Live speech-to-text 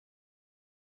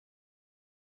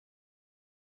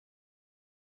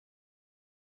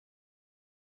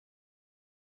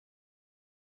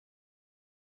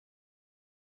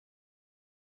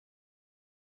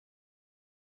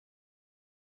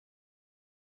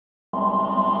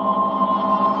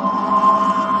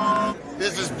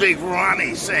Big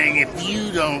Ronnie saying if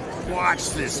you don't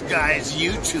watch this guy's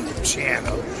YouTube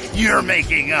channel, you're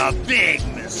making a big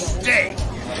mistake.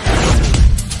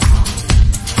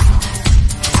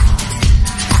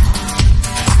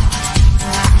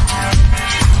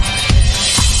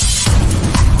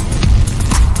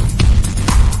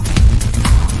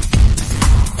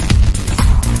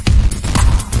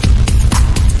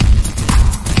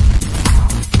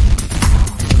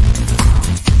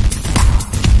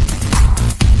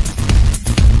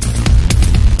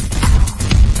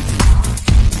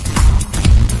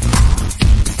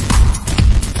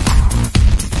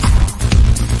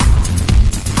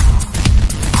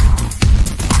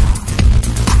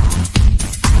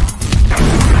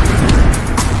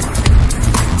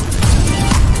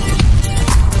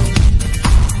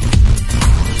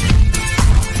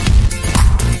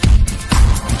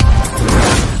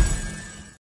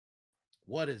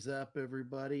 What is up,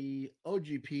 everybody?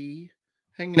 OGP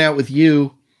hanging out with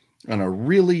you on a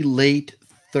really late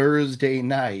Thursday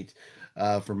night.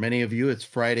 For many of you, it's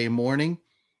Friday morning.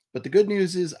 But the good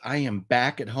news is I am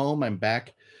back at home. I'm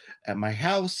back at my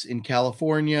house in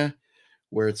California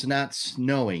where it's not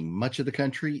snowing. Much of the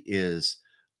country is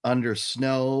under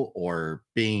snow or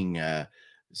being,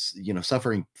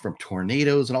 suffering from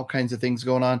tornadoes and all kinds of things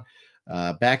going on.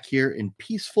 Back here in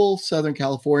peaceful Southern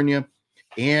California.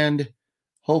 And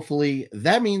hopefully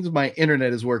that means my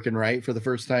internet is working right for the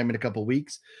first time in a couple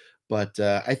weeks. But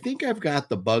I think I've got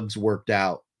the bugs worked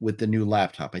out with the new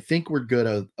laptop. I think we're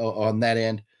good on that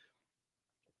end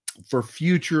for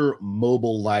future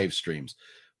mobile live streams.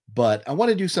 But I want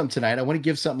to do something tonight. I want to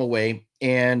give something away.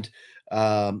 And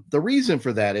the reason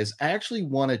for that is I actually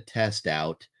want to test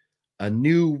out a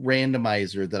new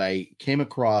randomizer that I came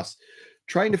across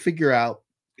trying to figure out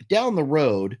down the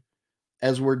road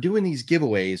as we're doing these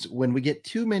giveaways, when we get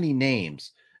too many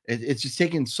names, it's just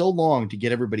taking so long to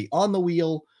get everybody on the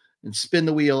wheel and spin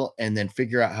the wheel and then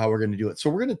figure out how we're going to do it.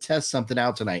 So we're going to test something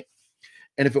out tonight.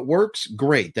 And if it works,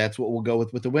 great. That's what we'll go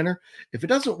with the winner. If it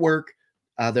doesn't work,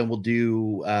 then we'll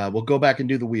go back and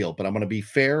do the wheel. But I'm going to be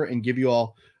fair and give you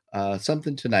all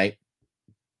something tonight.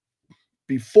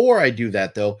 Before I do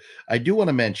that, though, I do want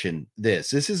to mention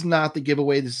this. This is not the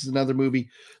giveaway. This is another movie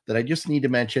that I just need to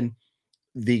mention.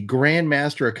 The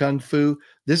Grandmaster of Kung Fu.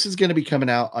 This is going to be coming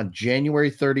out on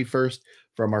January 31st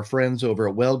from our friends over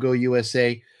at Wellgo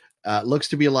USA. Looks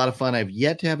to be a lot of fun. I've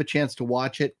yet to have a chance to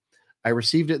watch it. I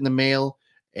received it in the mail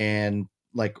and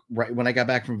like right when I got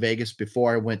back from Vegas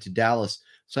before I went to Dallas.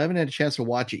 So I haven't had a chance to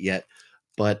watch it yet.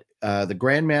 But the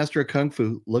Grandmaster of Kung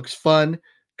Fu looks fun.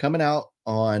 Coming out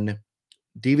on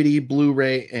DVD,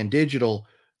 Blu-ray, and digital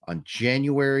on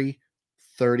January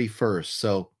 31st.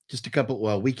 So just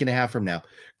a week and a half from now.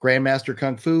 Grandmaster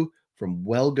Kung Fu from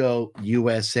Wellgo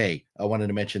USA. I wanted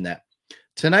to mention that.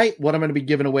 Tonight, what I'm going to be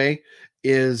giving away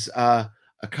is a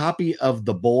copy of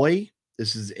The Boy.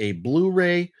 This is a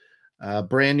Blu-ray,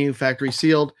 brand new, factory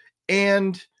sealed,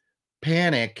 and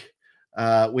Panic,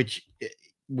 which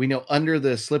we know under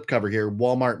the slipcover here,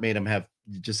 Walmart made them have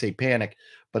just say Panic,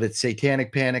 but it's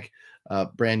Satanic Panic,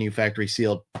 brand new, factory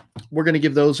sealed. We're going to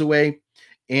give those away.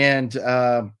 And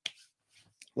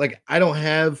like I don't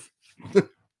have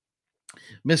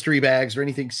mystery bags or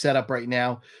anything set up right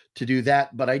now to do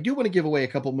that, but I do want to give away a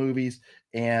couple movies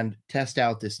and test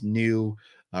out this new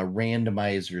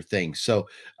randomizer thing. So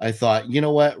I thought, you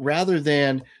know what, rather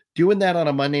than doing that on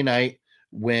a Monday night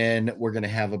when we're going to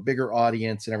have a bigger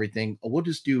audience and everything, we'll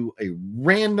just do a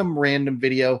random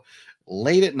video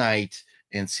late at night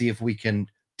and see if we can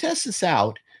test this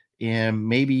out. And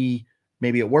maybe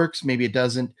it works, maybe it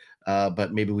doesn't.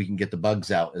 But maybe we can get the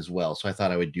bugs out as well. So I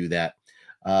thought I would do that.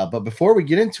 But before we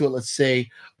get into it, let's say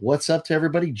what's up to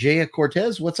everybody. Jaya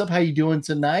Cortez, what's up? How you doing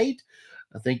tonight?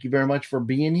 Thank you very much for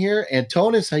being here.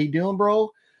 Antonis, how you doing,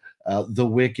 bro? The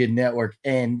Wicked Network.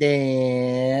 And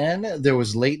then there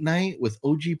was Late Night with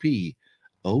OGP.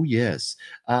 Oh, yes.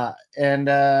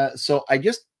 So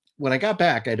when I got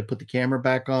back, I had to put the camera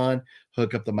back on,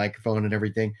 hook up the microphone and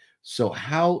everything. So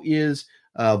how is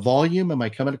volume? Am I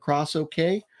coming across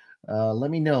okay? Let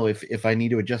me know if I need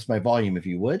to adjust my volume, if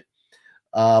you would.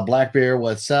 Black Bear,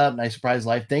 what's up? Nice surprise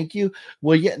live. Thank you.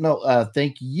 Well, yeah, no,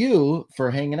 thank you for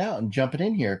hanging out and jumping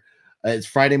in here. It's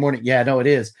Friday morning. Yeah, no, it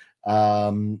is.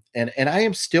 And I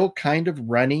am still kind of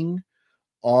running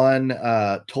on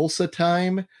Tulsa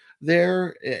time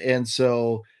there. And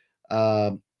so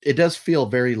it does feel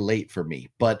very late for me,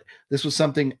 but this was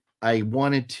something I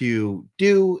wanted to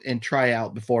do and try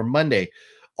out before Monday.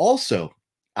 Also,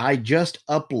 I just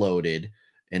uploaded,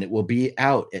 and it will be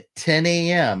out at 10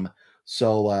 a.m.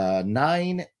 So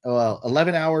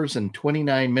 11 hours and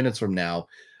 29 minutes from now,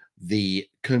 the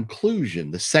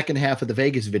conclusion, the second half of the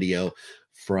Vegas video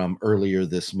from earlier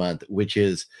this month, which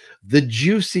is the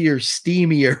juicier,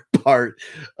 steamier part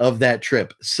of that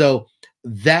trip. So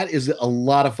that is a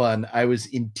lot of fun. I was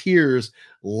in tears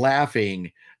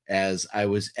laughing as I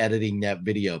was editing that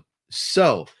video.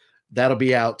 So that'll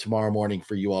be out tomorrow morning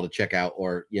for you all to check out,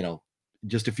 or, you know,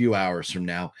 just a few hours from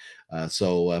now.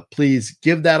 So please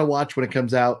give that a watch when it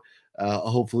comes out.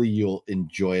 Hopefully you'll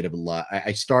enjoy it a lot.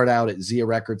 I start out at Zia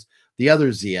Records, the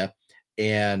other Zia,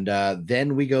 and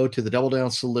then we go to the Double Down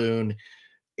Saloon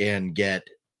and get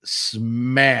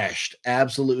smashed,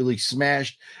 absolutely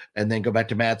smashed, and then go back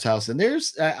to Matt's house. And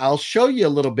there's, I'll show you a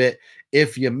little bit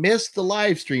if you missed the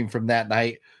live stream from that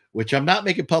night, which I'm not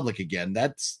making public again.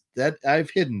 That I've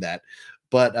hidden that.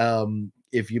 But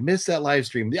if you missed that live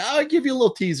stream, I'll give you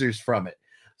little teasers from it.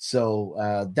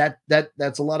 So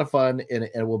that's a lot of fun, and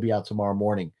it will be out tomorrow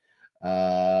morning.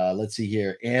 Let's see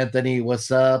here. Anthony, what's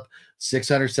up?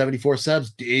 674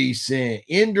 subs. Decent.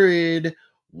 Indrid,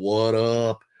 what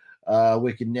up?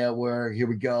 Wicked Network. Here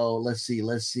we go. Let's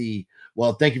see.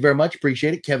 Well, thank you very much.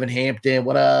 Appreciate it. Kevin Hampton.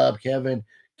 What up, Kevin?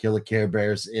 Killer Care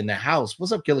Bears in the house.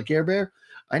 What's up, Killer Care Bear?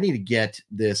 I need to get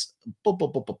this.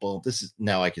 This is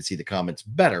now I can see the comments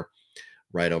better.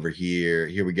 Right over here.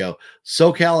 Here we go.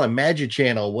 SoCal and Magic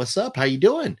Channel. What's up? How you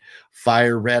doing?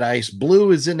 Fire Red Ice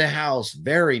Blue is in the house.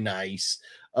 Very nice.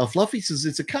 Fluffy says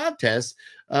it's a contest.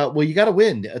 Well, you got to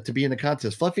win to be in the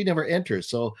contest. Fluffy never enters.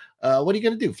 So what are you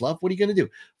going to do, Fluff? What are you going to do?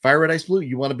 Fire Red Ice Blue,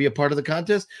 you want to be a part of the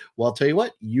contest? Well, I'll tell you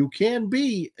what, you can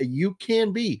be. You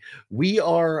can be. We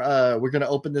are, we're going to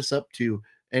open this up to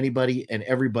anybody and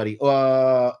everybody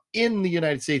in the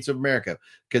United States of America,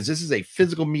 because this is a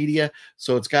physical media,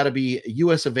 so it's got to be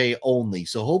US of A only.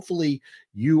 So hopefully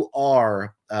you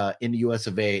are in the US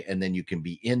of A, and then you can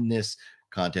be in this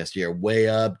contest here. Way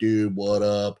Up, dude, what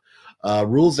up?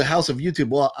 Rules the house of YouTube.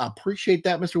 Well, I appreciate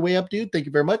that, Mr. Way Up, dude. Thank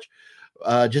you very much.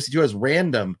 Just do as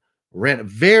random,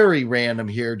 very random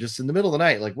here, just in the middle of the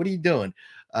night. Like, what are you doing?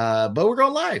 But we're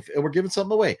going live, and we're giving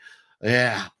something away.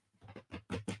 Yeah.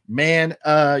 Man,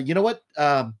 you know what?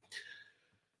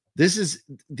 This is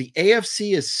the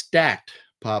AFC is stacked,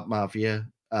 Pop Mafia.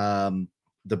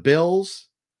 The Bills,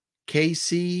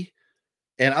 KC,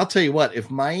 and I'll tell you what,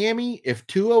 if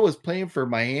Tua was playing for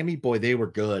Miami, boy, they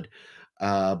were good.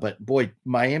 But boy,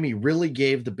 Miami really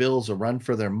gave the Bills a run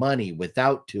for their money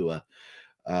without Tua.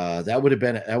 That would have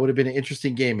been an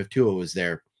interesting game if Tua was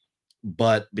there.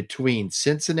 But between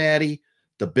Cincinnati,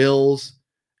 the Bills,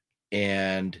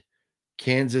 and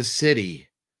Kansas City.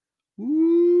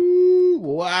 Ooh,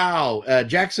 wow.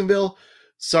 Jacksonville.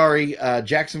 Sorry,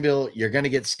 Jacksonville, you're going to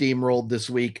get steamrolled this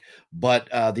week. But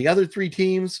the other three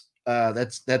teams,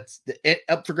 that's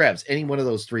up for grabs. Any one of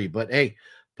those three. But hey,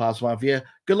 Pops Mafia,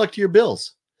 good luck to your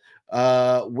Bills.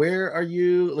 Where are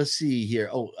you? Let's see here.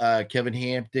 Oh, Kevin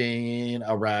Hampton.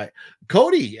 All right.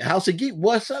 Cody, House of Geek.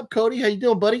 What's up, Cody? How you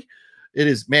doing, buddy? It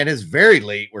is, man, it's very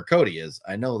late where Cody is.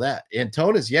 I know that.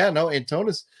 Antonis,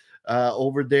 Antonis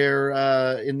over there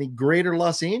in the greater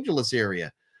Los Angeles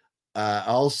area.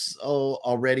 Also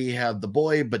already have the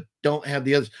boy, but don't have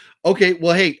the others. Okay,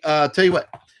 well, hey, tell you what.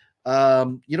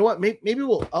 You know what? Maybe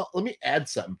we'll let me add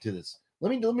something to this.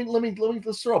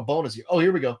 Let's throw a bonus here. Oh,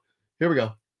 here we go.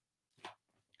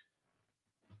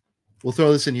 We'll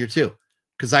throw this in here too,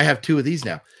 because I have two of these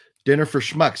now. Dinner for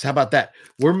Schmucks. How about that?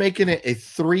 We're making it a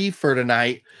 3 for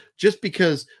tonight, just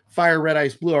because Fire Red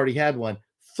Ice Blue already had one.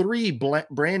 3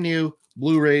 brand new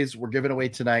Blu-rays we're giving away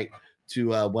tonight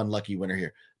to one lucky winner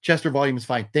here. Chester Volume is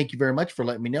fine. Thank you very much for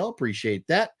letting me know. Appreciate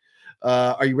that.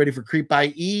 Are you ready for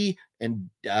Creepie and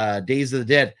Days of the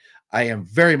Dead? I am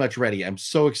very much ready. I'm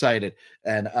so excited.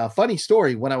 And a funny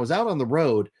story, when I was out on the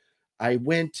road, I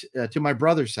went to my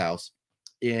brother's house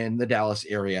in the Dallas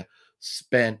area,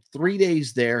 spent 3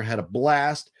 days there, had a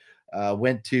blast,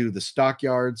 went to the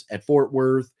Stockyards at Fort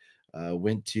Worth,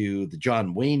 went to the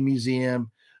John Wayne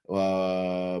Museum,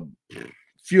 a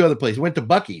few other places. Went to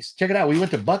Buc-ee's. Check it out. We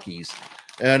went to Buc-ee's,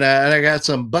 and I got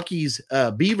some Buc-ee's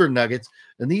beaver nuggets,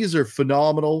 and these are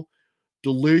phenomenal,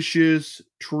 delicious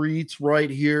treats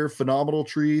right here. Phenomenal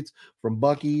treats from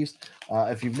Buc-ee's.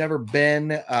 If you've never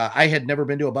been, I had never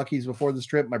been to a Buc-ee's before this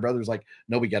trip. My brother's like,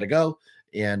 no, we got to go.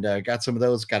 And got some of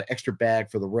those, got an extra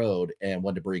bag for the road and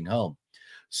one to bring home.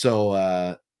 So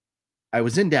I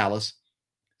was in Dallas,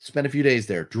 spent a few days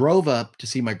there, drove up to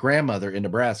see my grandmother in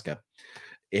Nebraska.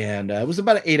 And it was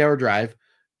about an 8-hour drive.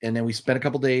 And then we spent a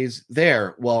couple days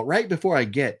there. Well, right before I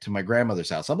get to my grandmother's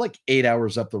house, I'm like 8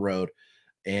 hours up the road.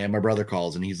 And my brother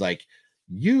calls and he's like,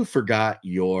 you forgot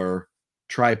your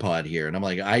tripod here. And I'm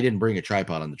like, I didn't bring a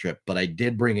tripod on the trip, but I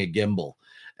did bring a gimbal.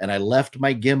 And I left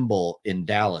my gimbal in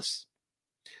Dallas.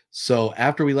 So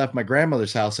after we left my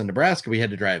grandmother's house in Nebraska, we had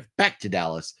to drive back to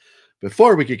Dallas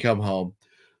before we could come home.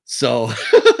 So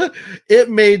it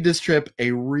made this trip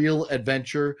a real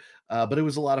adventure, but it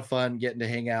was a lot of fun getting to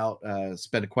hang out,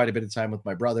 spend quite a bit of time with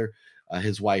my brother,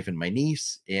 his wife, and my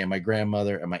niece, and my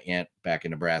grandmother and my aunt back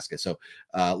in Nebraska. So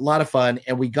a lot of fun.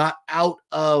 And we got out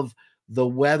of the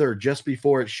weather just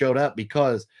before it showed up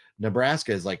because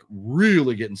Nebraska is like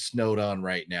really getting snowed on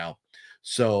right now.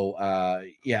 So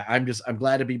yeah, I'm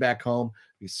glad to be back home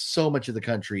because so much of the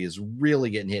country is really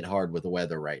getting hit hard with the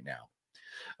weather right now.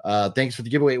 Thanks for the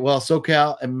giveaway. Well,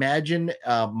 SoCal, imagine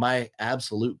my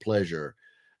absolute pleasure.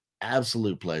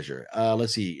 Absolute pleasure.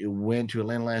 Let's see. Went to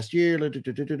Atlanta last year.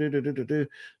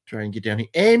 Try and get down here.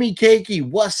 Amy Cakey,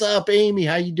 what's up, Amy?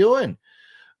 How you doing?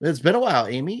 It's been a while,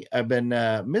 Amy. I've been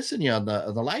missing you on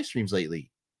the live streams lately.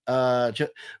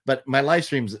 But my live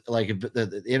streams, like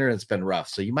the internet's been rough,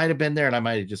 so you might have been there, and I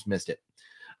might have just missed it.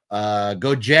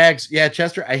 Go Jags. Yeah,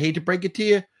 Chester. I hate to break it to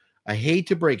you.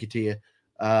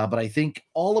 But I think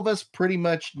all of us pretty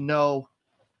much know.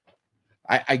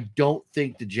 I don't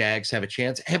think the Jags have a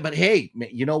chance. Hey, but hey,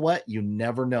 you know what? You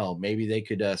never know. Maybe they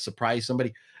could surprise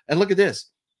somebody. And look at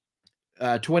this.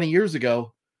 20 years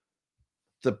ago,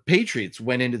 the Patriots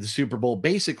went into the Super Bowl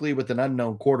basically with an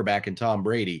unknown quarterback in Tom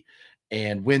Brady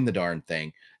and win the darn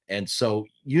thing. And so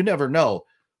you never know.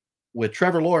 With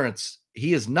Trevor Lawrence,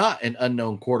 he is not an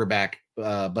unknown quarterback,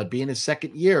 but being his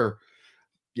second year,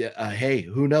 hey,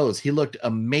 who knows? He looked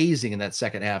amazing in that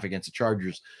second half against the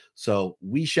Chargers. So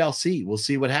we shall see. We'll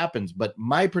see what happens. But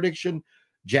my prediction,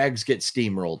 Jags get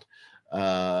steamrolled.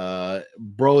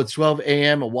 Bro, it's 12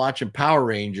 a.m. watching Power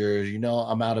Rangers. You know,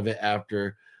 I'm out of it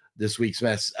after this week's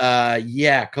mess.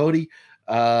 Yeah, Cody,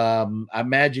 I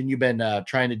imagine you've been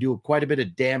trying to do quite a bit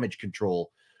of damage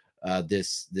control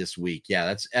this week.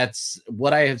 Yeah, that's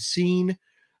what I have seen.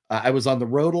 I was on the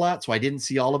road a lot, so I didn't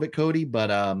see all of it, Cody. But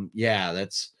yeah,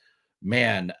 that's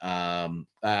man.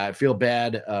 I feel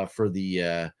bad for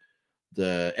the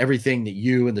everything that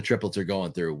you and the triplets are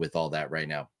going through with all that right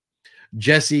now.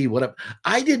 Jesse, what up?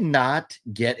 I did not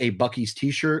get a Buc-ee's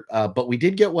t-shirt, but we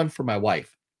did get one for my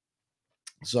wife.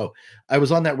 So I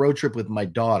was on that road trip with my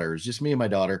daughters, just me and my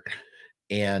daughter.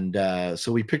 And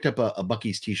so we picked up a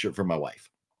Buc-ee's t-shirt for my wife.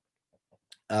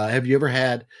 Have you ever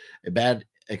had a bad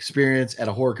experience at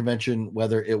a horror convention,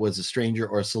 whether it was a stranger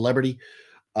or a celebrity?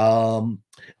 I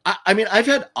mean, I've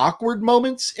had awkward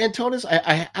moments, Antonis.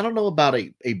 I don't know about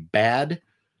a bad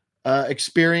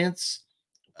experience,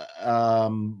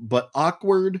 but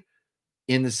awkward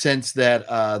in the sense that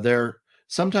there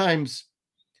sometimes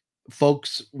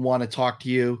folks want to talk to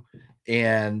you,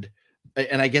 and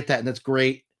I get that, and that's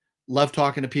great. Love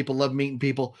talking to people, love meeting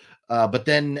people, but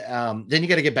then you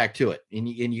got to get back to it, and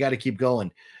you got to keep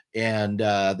going. And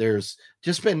there's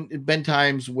just been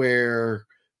times where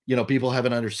people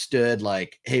haven't understood,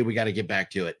 like, hey, we got to get back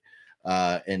to it,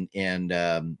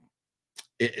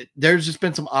 there's just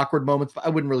been some awkward moments, but I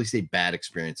wouldn't really say bad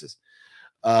experiences.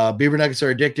 Beaver nuggets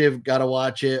are addictive. Gotta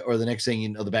watch it, or the next thing you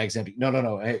know, the bag's empty.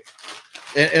 No. Hey,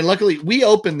 and luckily we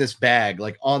opened this bag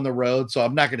like on the road, so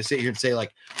I'm not going to sit here and say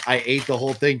like I ate the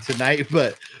whole thing tonight,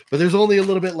 but there's only a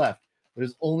little bit left.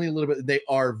 There's only a little bit. They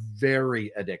are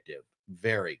very addictive.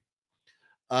 Very.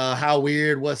 How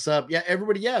weird? What's up? Yeah,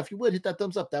 everybody. Yeah, if you would hit that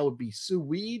thumbs up, that would be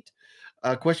sweet.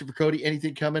 Question for Cody: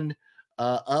 anything coming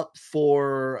up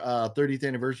for 30th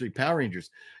anniversary Power Rangers?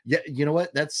 Yeah, you know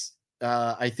what? That's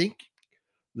I think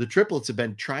the triplets have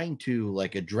been trying to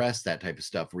like address that type of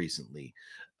stuff recently.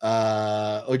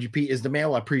 OGP is the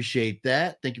mail. I appreciate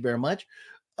that. Thank you very much.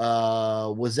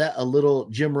 Was that a little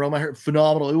Jim Rome? I heard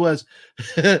phenomenal. It was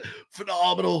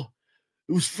phenomenal.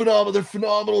 It was phenomenal. They're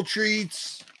phenomenal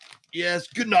treats. Yes.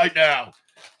 Good night now.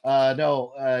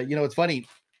 No, it's funny.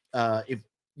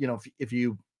 If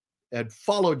you had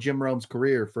followed Jim Rome's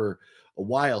career for a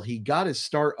while, he got his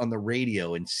start on the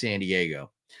radio in San Diego.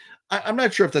 I'm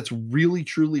not sure if that's really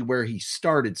truly where he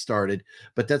started,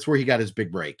 but that's where he got his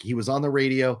big break. He was on the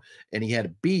radio, and he had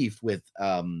a beef with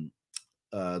the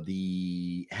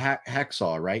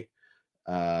Hacksaw, right?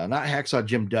 Not Hacksaw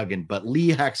Jim Duggan, but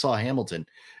Lee Hacksaw Hamilton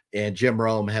and Jim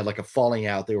Rome had like a falling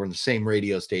out. They were in the same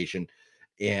radio station,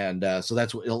 and so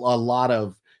that's what a lot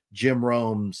of Jim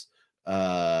Rome's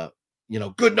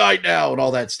good night now and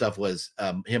all that stuff was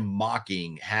him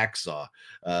mocking Hacksaw.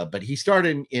 But he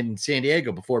started in San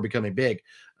Diego before becoming big.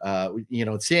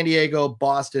 San Diego,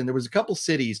 Boston, there was a couple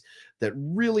cities that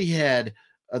really had,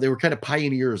 they were kind of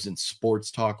pioneers in sports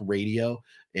talk radio.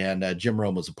 And Jim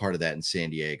Rome was a part of that in San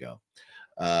Diego.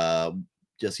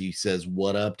 Jesse says,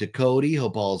 what up to Cody?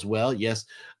 Hope all's well. Yes.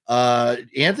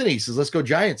 Anthony says, let's go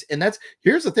Giants. And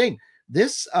here's the thing.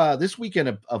 this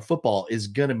weekend of football is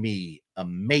gonna be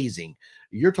amazing.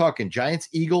 You're talking Giants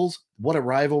Eagles. What a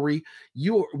rivalry.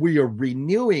 We are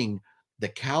renewing the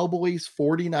Cowboys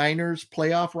 49ers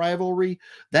playoff rivalry.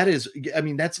 That is, I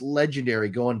mean, that's legendary,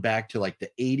 going back to like the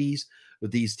 80s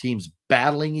with these teams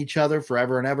battling each other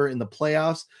forever and ever in the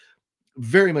playoffs.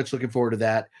 Very much looking forward to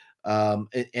that.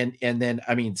 And then,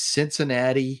 I mean,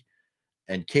 Cincinnati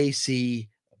and KC,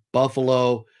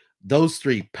 Buffalo, those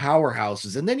three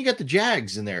powerhouses. And then you got the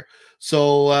Jags in there.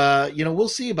 So, we'll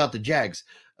see about the Jags.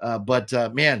 But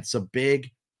man, some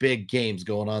big games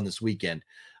going on this weekend.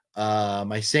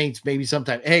 My Saints, maybe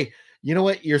sometime. Hey, you know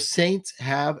what? Your Saints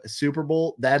have a Super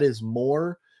Bowl. That is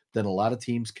more than a lot of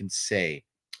teams can say.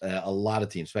 A lot of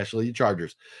teams, especially the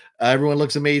Chargers. Everyone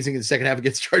looks amazing in the second half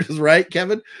against Chargers, right,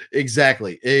 Kevin?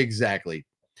 Exactly. Did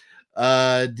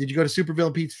you go to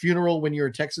Supervillain Pete's funeral when you were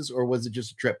in Texas, or was it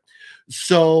just a trip?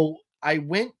 So I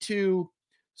went to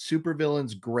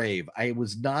Supervillain's grave. I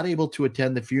was not able to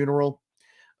attend the funeral.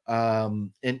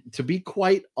 And to be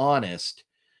quite honest,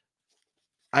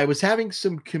 I was having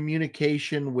some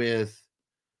communication with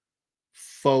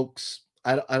folks.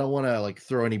 I don't want to like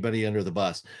throw anybody under the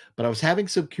bus, but I was having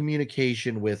some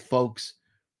communication with folks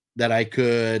that I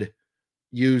could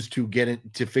use to get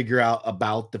it to figure out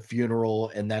about the funeral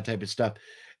and that type of stuff.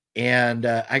 And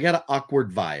I got an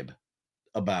awkward vibe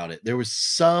about it. There was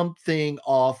something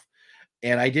off,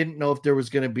 and I didn't know if there was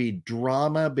going to be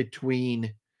drama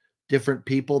between different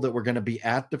people that were going to be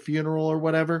at the funeral or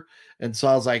whatever. And so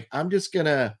I was like, I'm just going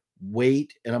to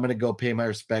wait, and I'm going to go pay my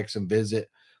respects and visit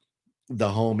the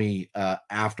homie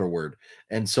afterward.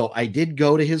 And so I did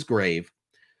go to his grave.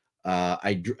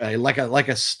 I like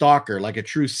a stalker, like a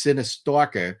true sinister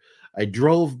stalker. I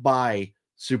drove by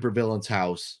Supervillain's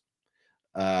house.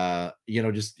 I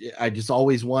just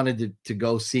always wanted to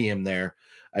go see him there.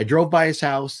 I drove by his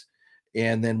house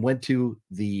and then went to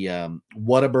the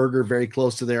Whataburger very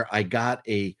close to there. I got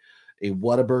a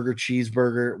Whataburger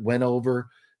cheeseburger, went over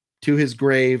to his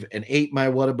grave and ate my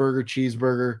Whataburger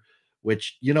cheeseburger,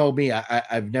 which, you know me,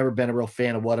 I've never been a real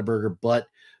fan of Whataburger, but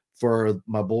for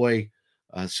my boy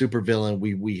Supervillain,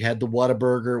 we had the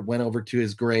Whataburger, went over to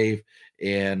his grave,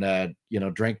 and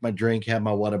drank my drink, had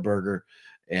my Whataburger,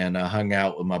 and hung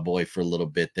out with my boy for a little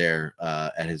bit there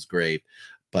at his grave.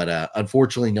 But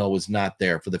unfortunately, no, was not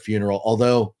there for the funeral.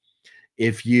 Although,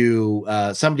 if you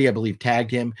somebody I believe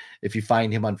tagged him, if you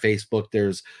find him on Facebook,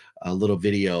 there's a little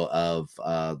video of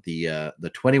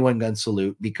the 21 gun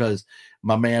salute, because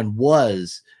my man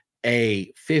was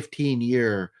a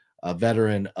 15-year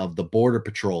veteran of the Border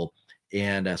Patrol.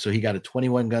 And so he got a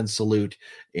 21 gun salute,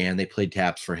 and they played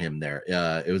taps for him there.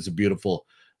 It was a beautiful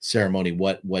ceremony.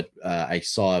 What I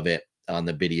saw of it on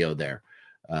the video there.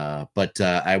 But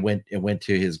I went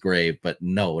to his grave, but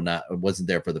no, it wasn't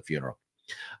there for the funeral.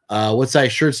 What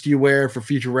size shirts do you wear for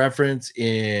future reference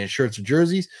in shirts or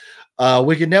jerseys?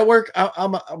 Wicked Network.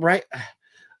 I'm right.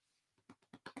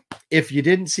 If you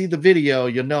didn't see the video,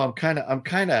 you'll know I'm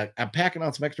packing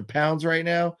on some extra pounds right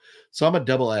now. So I'm a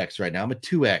double X right now. I'm a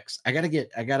 2X. I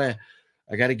gotta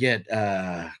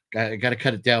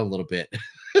cut it down a little bit.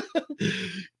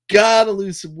 Gotta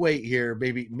lose some weight here.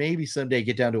 Maybe someday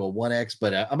get down to a 1X,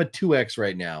 but I'm a 2X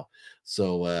right now.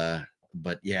 So,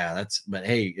 but yeah, but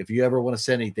hey, if you ever want to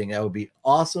send anything, that would be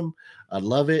awesome. I'd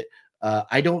love it.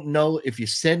 I don't know if you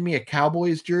send me a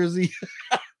Cowboys jersey.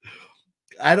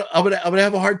 I'm gonna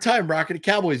have a hard time rocking a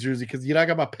Cowboys jersey, because I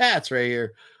got my Pats right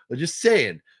here. I'm just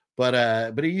saying. But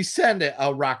if you send it,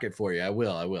 I'll rock it for you. I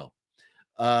will.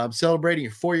 Celebrating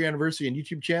your 4-year anniversary on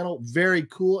YouTube channel. Very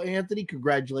cool, Anthony.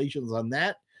 Congratulations on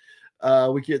that.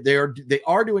 They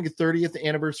are doing a 30th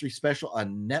anniversary special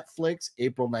on Netflix,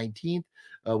 April 19th,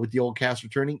 with the old cast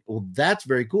returning. Well, that's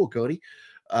very cool, Cody.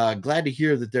 Glad to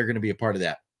hear that they're going to be a part of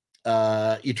that.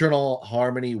 Eternal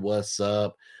Harmony, what's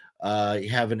up? You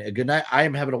having a good night? I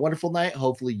am having a wonderful night.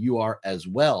 Hopefully you are as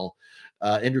well.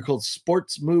 Andrew Cold,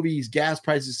 sports, movies, gas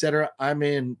prices, etc. I'm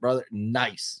in, brother.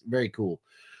 Nice. Very cool.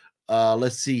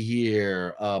 Let's see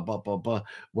here.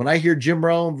 When I hear Jim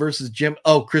Rome versus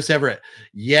Chris Everett.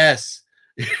 Yes.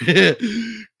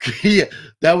 Yeah,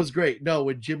 that was great. No,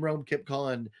 when Jim Rome kept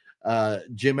calling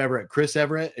Jim Everett Chris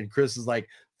Everett, and Chris is like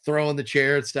throwing the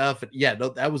chair and stuff. Yeah, no,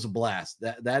 that was a blast.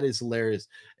 That is hilarious.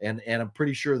 And I'm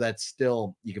pretty sure that's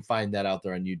still, you can find that out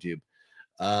there on YouTube.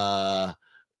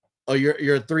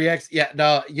 You're a 3X. Yeah,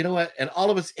 no, you know what? And all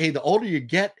of us, hey, the older you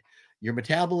get, your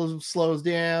metabolism slows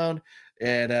down,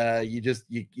 and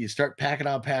you start packing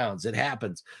on pounds. It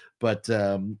happens. But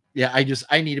yeah,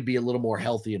 I need to be a little more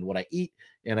healthy in what I eat,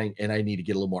 and I need to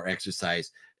get a little more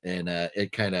exercise, and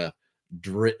it kind of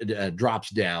drops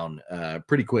down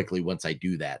pretty quickly once I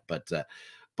do that. But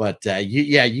But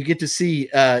you get to see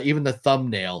even the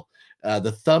thumbnail.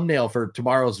 The thumbnail for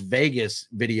tomorrow's Vegas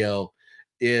video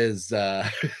is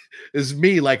is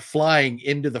me like flying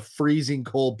into the freezing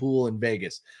cold pool in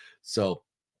Vegas. So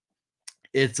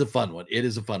it's a fun one. It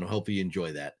is a fun one. Hopefully you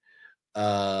enjoy that.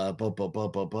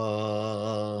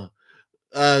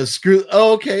 Screw.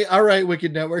 Oh, okay. All right.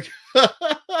 Wicked Network.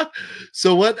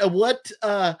 So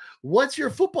what's your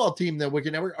football team then,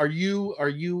 Wicked Network? Are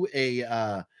you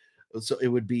a so it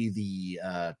would be the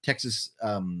Texas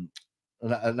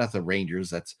not the Rangers,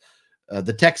 that's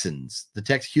the Texans,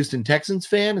 the Houston Texans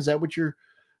fan? Is that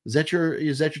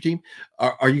your team?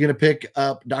 Are you going to pick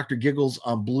up Dr. Giggles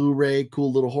on Blu-ray?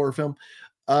 Cool little horror film.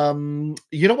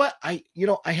 You know what? I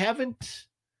haven't.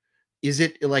 Is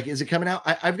it coming out?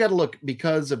 I've got to look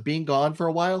because of being gone for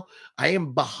a while. I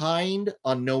am behind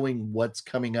on knowing what's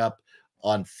coming up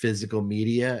on physical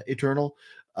media, Eternal.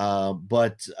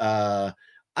 But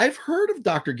I've heard of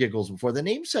Dr. Giggles before. The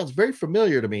name sounds very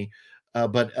familiar to me.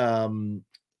 But I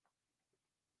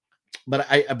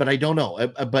don't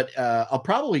know. But I'll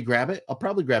probably grab it. I'll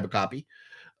probably grab a copy.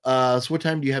 So what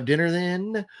time do you have dinner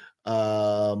then?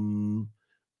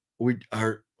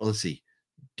 Let's see.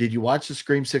 Did you watch the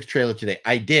Scream 6 trailer today?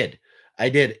 I did.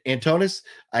 Antonis,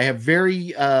 I have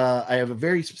a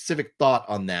very specific thought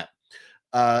on that.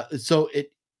 So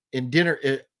in dinner,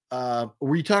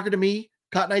 were you talking to me,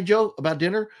 Cotton Eye Joe, about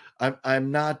dinner?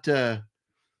 I'm not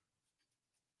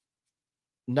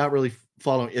really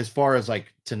following as far as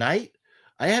like tonight.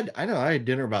 I had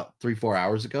dinner about 3-4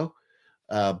 hours ago.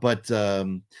 But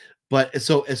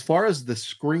so as far as the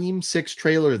Scream 6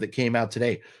 trailer that came out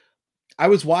today, I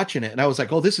was watching it and I was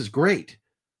like, oh, this is great.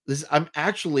 I'm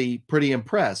actually pretty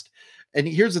impressed. And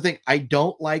here's the thing. I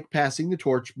don't like passing the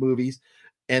torch movies.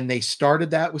 And they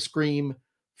started that with Scream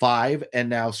 5 and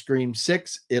now Scream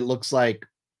 6. It looks like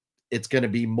it's going to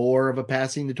be more of a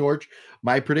passing the torch.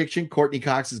 My prediction, Courtney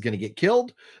Cox is going to get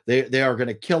killed. They are going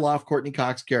to kill off Courtney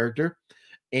Cox's character.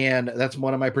 And that's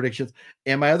one of my predictions.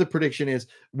 And my other prediction is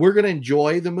we're going to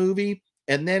enjoy the movie.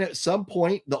 And then at some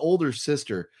point, the older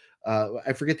sister,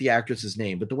 I forget the actress's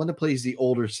name, but the one that plays the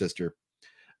older sister,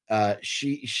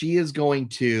 she is going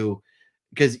to,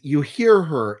 because you hear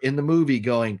her in the movie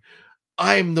going,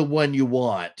 I'm the one you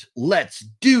want. Let's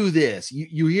do this.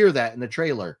 You hear that in the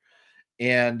trailer.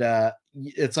 And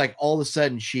it's like all of a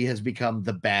sudden she has become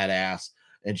the badass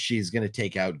and she's going to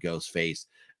take out Ghostface.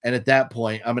 And at that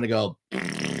point, I'm going to go,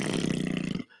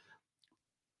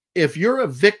 if you're a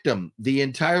victim the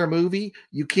entire movie,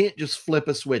 you can't just flip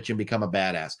a switch and become a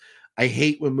badass. I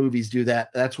hate when movies do that.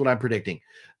 That's what I'm predicting.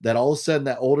 That all of a sudden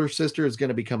that older sister is going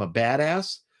to become a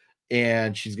badass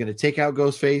and she's going to take out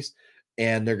Ghostface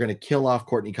and they're going to kill off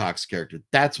Courtney Cox's character.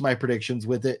 That's my predictions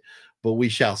with it, but we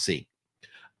shall see.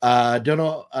 Don't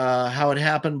know how it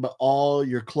happened, but all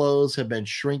your clothes have been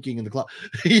shrinking in the closet.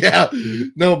 Yeah,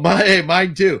 no,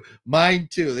 mine too.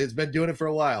 It's been doing it for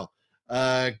a while.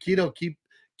 Keto, keep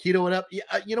ketoing up. Yeah,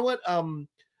 you know what?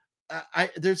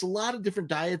 There's a lot of different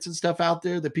diets and stuff out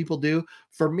there that people do.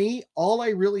 For me, all I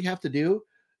really have to do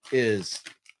is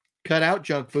cut out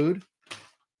junk food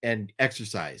and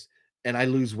exercise, and I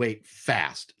lose weight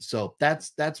fast. So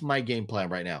that's my game plan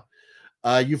right now.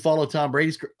 You follow Tom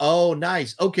Brady's. Oh,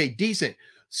 nice. Okay, decent.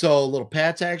 So a little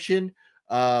Pats action,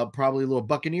 probably a little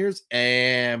Buccaneers,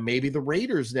 and maybe the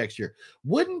Raiders next year.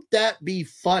 Wouldn't that be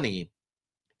funny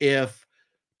if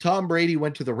Tom Brady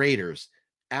went to the Raiders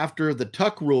after the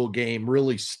Tuck Rule game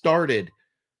really started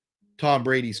Tom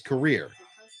Brady's career?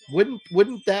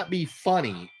 Wouldn't that be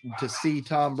funny to see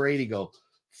Tom Brady go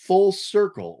full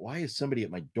circle? Why is somebody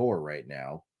at my door right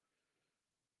now?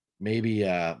 Maybe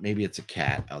it's a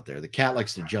cat out there. The cat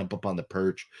likes to jump up on the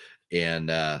perch, and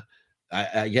I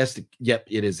guess yep,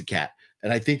 it is a cat.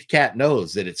 And I think the cat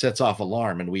knows that it sets off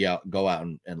alarm, and we go out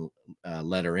and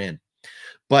let her in.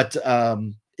 But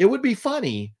it would be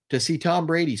funny to see Tom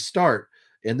Brady start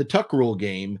in the Tuck Rule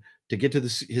game to get to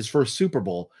his first Super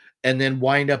Bowl, and then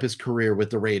wind up his career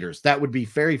with the Raiders. That would be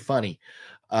very funny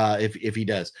if he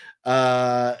does.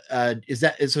 Is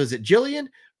it Jillian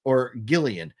or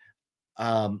Gillian?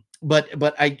 But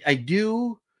I'm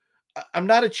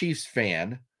not a Chiefs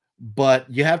fan, but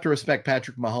you have to respect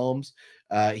Patrick Mahomes.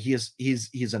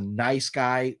 He's a nice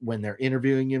guy when they're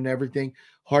interviewing him and everything.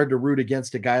 Hard to root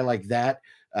against a guy like that.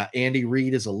 Andy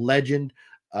Reid is a legend.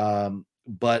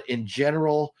 But in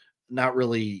general, not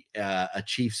really a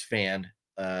Chiefs fan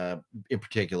in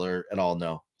particular at all.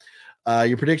 No.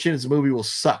 Your prediction is the movie will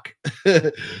suck.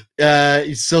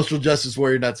 Social justice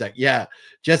warrior nutsack. Yeah,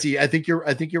 Jesse, I think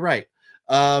you're right.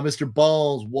 Mr.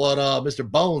 Bones, what up? Mr.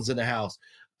 Bones in the house.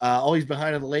 Always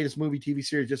behind on the latest movie TV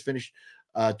series just finished.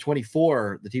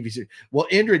 24, the TV series. Well,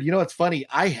 Indrid, you know what's funny?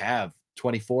 I have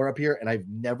 24 up here, and I've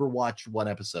never watched one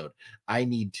episode. I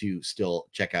need to still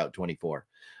check out 24.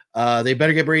 They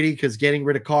better get Brady, because getting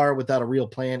rid of Carr without a real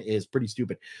plan is pretty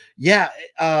stupid. Yeah,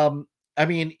 I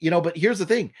mean, you know, but here's the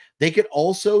thing. They could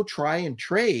also try and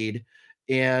trade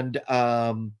and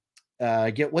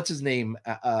get what's his name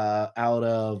out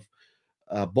of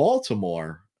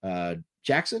Baltimore,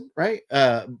 Jackson, right?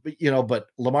 You know, but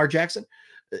Lamar Jackson,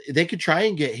 they could try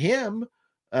and get him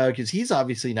because he's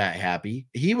obviously not happy.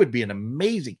 He would be an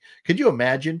amazing. Could you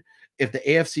imagine if the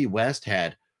AFC West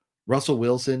had Russell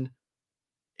Wilson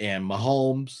and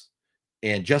Mahomes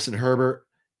and Justin Herbert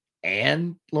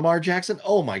and Lamar Jackson?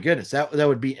 Oh my goodness, that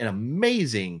would be an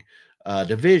amazing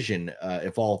division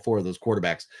if all four of those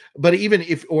quarterbacks. But even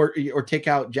if or take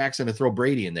out Jackson and throw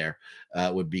Brady in there,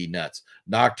 would be nuts.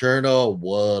 Nocturno,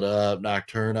 what up,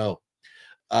 Nocturno?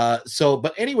 So,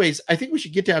 but anyways, I think we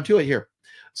should get down to it here.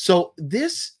 So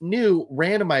this new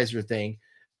randomizer thing,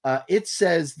 it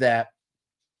says that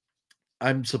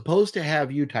I'm supposed to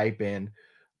have you type in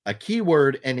a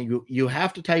keyword, and you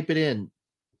have to type it in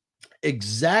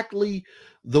exactly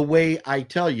the way I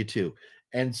tell you to.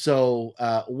 And so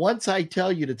once I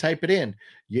tell you to type it in,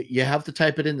 you have to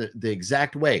type it in the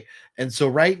exact way. And so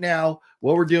right now,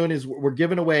 what we're doing is we're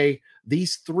giving away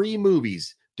these 3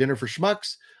 movies: Dinner for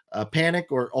Schmucks,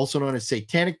 Panic, or also known as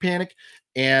Satanic Panic,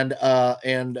 and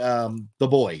The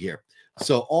Boy here.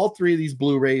 So all 3 of these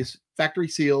Blu-rays, factory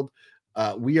sealed.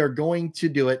 We are going to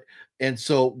do it. And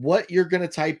so what you're going to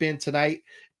type in tonight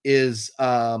is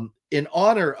in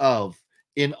honor of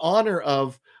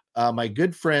my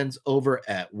good friends over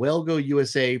at Wellgo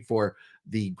USA for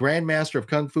the Grandmaster of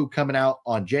Kung Fu coming out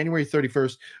on January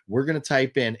 31st. We're going to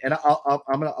type in, and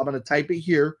I'm going to type it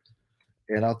here,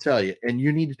 and I'll tell you, and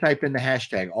you need to type in the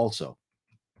hashtag also.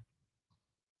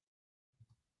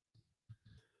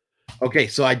 Okay,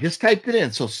 so I just typed it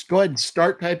in. So go ahead and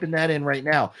start typing that in right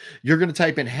now. You're going to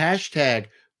type in hashtag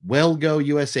Wellgo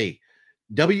USA.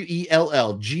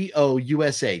 WELLGO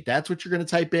USA. That's what you're going to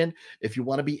type in. If you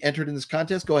want to be entered in this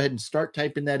contest, go ahead and start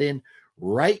typing that in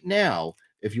right now.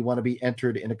 If you want to be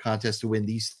entered in a contest to win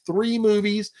these 3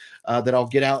 movies that I'll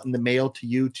get out in the mail to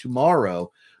you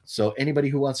tomorrow. So anybody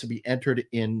who wants to be entered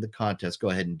in the contest,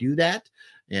 go ahead and do that,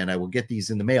 and I will get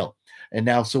these in the mail. And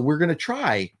now, so we're going to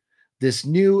try this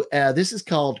new, this is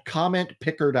called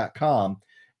commentpicker.com,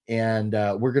 and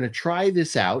we're going to try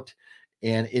this out.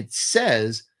 And it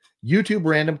says YouTube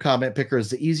Random Comment Picker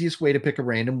is the easiest way to pick a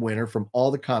random winner from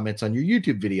all the comments on your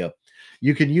YouTube video.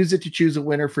 You can use it to choose a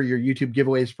winner for your YouTube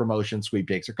giveaways, promotions,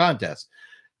 sweepstakes, or contests.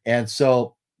 And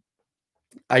so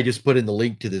I just put in the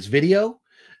link to this video,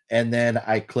 and then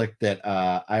I clicked that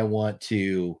I want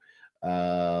to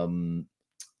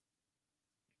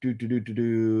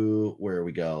where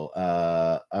we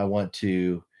go. I want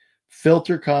to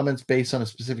filter comments based on a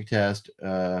specific test.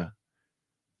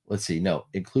 Let's see. No,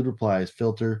 include replies,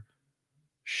 filter,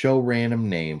 show random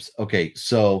names. Okay,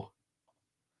 so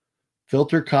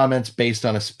filter comments based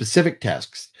on a specific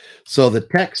text. So the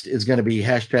text is going to be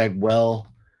hashtag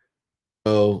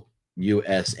Wellgo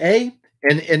USA.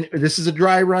 And this is a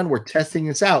dry run. We're testing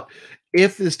this out.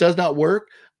 If this does not work,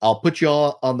 I'll put you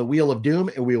all on the Wheel of Doom,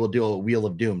 and we will do a Wheel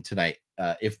of Doom tonight.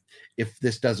 If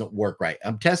this doesn't work right,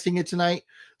 I'm testing it tonight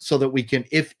so that we can,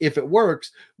 if it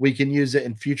works, we can use it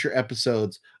in future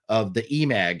episodes of the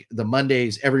EMAG, the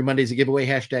Mondays. Every Monday's a giveaway,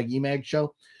 hashtag EMAG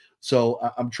show. So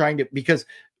I'm trying to, because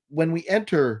when we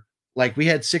enter, like we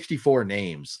had 64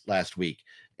 names last week,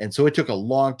 and so it took a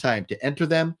long time to enter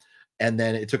them, and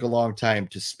then it took a long time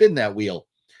to spin that wheel,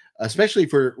 especially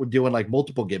if we're doing like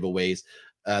multiple giveaways.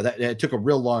 That took a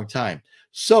real long time.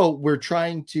 So we're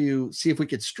trying to see if we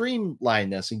could streamline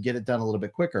this and get it done a little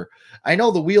bit quicker. I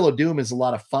know the Wheel of Doom is a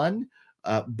lot of fun,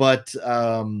 but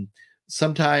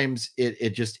sometimes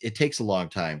it takes a long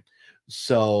time.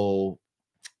 So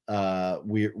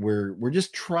we're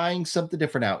just trying something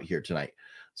different out here tonight.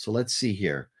 So let's see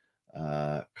here.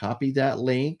 Copy that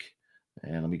link,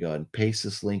 and let me go ahead and paste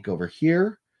this link over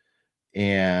here.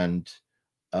 And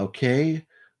okay,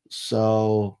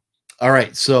 so all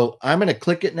right, so I'm going to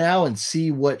click it now and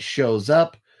see what shows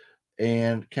up.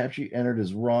 And capture you entered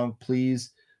is wrong.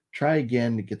 Please try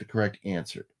again to get the correct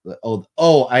answer.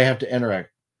 Oh, I have to enter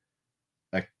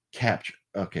a capture.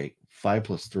 Okay, 5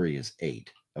 + 3 is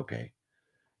 8. Okay,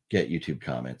 get YouTube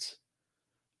comments.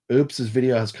 Oops, this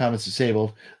video has comments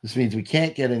disabled. This means we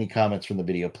can't get any comments from the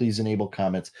video. Please enable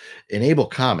comments. Enable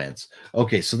comments.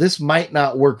 Okay, so this might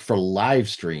not work for live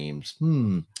streams.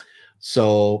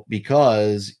 So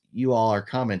because you all are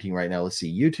commenting right now, let's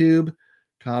see. YouTube,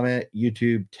 comment,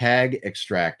 YouTube, tag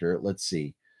extractor. Let's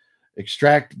see.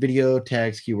 Extract video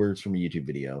tags keywords from a YouTube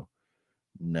video.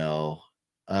 No.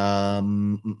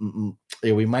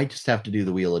 Yeah, we might just have to do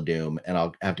the Wheel of Doom, and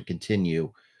I'll have to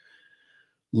continue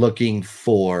looking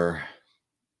for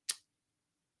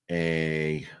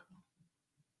a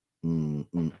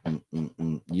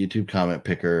YouTube comment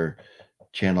picker,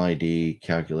 channel ID,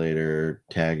 calculator,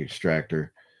 tag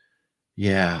extractor.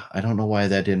 Yeah, I don't know why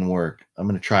that didn't work. I'm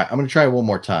gonna try one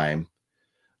more time.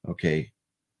 Okay.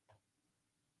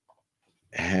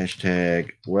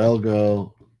 Hashtag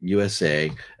Welgo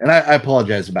USA. And I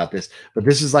apologize about this, but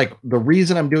this is like the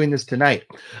reason I'm doing this tonight.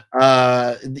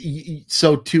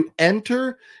 So to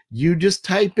enter, you just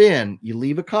type in, you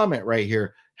leave a comment right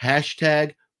here,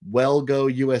 hashtag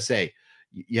Welgo USA.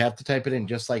 You have to type it in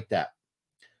just like that.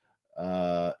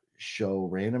 Show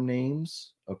random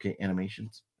names. Okay,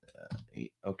 animations.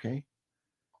 Okay.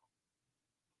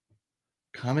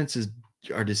 Comments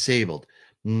are disabled.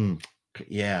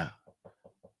 Yeah.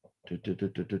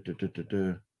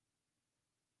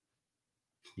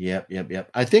 Yep.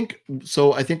 I think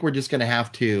we're just gonna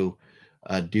have to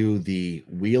do the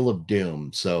Wheel of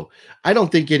Doom. So I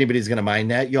don't think anybody's gonna mind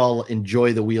that. Y'all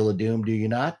enjoy the Wheel of Doom, do you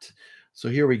not? So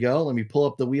here we go. Let me pull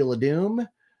up the Wheel of Doom,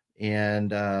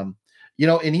 and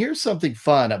and here's something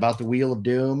fun about the Wheel of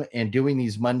Doom and doing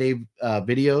these Monday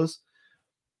videos.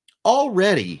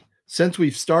 Already, since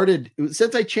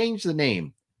I changed the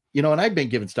name, and I've been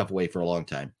giving stuff away for a long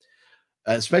time.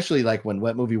 Especially like when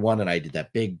Wet Movie 1 and I did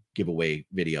that big giveaway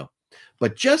video.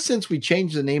 But just since we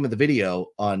changed the name of the video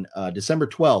on December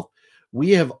 12th, we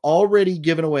have already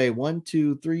given away 1,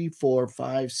 2, 3, 4,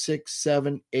 5, 6,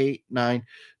 7, 8, 9,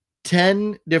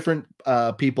 10 different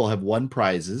people have won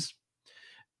prizes.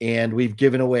 And we've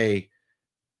given away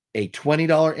a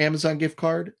 $20 Amazon gift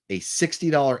card, a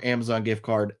 $60 Amazon gift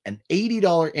card, an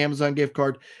 $80 Amazon gift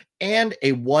card, and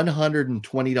a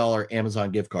 $120 Amazon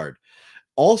gift card.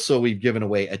 Also, we've given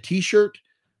away a t-shirt.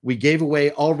 We gave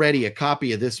away already a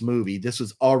copy of this movie. This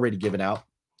was already given out.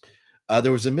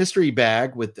 There was a mystery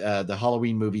bag with the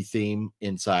Halloween movie theme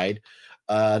inside.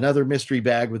 Another mystery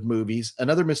bag with movies.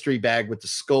 Another mystery bag with the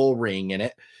skull ring in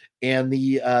it. And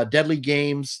the Deadly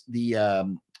Games, the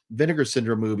Vinegar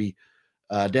Syndrome movie,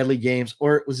 Deadly Games.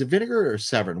 Or was it Vinegar or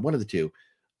Severn? One of the two.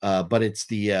 But it's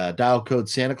the Dial Code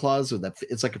Santa Claus.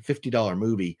 It's like a $50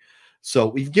 movie. So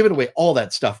we've given away all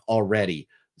that stuff already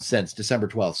since December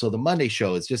 12th. So the Monday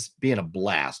show is just being a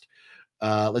blast.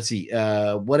 Let's see.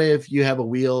 What if you have a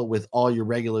wheel with all your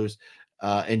regulars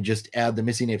and just add the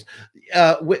missing names?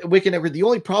 Wick and Edward, the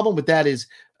only problem with that is,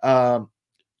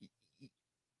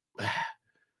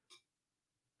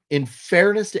 in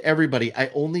fairness to everybody,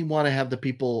 I only want to have the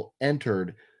people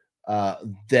entered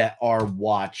that are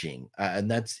watching. And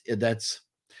that's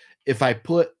if I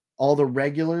put all the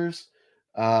regulars,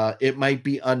 it might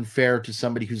be unfair to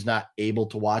somebody who's not able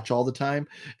to watch all the time.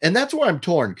 And that's where I'm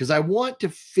torn, because I want to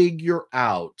figure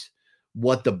out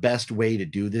what the best way to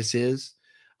do this is.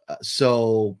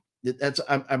 So that's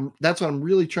what I'm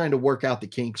really trying to work out the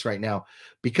kinks right now,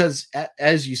 because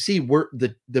as you see,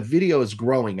 the video is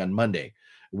growing on Monday.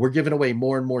 We're giving away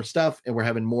more and more stuff, and we're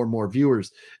having more and more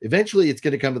viewers. Eventually, it's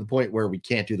going to come to the point where we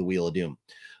can't do the Wheel of Doom.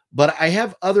 But I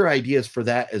have other ideas for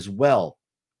that as well,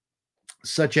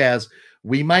 such as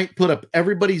we might put up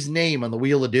everybody's name on the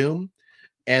Wheel of Doom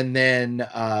and then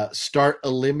start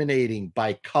eliminating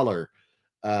by color.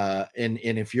 And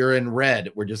if you're in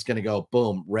red, we're just going to go,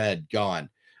 boom, red, gone.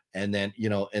 And then,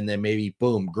 and then maybe,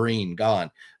 boom, green,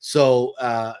 gone. So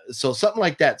something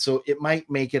like that. So it might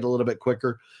make it a little bit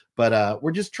quicker, but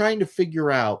we're just trying to figure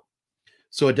out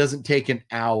so it doesn't take an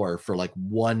hour for like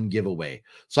one giveaway.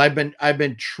 So I've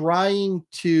been trying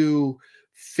to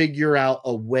figure out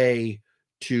a way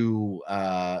to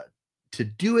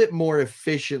do it more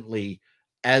efficiently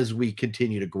as we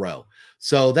continue to grow.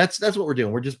 So that's what we're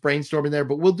doing. We're just brainstorming there,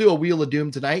 but we'll do a Wheel of Doom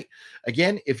tonight.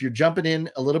 Again, if you're jumping in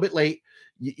a little bit late,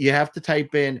 you have to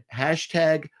type in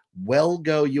hashtag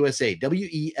WellGoUSA,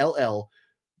 WELLGO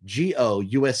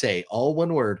USA, all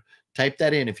one word. Type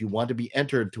that in if you want to be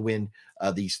entered to win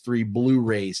these 3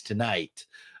 Blu-rays tonight.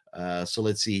 So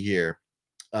let's see here.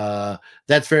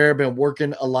 That's fair. I've been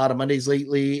working a lot of Mondays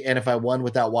lately, and if I won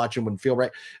without watching, wouldn't feel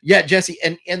right. Yeah, Jesse.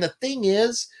 And the thing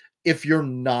is, if you're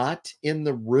not in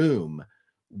the room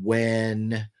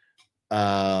when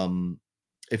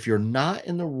if you're not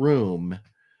in the room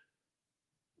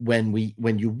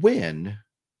when you win,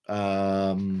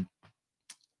 then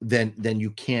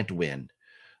you can't win.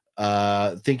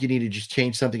 Think you need to just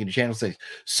change something in the channel settings.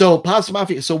 So Pasta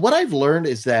Mafia. So what I've learned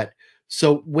is that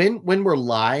when we're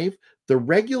live, the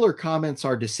regular comments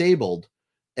are disabled,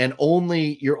 and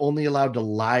you're only allowed to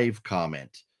live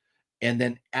comment. and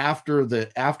then after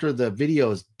the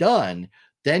video is done,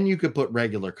 then you could put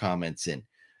regular comments in.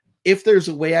 If there's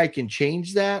a way I can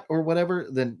change that or whatever,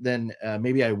 then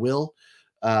maybe I will.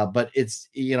 But it's,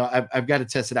 I've got to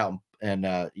test it out and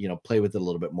play with it a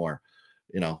little bit more.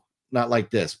 Not like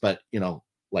this, but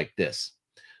like this.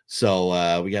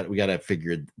 So we got to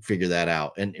figure that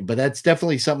out. But that's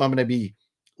definitely something I'm going to be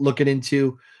looking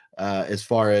into as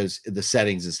far as the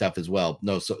settings and stuff as well.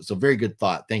 No, so very good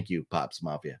thought. Thank you, Pops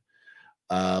Mafia.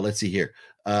 Let's see here.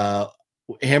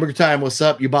 Hamburger Time, what's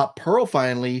up? You bought Pearl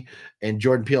finally, and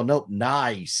Jordan Peele. Nope,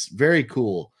 nice, very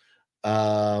cool.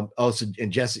 And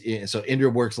Jesse, so Indra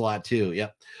works a lot too.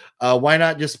 Yep. Why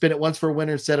not just spin it once for a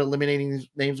winner instead of eliminating these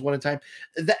names one at a time?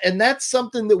 And that's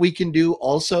something that we can do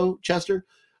also, Chester.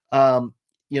 That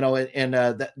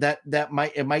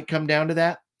might come down to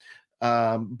that.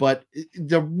 But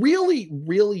the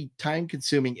really time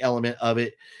consuming element of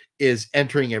it is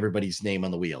entering everybody's name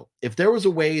on the wheel. If there was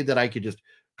a way that I could just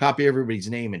copy everybody's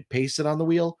name and paste it on the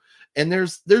wheel, and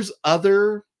there's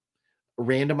other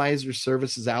randomizer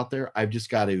services out there, I've just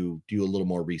got to do a little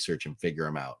more research and figure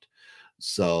them out.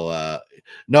 So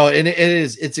no, and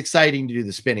it's exciting to do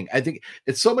the spinning. I think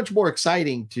it's so much more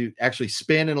exciting to actually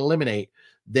spin and eliminate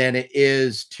than it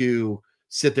is to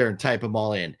sit there and type them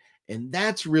all in. And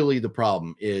that's really the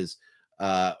problem, is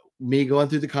me going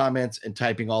through the comments and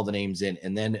typing all the names in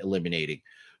and then eliminating.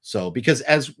 So, because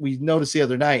as we noticed the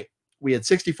other night, we had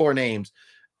 64 names,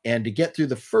 and to get through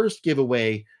the first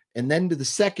giveaway and then to the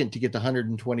second to get the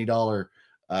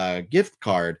 $120 gift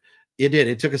card,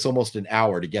 it took us almost an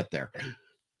hour to get there.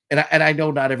 And I know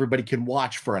not everybody can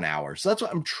watch for an hour. So that's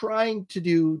what I'm trying to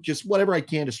do, just whatever I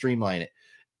can to streamline it.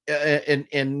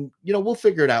 And we'll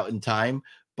figure it out in time,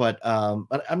 but I'm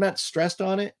not stressed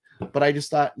on it. But I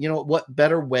just thought, what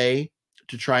better way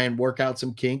to try and work out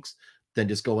some kinks than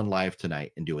just going live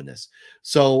tonight and doing this.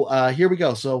 So here we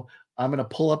go. So I'm going to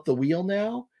pull up the wheel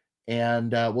now,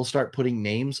 and we'll start putting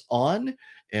names on,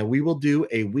 and we will do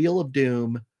a Wheel of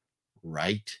Doom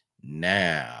right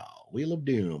now. Wheel of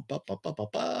Doom. Ba, ba, ba, ba,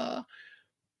 ba.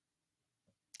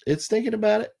 It's thinking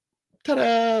about it.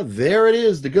 Ta-da! There it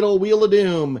is, the good old Wheel of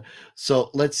Doom. So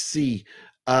let's see.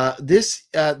 This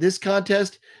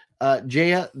contest,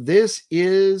 Jaya, this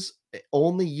is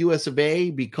only US of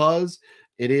A because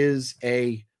it is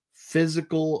a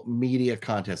physical media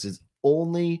contest. It's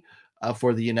only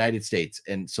for the United States.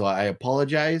 And so I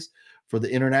apologize for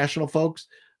the international folks,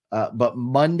 but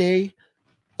Monday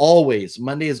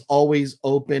is always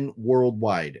open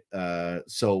worldwide.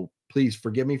 So please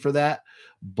forgive me for that.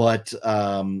 But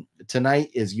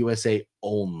tonight is USA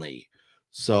only.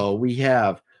 So we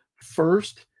have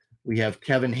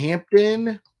Kevin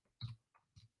Hampton,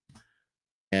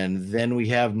 and then we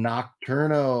have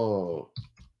Nocturno,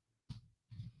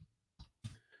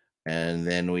 and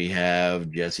then we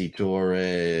have Jesse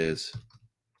Torres.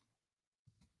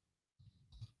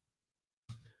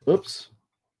 Oops.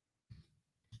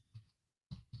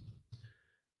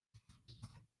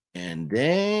 And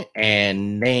then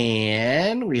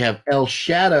we have El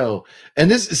Shadow. And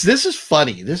this is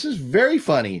funny. This is very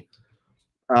funny.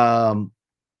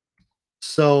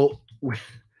 So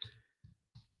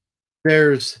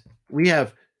we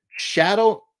have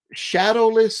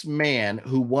Shadowless Man,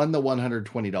 who won the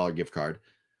 $120 gift card.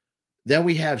 Then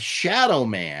we have Shadow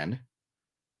Man,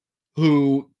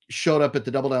 who showed up at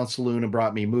the Double Down Saloon and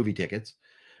brought me movie tickets.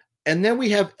 And then we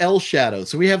have El Shadow.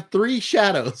 So we have 3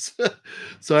 shadows.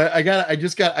 So I got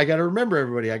to remember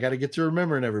everybody. I got to get to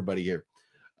remembering everybody here.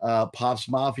 Pops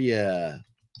Mafia.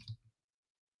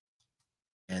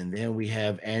 And then we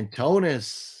have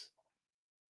Antonis.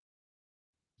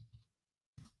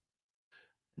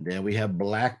 And then we have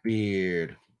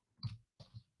Blackbeard.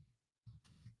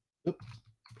 Oops.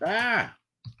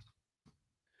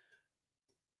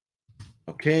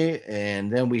 Okay,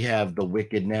 and then we have the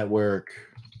Wicked Network.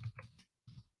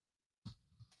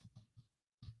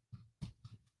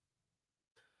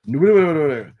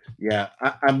 Yeah,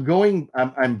 I'm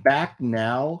back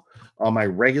now on my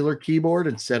regular keyboard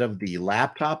instead of the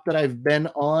laptop that I've been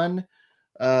on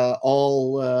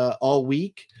all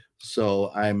week.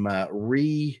 So I'm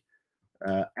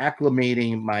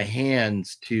acclimating my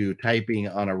hands to typing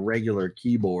on a regular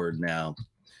keyboard now.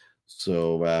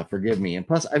 So forgive me. And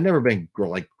plus, I've never been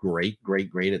like great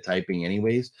at typing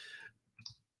anyways.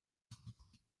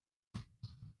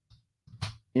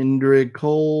 Indrid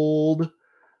Cold.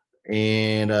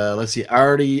 And let's see. I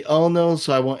already own those,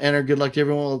 so I won't enter. Good luck to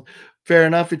everyone. Fair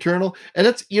enough, Eternal. And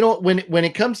that's, when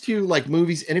it comes to like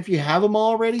movies, and if you have them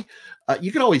already,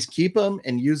 you can always keep them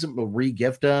and use them or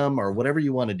re-gift them or whatever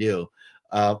you want to do.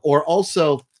 Or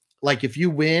also, like if you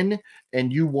win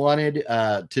and you wanted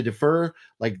to defer,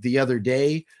 like the other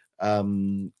day,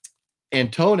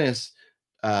 Antonis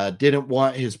didn't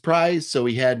want his prize, so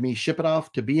he had me ship it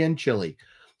off to be in Chile.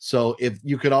 So if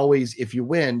you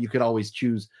win, you could always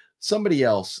choose somebody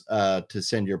else to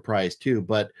send your prize to.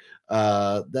 But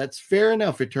that's fair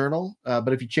enough, Eternal.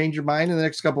 But if you change your mind in the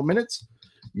next couple minutes,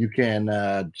 you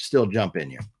can still jump in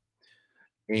here.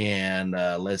 And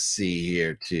let's see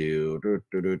here too.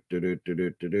 And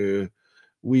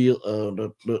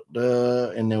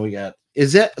then we got,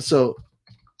 is that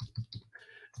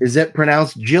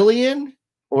pronounced Jillian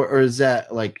or is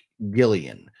that like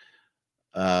Gillian?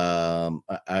 I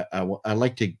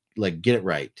like to like get it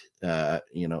right.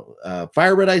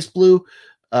 Fire Red Ice Blue.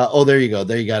 Oh, there you go.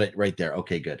 There you got it right there.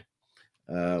 Okay, good.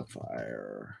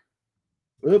 Fire.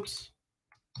 Oops.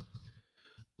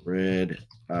 Red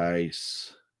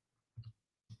Ice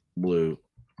Blue.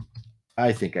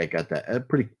 I think I got that.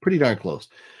 Pretty darn close.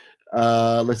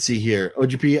 Let's see here.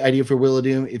 OGP idea for Wheel of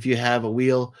Doom. If you have a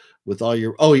wheel with all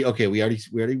your, oh, okay, we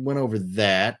already went over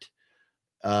that.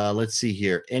 Let's see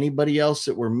here. Anybody else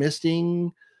that we're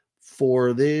missing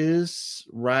for this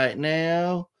right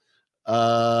now?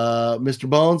 Mr.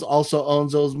 Bones also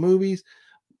owns those movies.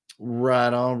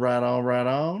 Right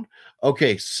on.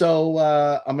 Okay, so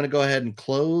I'm gonna go ahead and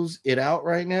close it out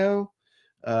right now.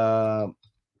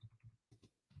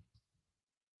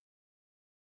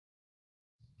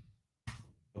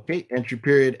 Okay, entry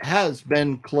period has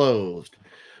been closed.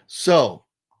 So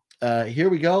here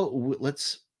we go.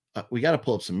 Let's we got to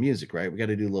pull up some music, right? We got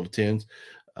to do little tunes.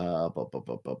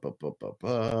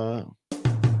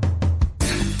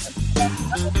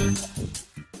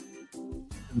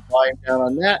 Volume down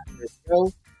on that. There we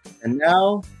go. And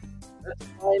now let's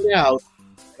find out.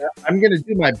 I'm going to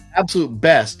do my absolute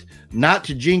best not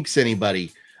to jinx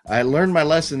anybody. I learned my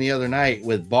lesson the other night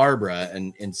with Barbara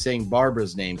and saying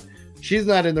Barbara's name. She's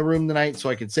not in the room tonight, so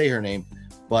I can say her name.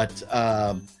 But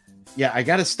yeah, I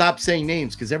got to stop saying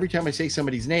names because every time I say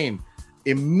somebody's name,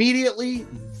 immediately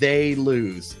they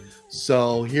lose.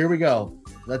 So here we go.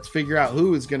 Let's figure out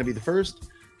who is going to be the first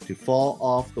to fall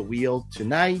off the wheel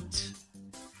tonight.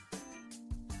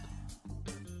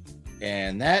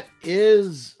 And that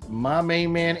is my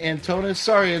main man, Antonis.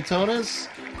 Sorry, Antonis.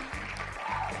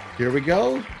 Here we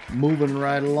go. Moving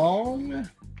right along.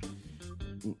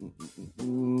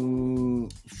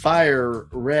 Fire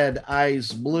Red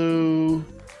Ice Blue.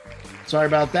 Sorry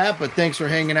about that, but thanks for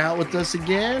hanging out with us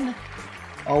again.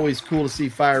 Always cool to see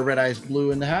Fire Red Ice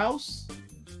Blue in the house.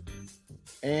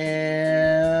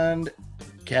 And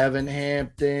Kevin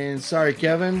Hampton. Sorry,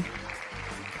 Kevin.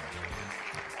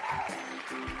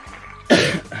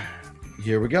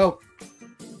 Here we go.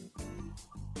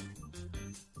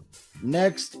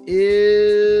 Next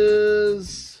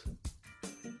is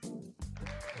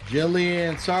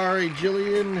Jillian. Sorry,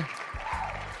 Jillian.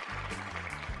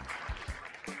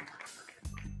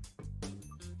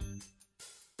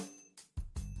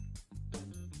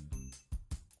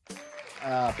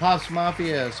 Pops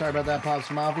Mafia. Sorry about that, Pops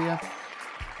Mafia.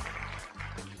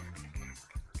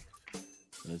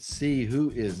 Let's see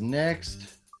who is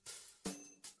next.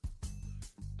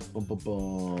 Boom, boom,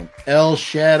 boom. El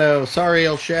Shadow. Sorry,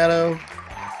 El Shadow.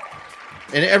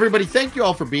 And everybody, thank you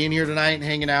all for being here tonight and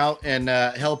hanging out and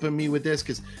helping me with this,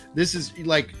 because this is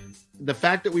like the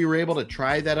fact that we were able to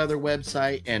try that other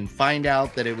website and find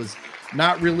out that it was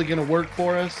not really going to work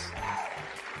for us.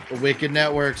 The Wicked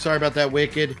Network. Sorry about that,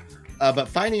 Wicked. But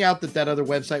finding out that other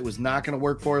website was not going to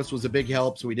work for us was a big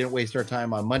help, so we didn't waste our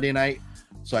time on Monday night.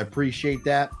 So I appreciate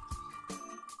that.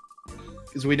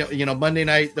 Because we don't, Monday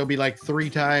night there'll be like 3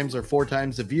 times or 4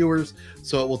 times the viewers,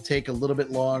 so it will take a little bit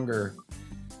longer.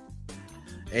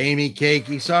 Amy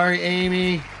Cakey, sorry,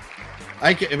 Amy.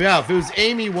 If it was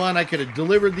Amy one, I could have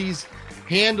delivered these,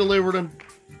 hand delivered them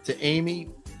to Amy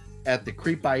at the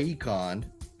Creepie Con.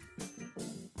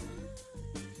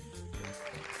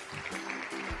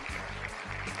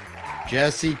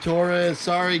 Jesse Torres,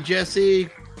 sorry, Jesse.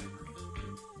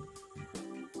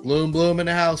 Gloom in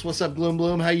the house. What's up,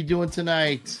 Gloom? How you doing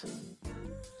tonight?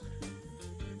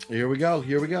 Here we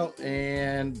go.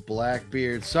 And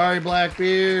Blackbeard. Sorry,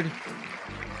 Blackbeard.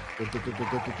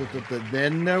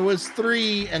 Then there was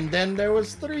 3. And then there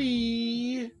was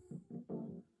 3.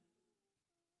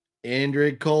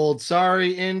 Indrid Cold.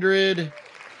 Sorry, Indrid.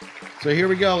 So here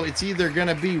we go. It's either going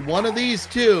to be one of these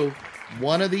two.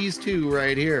 One of these two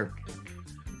right here.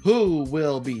 Who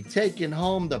will be taking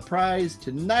home the prize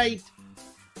tonight?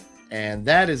 And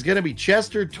that is going to be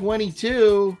Chester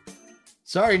 22.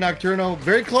 Sorry, Nocturno.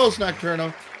 Very close,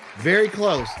 Nocturno. Very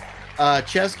close.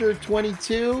 Chester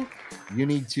 22, you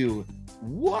need to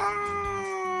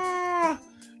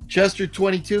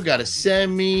Chester22 got to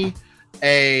send me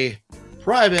a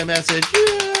private message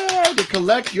to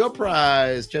collect your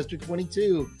prize,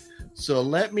 Chester22. So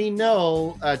let me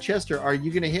know, Chester, are you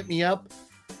going to hit me up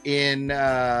in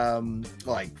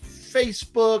like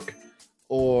Facebook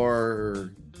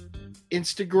or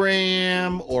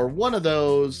Instagram or one of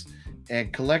those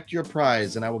and collect your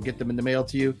prize, and I will get them in the mail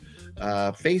to you?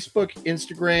 Facebook,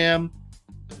 Instagram,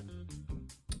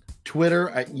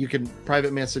 Twitter, you can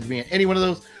private message me at any one of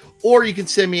those, or you can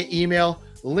send me an email.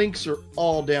 Links are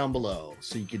all down below,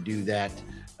 so you can do that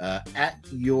at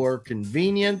your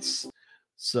convenience.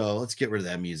 So let's get rid of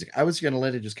that music. I was going to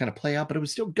let it just kind of play out, but it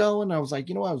was still going. I was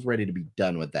like, I was ready to be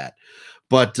done with that.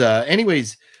 But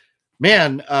anyways,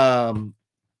 man,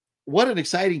 what an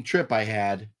exciting trip I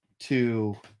had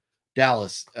to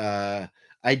Dallas.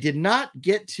 I did not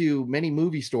get to many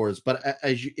movie stores, but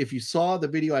if you saw the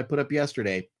video I put up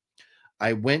yesterday,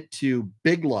 I went to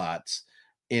Big Lots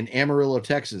in Amarillo,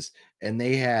 Texas, and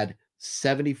they had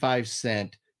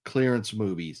 75-cent clearance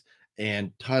movies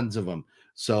and tons of them.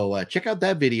 So check out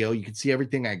that video. You can see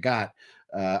everything I got.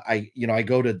 I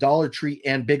go to Dollar Tree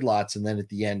and Big Lots, and then at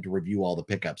the end to review all the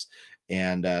pickups.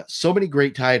 And so many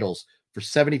great titles for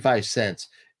 75 cents.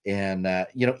 And,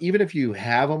 even if you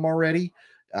have them already,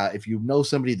 if you know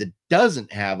somebody that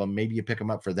doesn't have them, maybe you pick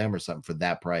them up for them or something for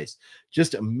that price.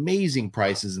 Just amazing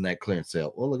prices in that clearance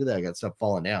sale. Oh, look at that. I got stuff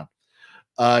falling down.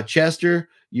 Chester,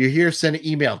 you're here. Send an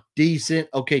email. Decent.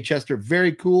 Okay, Chester.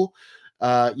 Very cool.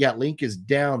 Yeah, link is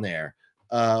down there.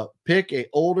 Pick a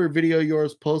older video of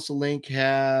yours, post a link,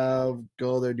 go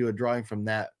there, do a drawing from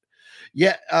that.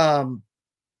 Yeah.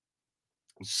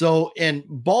 So, and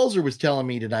Balzer was telling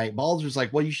me tonight, Balzer's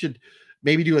like, well, you should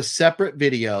maybe do a separate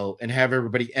video and have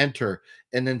everybody enter.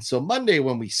 And then so Monday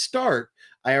when we start,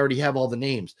 I already have all the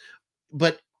names.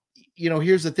 But,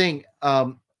 here's the thing.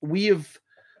 I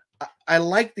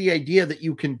like the idea that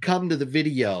you can come to the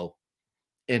video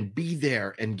and be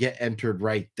there and get entered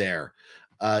right there.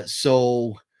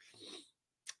 So,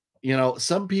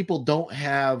 some people don't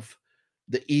have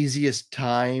the easiest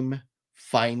time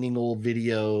finding old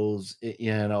videos,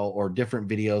 or different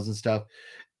videos and stuff.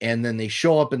 And then they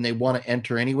show up and they want to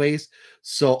enter anyways.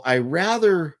 So I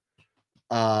rather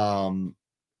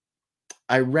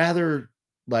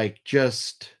like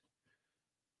just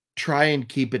try and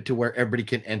keep it to where everybody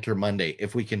can enter Monday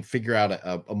if we can figure out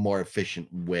a more efficient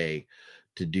way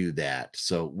to do that.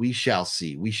 So we shall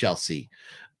see.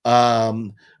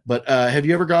 But have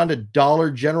you ever gone to Dollar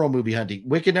General movie hunting?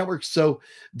 Wicked Network. So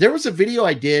there was a video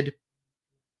I did,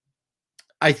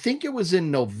 I think it was in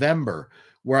November,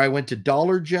 where I went to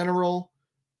Dollar General,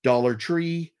 Dollar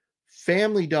Tree,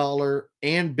 Family Dollar,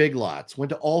 and Big Lots. Went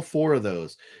to all four of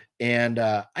those. And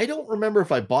I don't remember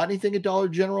if I bought anything at Dollar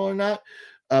General or not.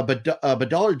 But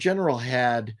Dollar General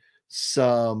had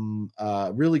some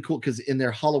really cool, because in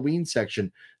their Halloween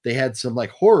section, they had some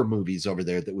like horror movies over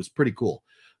there that was pretty cool.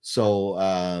 So,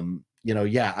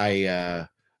 yeah, I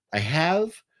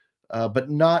have, but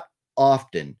not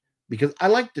often, because I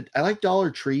like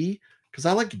Dollar Tree because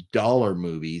I like dollar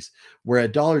movies, where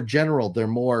at Dollar General, they're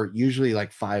more usually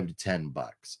like $5 to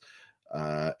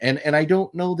 $10. And I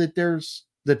don't know that there's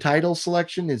the title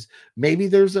selection is, maybe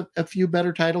there's a few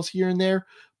better titles here and there,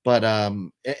 but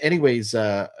anyways,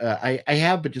 I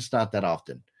have, but just not that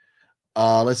often.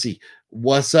 Let's see.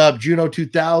 What's up, Juno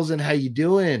 2000? How you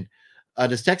doing?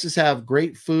 Does Texas have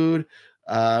great food?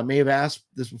 May have asked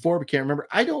this before, but can't remember.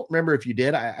 I don't remember if you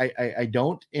did. I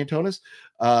don't, Antonis.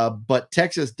 But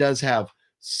Texas does have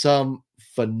some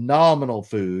phenomenal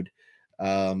food.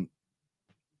 So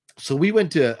we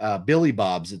went to Billy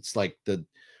Bob's. It's like the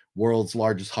world's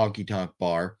largest honky tonk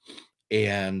bar.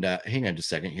 And hang on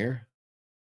just a second here.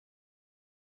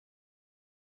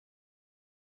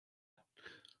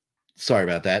 Sorry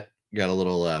about that. Got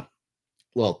a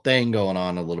little thing going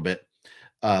on a little bit.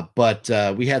 But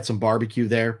we had some barbecue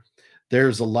there.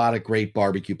 There's a lot of great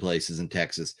barbecue places in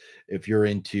Texas. If you're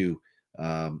into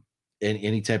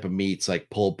any type of meats like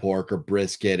pulled pork or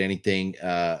brisket, anything,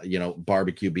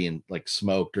 barbecue being like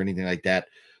smoked or anything like that,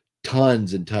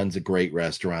 tons and tons of great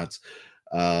restaurants.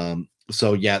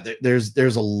 So yeah,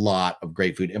 there's a lot of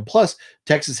great food. And plus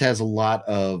Texas has a lot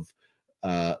of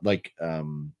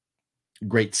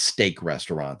great steak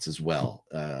restaurants as well.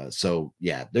 So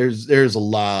yeah, there's a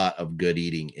lot of good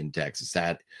eating in Texas.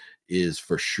 That is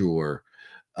for sure.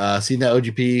 Seeing that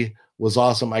OGP was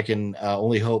awesome. I can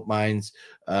only hope mine's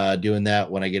doing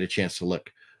that when I get a chance to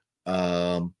look.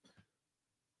 I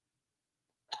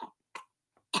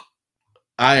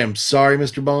am sorry,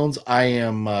 Mr. Bones.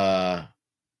 I'm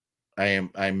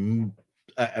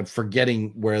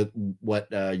forgetting what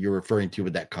you're referring to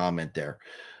with that comment there.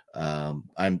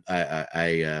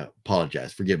 I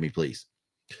apologize. Forgive me, please.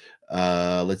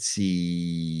 Let's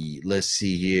see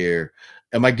here.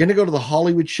 Am I going to go to the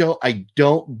Hollywood show? I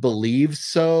don't believe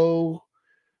so.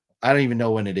 I don't even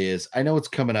know when it is. I know it's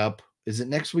coming up. Is it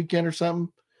next weekend or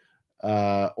something?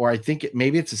 Or I think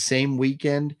maybe it's the same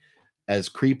weekend as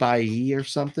Creep IE or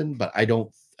something, but I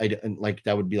don't like,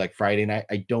 that would be like Friday night.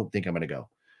 I don't think I'm going to go.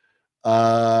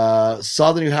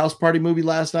 Saw the new House Party movie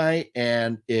last night,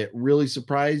 and it really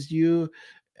surprised you.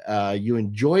 You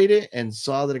enjoyed it and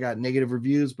saw that it got negative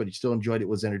reviews, but you still enjoyed it.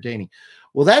 Was entertaining.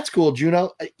 Well, that's cool,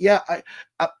 Juno. Yeah,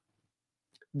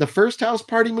 the first House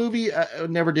Party movie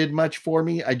never did much for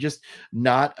me. I just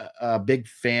not a big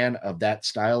fan of that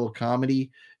style of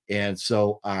comedy, and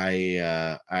so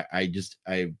I've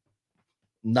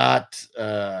not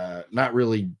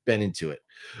really been into it.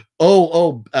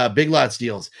 Big Lots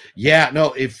deals. Yeah,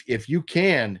 no, if you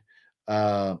can,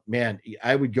 man,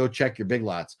 I would go check your Big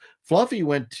Lots. Fluffy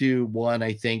went to one,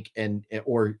 I think,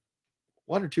 or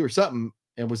one or two or something,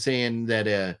 and was saying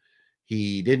that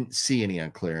he didn't see any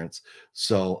on clearance.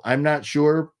 So I'm not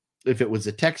sure if it was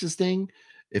a Texas thing,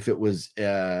 if it was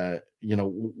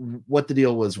what the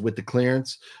deal was with the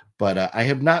clearance, but I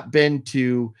have not been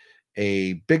to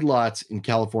a Big Lots in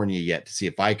California yet to see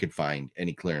if I could find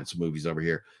any clearance movies over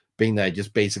here, being that I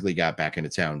just basically got back into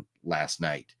town last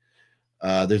night.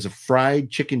 There's a fried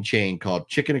chicken chain called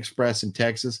Chicken Express in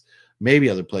Texas. Maybe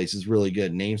other places. Really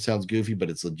good. Name sounds goofy, but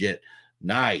it's legit.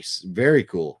 Nice. Very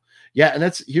cool. Yeah, and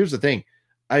here's the thing.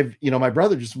 My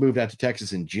brother just moved out to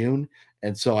Texas in June,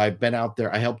 and so I've been out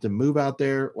there. I helped him move out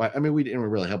there. Well, I mean, we didn't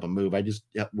really help him move. I just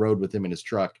rode with him in his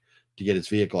truck to get his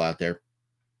vehicle out there.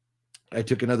 I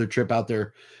took another trip out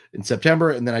there in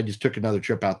September, and then I just took another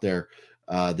trip out there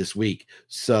this week.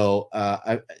 So,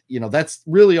 that's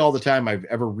really all the time I've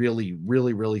ever really,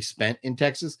 really, really spent in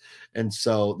Texas. And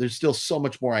so there's still so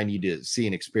much more I need to see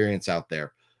and experience out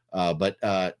there. But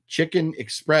Chicken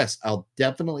Express, I'll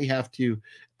definitely have to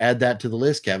add that to the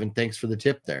list, Kevin. Thanks for the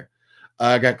tip there.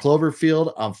 I got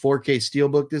Cloverfield on 4K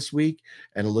Steelbook this week,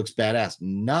 and it looks badass.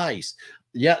 Nice.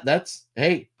 Yeah,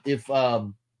 hey, if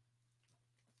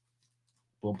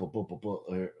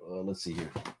let's see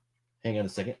here. Hang on a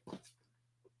second.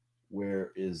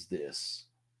 Where is this?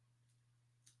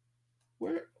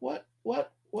 What?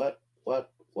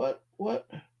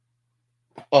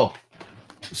 Oh,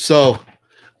 so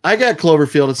I got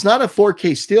Cloverfield. It's not a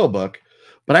 4K Steelbook,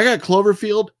 but I got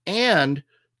Cloverfield and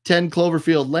 10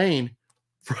 Cloverfield Lane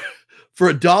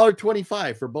for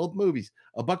 $1.25 for both movies,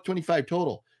 $1.25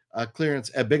 total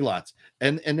clearance at Big Lots,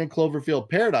 and then Cloverfield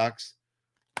Paradox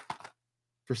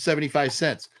for 75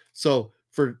 cents. So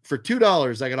for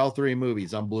 $2, I got all three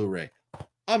movies on Blu-ray.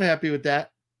 I'm happy with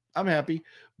that. I'm happy.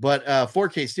 But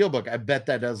 4K Steelbook, I bet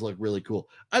that does look really cool.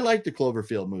 I like the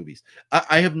Cloverfield movies.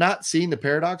 I have not seen the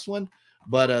Paradox one,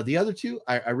 but the other two,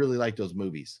 I really like those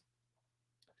movies.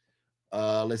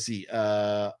 Let's see.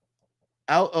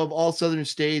 Out of all southern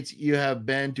states you have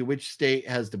been to, which state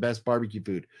has the best barbecue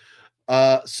food?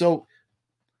 So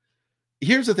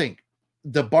here's the thing.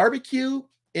 The barbecue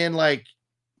in like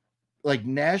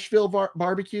Nashville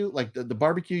barbecue, like the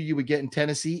barbecue you would get in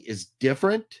Tennessee is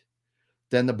different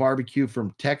than the barbecue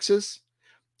from Texas,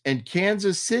 and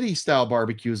Kansas City style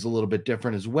barbecue is a little bit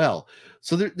different as well.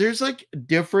 So there's like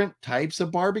different types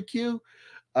of barbecue.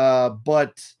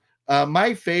 But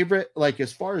my favorite, like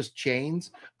as far as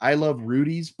chains, I love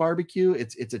Rudy's Barbecue.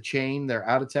 It's a chain. They're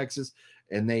out of Texas,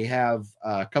 and they have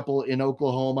a couple in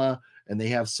Oklahoma, and they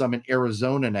have some in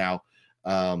Arizona now.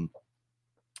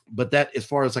 But that, as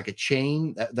far as like a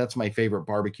chain, that's my favorite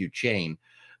barbecue chain.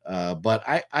 But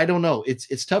I don't know.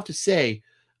 It's tough to say,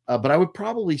 but I would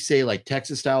probably say like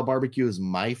Texas style barbecue is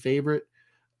my favorite.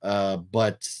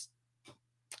 But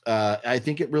I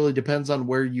think it really depends on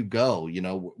where you go,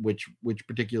 which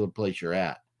particular place you're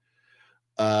at.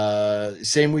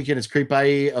 Same weekend as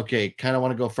Creepie. Okay, kind of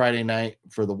want to go Friday night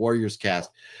for the Warriors cast.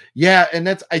 Yeah, and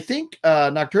I think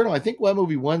Nocturnal, I think Web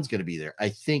Movie 1's going to be there. I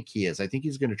think he is. I think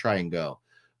he's going to try and go.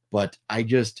 But I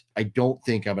don't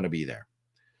think I'm going to be there.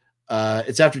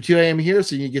 It's after 2 a.m. here,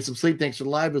 so you can get some sleep. Thanks for the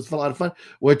live. It was a lot of fun.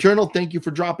 Well, Eternal, thank you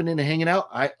for dropping in and hanging out.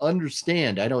 I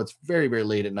understand. I know it's very, very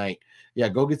late at night. Yeah,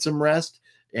 go get some rest,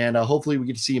 and hopefully we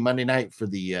get to see you Monday night for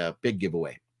the big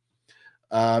giveaway.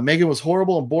 Megan was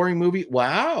horrible and boring movie.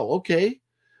 Wow, okay.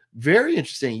 Very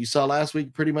interesting. You saw last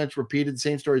week pretty much repeated the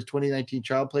same story as 2019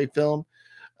 child play film.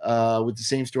 With the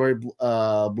same story,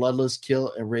 bloodless,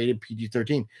 kill, and rated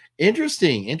PG-13.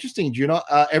 Interesting.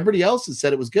 Everybody else has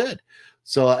said it was good,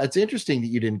 so it's interesting that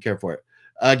you didn't care for it.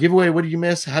 Giveaway, what did you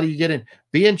miss? How do you get in?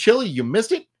 Being Chilly, you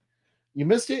missed it.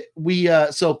 We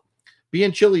so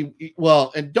Being Chilly.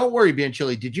 Well, and don't worry, Being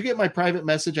Chilly. Did you get my private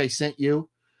message I sent you?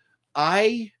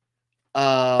 I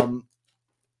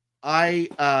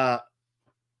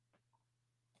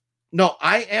no,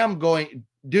 I am going,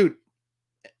 dude.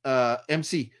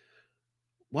 MC,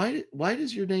 why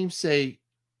does your name say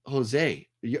Jose?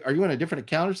 Are you on a different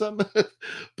account or something?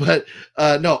 But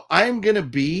no, I'm gonna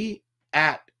be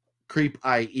at Creep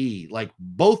IE like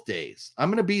both days. I'm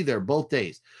gonna be there both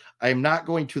days. I'm not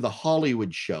going to the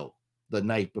Hollywood show the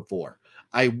night before.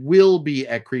 I will be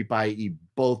at Creep IE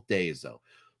both days though.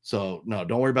 So no,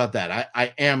 don't worry about that.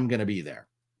 I am gonna be there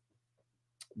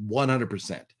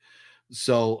 100%.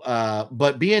 So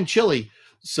but Being Chilly,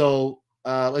 so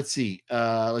let's see.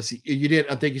 You did.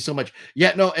 Thank you so much.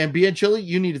 Yeah, no, and Being Chilly,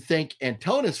 you need to thank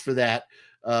Antonis for that,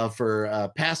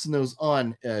 for passing those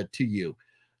on to you.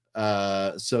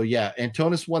 So yeah,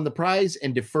 Antonis won the prize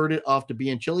and deferred it off to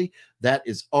Being Chilly. That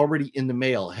is already in the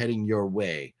mail, heading your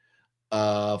way.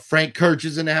 Frank Kirch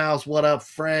is in the house. What up,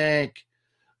 Frank?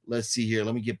 Let's see here.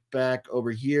 Let me get back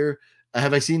over here.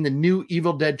 Have I seen the new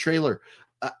Evil Dead trailer?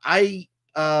 The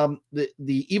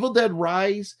Evil Dead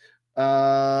Rise.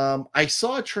 I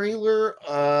saw a trailer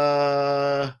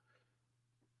a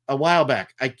while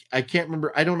back. I can't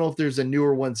remember. I don't know if there's a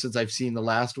newer one since I've seen the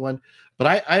last one,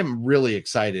 but I'm really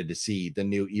excited to see the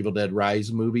new Evil Dead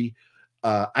Rise movie.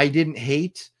 I didn't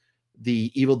hate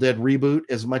the Evil Dead reboot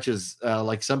as much as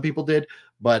like some people did,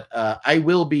 but I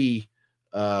will be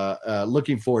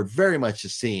looking forward very much to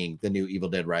seeing the new Evil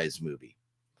Dead Rise movie.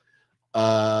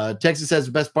 Texas has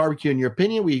the best barbecue in your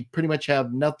opinion. We pretty much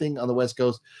have nothing on the West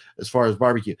Coast as far as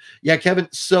barbecue. Yeah, Kevin.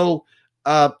 So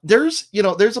there's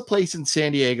a place in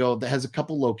San Diego that has a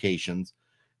couple locations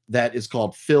that is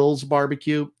called Phil's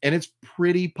Barbecue, and it's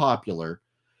pretty popular.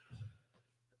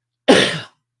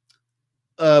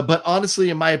 But honestly,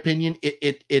 in my opinion,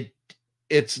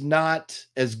 it's not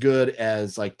as good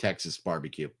as like Texas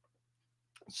barbecue.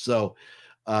 So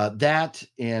that,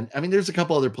 and I mean, there's a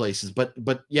couple other places, but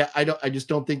yeah, I just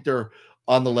don't think they're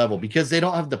on the level because they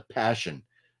don't have the passion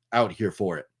out here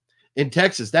for it. In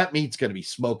Texas, that meat's going to be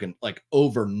smoking like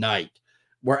overnight.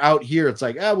 Where out here, it's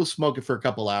like, we'll smoke it for a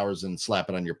couple hours and slap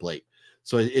it on your plate.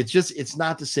 So it's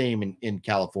not the same in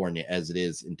California as it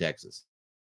is in Texas.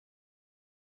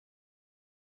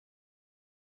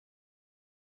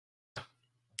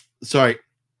 Sorry,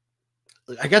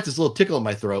 I got this little tickle in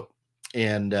my throat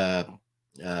and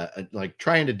like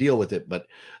trying to deal with it, but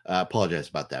apologize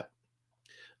about that.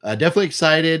 Definitely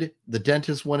excited. The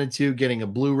Dentist wanted to getting a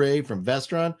Blu-ray from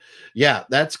Vestron. Yeah,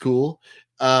 that's cool.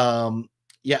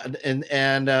 Yeah,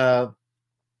 and I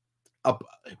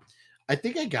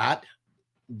think I got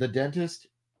The Dentist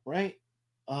right.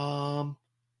 Oh,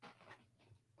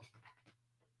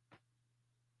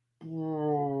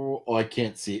 I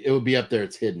can't see it. It would be up there.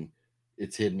 It's hidden.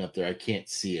 It's hidden up there. I can't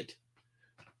see it.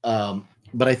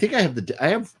 But I think I have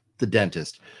the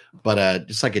Dentist, but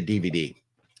just like a DVD.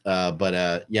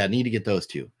 But yeah, I need to get those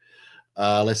two.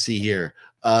 Let's see here.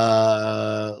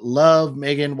 Love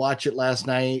Megan, watch it last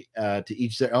night. To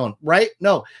each their own, right?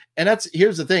 No, and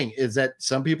here's the thing: is that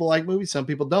some people like movies, some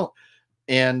people don't.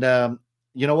 And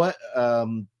you know what?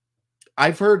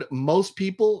 I've heard most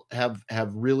people have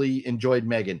really enjoyed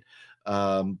Megan.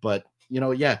 But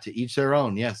yeah, to each their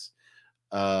own. Yes.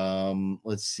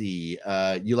 Let's see.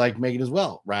 You like Megan as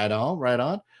well? Right on, right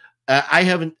on. I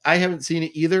haven't seen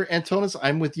it either, Antonis.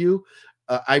 I'm with you.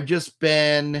 I've just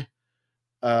been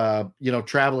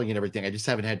traveling and everything. I just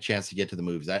haven't had a chance to get to the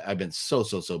movies. I've been so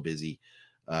busy,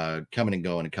 coming and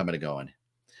going and coming and going.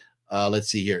 Let's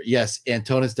see here. Yes,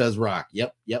 Antonis does rock.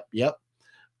 Yep.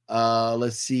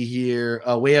 Let's see here.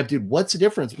 Way up, dude. What's the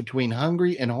difference between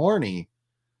hungry and horny?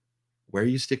 Where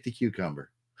you stick the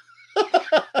cucumber.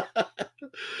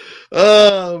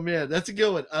 Oh man, that's a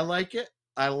good one. I like it.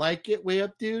 Way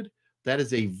up, dude.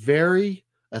 That's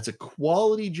a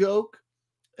quality joke.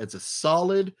 It's a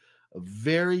solid, a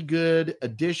very good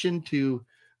addition to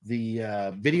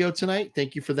the video tonight.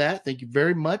 Thank you for that. Thank you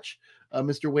very much,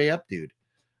 Mr. Way Up, dude.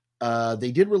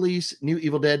 They did release new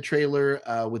Evil Dead trailer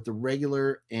with the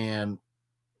regular and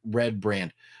red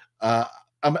brand.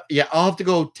 Yeah, I'll have to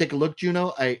go take a look,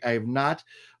 Juno. I have not,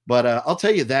 but I'll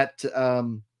tell you that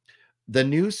the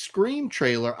new Scream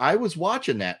trailer, I was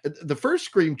watching that. The first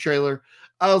Scream trailer,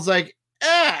 I was like,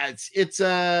 it's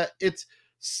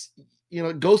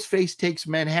Ghostface takes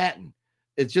Manhattan.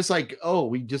 It's just like, oh,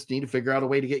 we just need to figure out a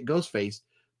way to get Ghostface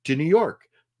to New York,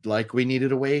 like we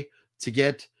needed a way to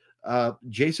get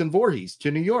Jason Voorhees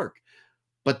to New York.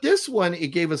 But this one, it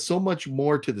gave us so much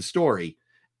more to the story,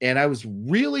 and I was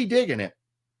really digging it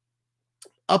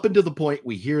up until the point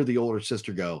we hear the older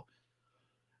sister go,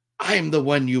 I'm the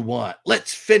one you want.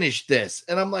 Let's finish this.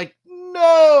 And I'm like,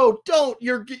 no, don't.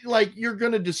 You're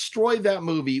going to destroy that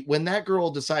movie when that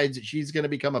girl decides that she's going to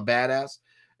become a badass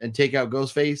and take out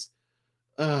Ghostface.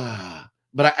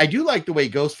 But I do like the way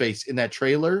Ghostface in that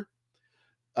trailer,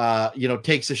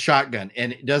 takes a shotgun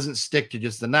and it doesn't stick to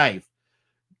just the knife.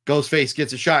 Ghostface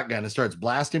gets a shotgun and starts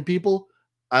blasting people.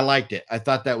 I liked it. I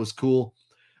thought that was cool.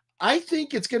 I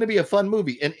think it's going to be a fun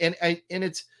movie.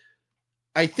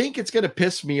 I think it's going to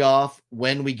piss me off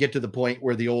when we get to the point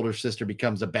where the older sister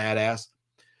becomes a badass,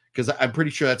 because I'm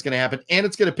pretty sure that's going to happen. And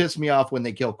it's going to piss me off when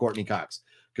they kill Courtney Cox,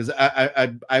 because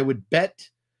I would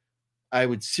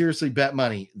seriously bet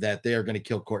money that they are going to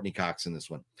kill Courtney Cox in this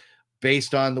one.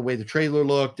 Based on the way the trailer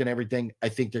looked and everything, I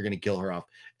think they're going to kill her off.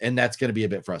 And that's going to be a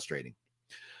bit frustrating.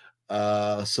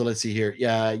 So let's see here.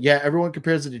 Yeah. Everyone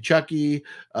compares it to Chucky,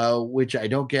 which I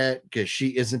don't get, because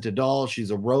she isn't a doll.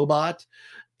 She's a robot,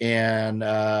 and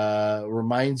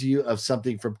reminds you of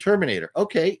something from Terminator.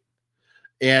 Okay.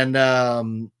 And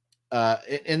that's,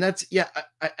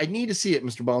 I need to see it,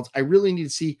 Mr. Bones. I really need to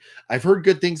see. I've heard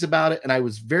good things about it, and I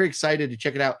was very excited to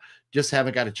check it out. Just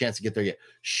haven't got a chance to get there yet.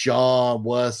 Sean,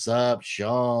 what's up,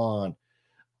 Sean?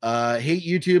 Hey,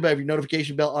 YouTube, I have your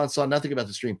notification bell on. Saw nothing about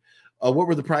the stream. What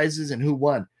were the prizes and who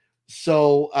won?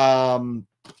 So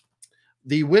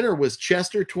the winner was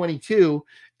Chester 22,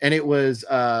 and it was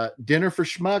Dinner for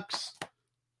Schmucks,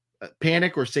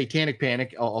 Panic or Satanic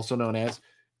Panic, also known as,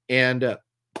 and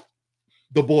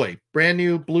The Boy, brand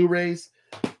new Blu-rays,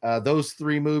 those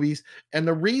 3 movies. And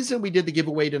the reason we did the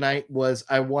giveaway tonight was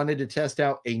I wanted to test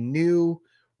out a new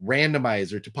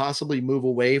randomizer to possibly move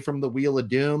away from the Wheel of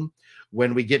Doom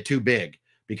when we get too big,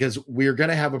 because we're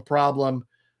going to have a problem.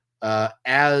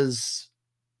 As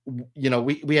you know,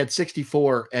 we had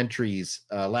 64 entries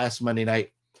last Monday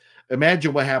night.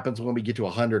 Imagine what happens when we get to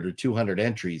 100 or 200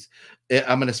 entries.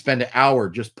 I'm going to spend an hour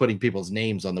just putting people's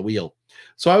names on the wheel.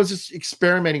 So I was just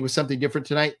experimenting with something different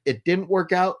tonight. It didn't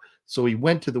work out, so we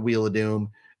went to the Wheel of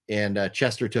Doom, and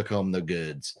Chester took home the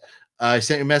goods. I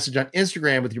sent you a message on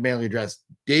Instagram with your mailing address.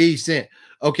 Decent.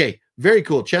 Okay, very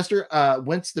cool. Chester,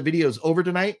 once the video is over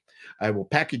tonight, I will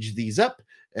package these up,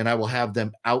 and I will have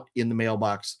them out in the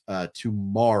mailbox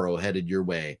tomorrow, headed your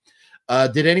way.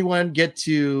 Did anyone get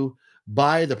to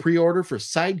buy the pre-order for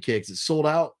Sidekicks? It sold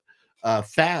out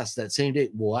fast that same day.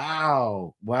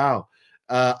 Wow.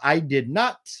 I did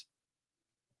not.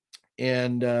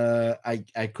 And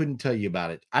I couldn't tell you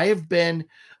about it. I have been,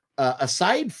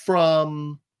 aside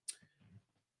from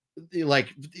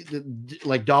like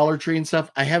Dollar Tree and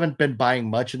stuff, I haven't been buying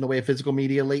much in the way of physical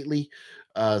media lately.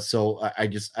 So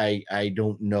I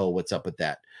don't know what's up with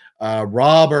that.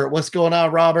 Robert, what's going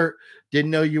on, Robert?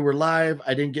 Didn't know you were live.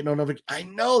 I didn't get no notification. I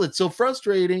know, that's so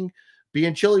frustrating.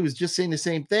 Being Chilly was just saying the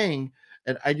same thing.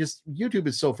 And YouTube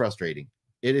is so frustrating.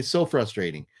 It is so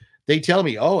frustrating. They tell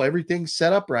me, oh, everything's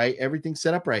set up right. Everything's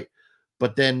set up right.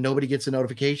 But then nobody gets a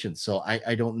notification. So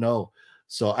I don't know.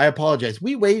 So I apologize.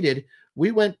 We waited.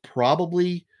 We went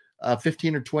probably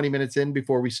 15 or 20 minutes in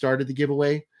before we started the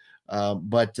giveaway.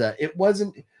 But it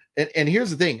wasn't. And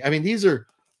here's the thing. I mean, these are,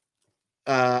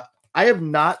 I have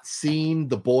not seen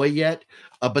The Boy yet,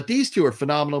 but these 2 are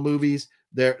phenomenal movies.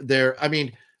 I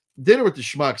mean, Dinner with the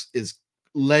Schmucks is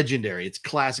legendary. It's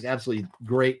classic, absolutely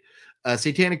great.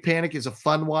 Satanic Panic is a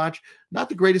fun watch. Not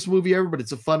the greatest movie ever, but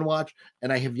it's a fun watch.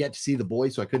 And I have yet to see The Boy,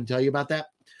 so I couldn't tell you about that.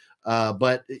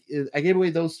 But I gave away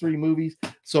those 3 movies.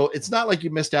 So it's not like you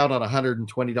missed out on a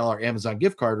 $120 Amazon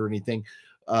gift card or anything.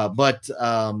 But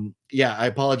yeah, I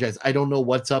apologize. I don't know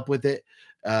what's up with it.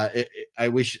 I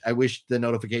wish the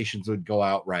notifications would go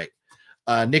out right.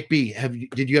 Nick B,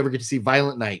 did you ever get to see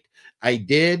Violent Night? I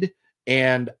did,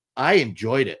 and I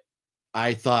enjoyed it.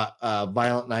 I thought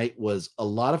Violent Night was a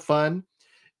lot of fun.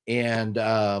 And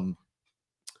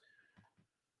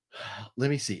let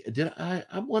me see.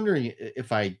 I'm wondering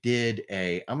if I did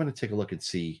I'm going to take a look and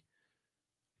see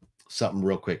something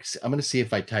real quick. I'm going to see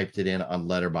if I typed it in on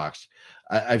Letterboxd.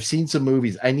 I've seen some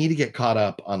movies. I need to get caught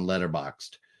up on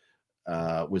Letterboxd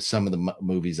with some of the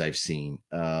movies I've seen.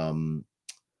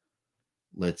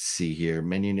 Let's see here.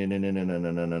 Menu.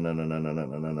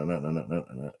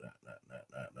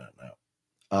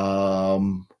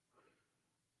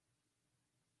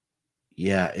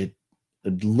 Yeah, it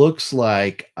looks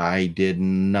like I did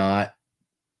not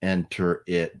enter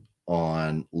it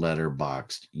on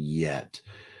Letterboxd yet.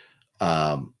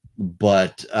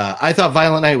 But I thought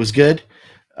Violent Night was good.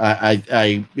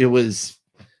 It was,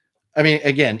 I mean,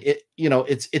 again,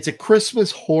 it's a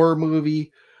Christmas horror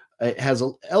movie. It has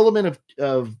an element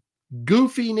of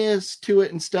goofiness to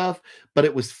it and stuff, but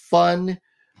it was fun.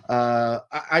 I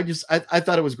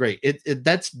thought it was great.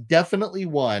 That's definitely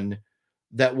one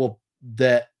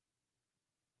that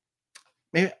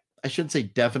maybe I shouldn't say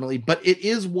definitely, but it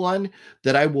is one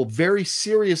that I will very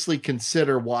seriously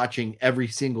consider watching every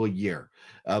single year.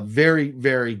 A very,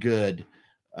 very good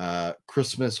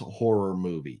Christmas horror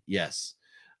movie. Yes.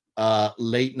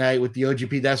 Late Night with the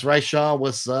OGP. That's right, Sean.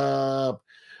 What's up?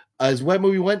 Is Wet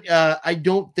Movie One? I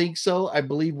don't think so. I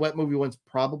believe Wet Movie One's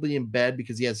probably in bed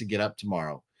because he has to get up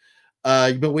tomorrow.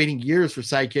 You've been waiting years for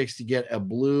Sidekicks to get a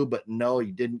blue, but no,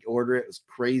 you didn't order it. It was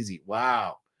crazy.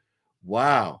 Wow.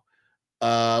 Wow.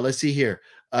 Let's see here.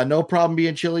 No problem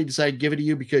being chilly. Decided to give it to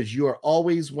you because you are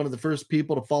always one of the first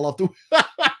people to fall off the.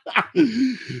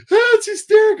 That's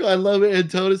hysterical. I love it.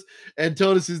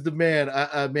 Antonis is the man.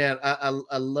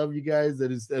 I love you guys.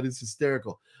 That is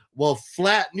hysterical. Well,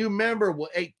 Flat, new member. Well,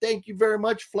 hey, thank you very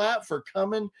much, Flat, for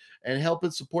coming and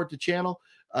helping support the channel.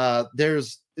 I've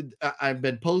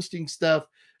been posting stuff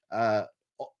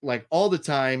like all the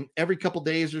time, every couple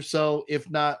days or so, if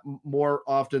not more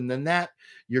often than that.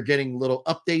 You're getting little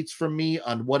updates from me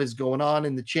on what is going on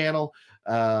in the channel,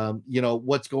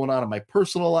 what's going on in my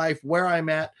personal life, where I'm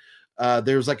at.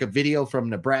 There's like a video from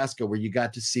Nebraska where you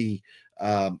got to see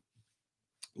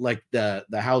like the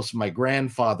house my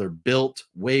grandfather built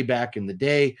way back in the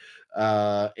day,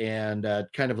 and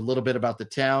kind of a little bit about the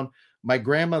town. My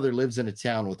grandmother lives in a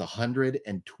town with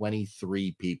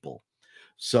 123 people.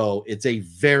 So it's a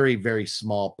very, very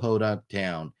small podunk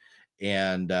town.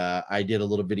 And I did a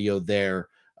little video there.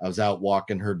 I was out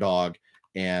walking her dog.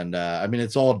 And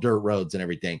it's all dirt roads and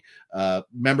everything.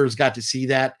 Members got to see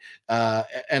that.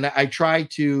 And I try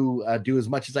to do as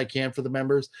much as I can for the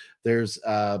members. There's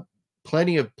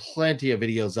plenty of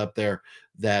videos up there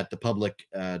that the public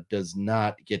does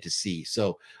not get to see.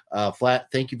 So Flat,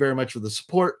 thank you very much for the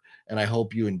support. And I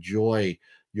hope you enjoy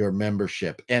your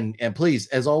membership. And please,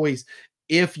 as always,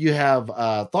 if you have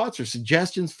thoughts or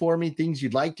suggestions for me, things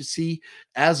you'd like to see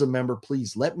as a member,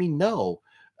 please let me know.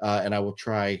 And I will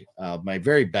try my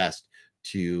very best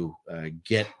to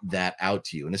get that out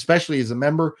to you. And especially as a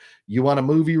member, you want a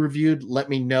movie reviewed, let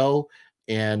me know.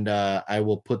 And I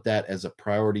will put that as a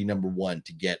priority number one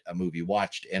to get a movie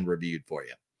watched and reviewed for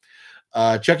you.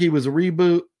 Chucky was a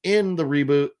reboot. In the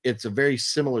reboot, it's a very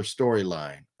similar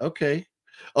storyline. Okay.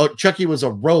 Oh, Chucky was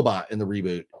a robot in the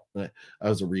reboot. I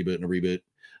was a reboot and a reboot.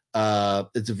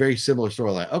 It's a very similar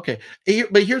storyline. Okay.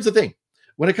 But here's the thing.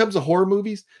 When it comes to horror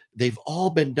movies, they've all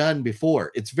been done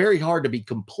before. It's very hard to be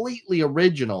completely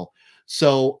original.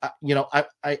 So,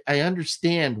 I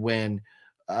understand when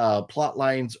plot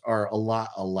lines are a lot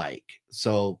alike.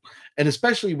 So, and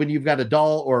especially when you've got a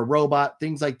doll or a robot,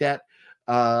 things like that,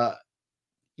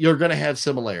 you're going to have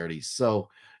similarities. So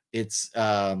it's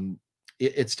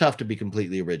tough to be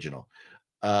completely original.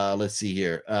 Let's see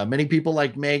here. Many people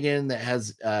like Megan, that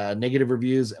has negative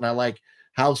reviews, and I like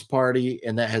House Party,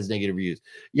 and that has negative reviews.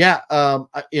 Yeah. I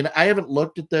haven't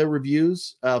looked at the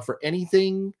reviews for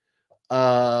anything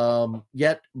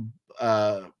yet,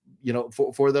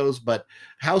 for those, but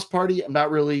House Party, I'm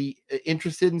not really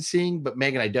interested in seeing, but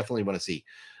Megan, I definitely want to see.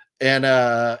 And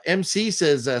MC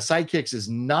says Sidekicks is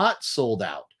not sold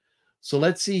out. So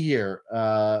let's see here.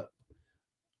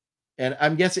 And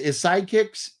I'm guessing is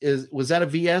Sidekicks, was that a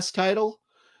VS title?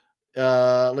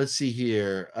 Let's see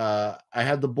here. I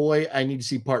have The Boy. I need to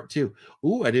see part 2.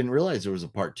 Ooh, I didn't realize there was a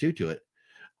part 2 to it.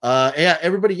 Yeah,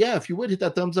 everybody, yeah, if you would hit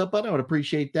that thumbs up button, I would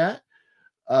appreciate that.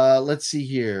 Let's see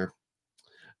here.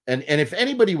 And if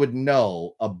anybody would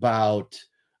know about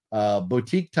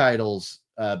boutique titles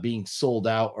being sold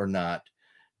out or not,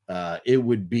 it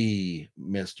would be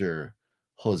Mr.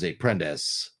 Jose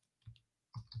Prendes.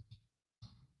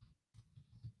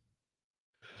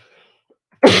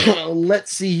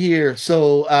 Let's see here.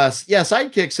 So yeah,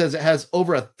 Sidekick says it has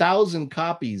over 1,000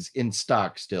 copies in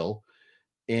stock still.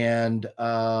 And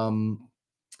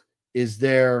is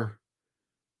there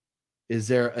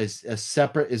a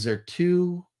separate, is there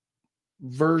 2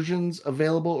 versions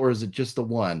available, or is it just the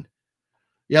one?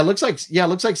 Yeah, it looks like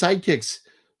Sidekicks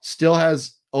still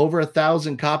has over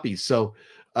 1,000 copies. So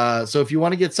so if you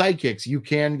want to get Sidekicks, you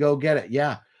can go get it.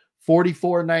 Yeah,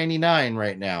 $44.99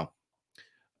 right now.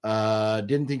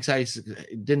 Didn't think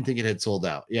it had sold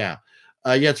out. Yeah.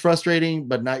 Yeah, it's frustrating,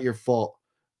 but not your fault.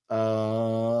 Yeah,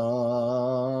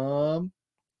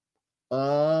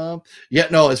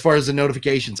 no, as far as the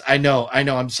notifications, I know.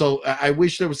 I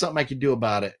wish there was something I could do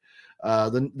about it.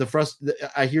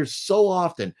 I hear so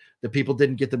often that people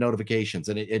didn't get the notifications,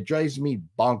 and it drives me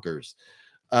bonkers.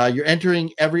 You're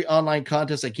entering every online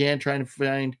contest I can, trying to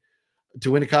find to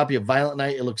win a copy of Violent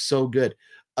Night. It looks so good.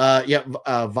 Yeah,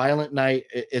 Violent Night,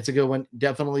 it's a good one.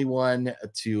 Definitely one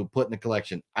to put in the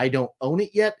collection. I don't own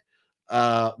it yet.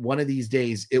 One of these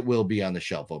days it will be on the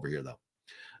shelf over here, though.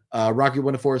 Rocky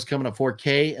 1 to 4 is coming to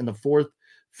 4K, and the fourth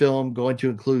film going to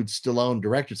include Stallone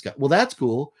director's cut. Well, that's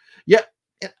cool. Yeah.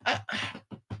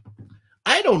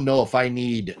 I don't know if I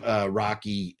need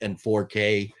Rocky and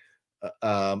 4K,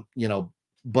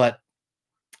 but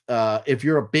if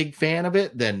you're a big fan of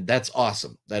it, then that's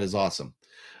awesome. That is awesome.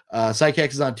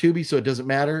 Psychex is on Tubi, so it doesn't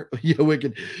matter. We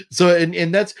can. So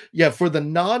and that's for the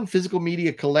non-physical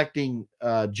media collecting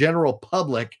general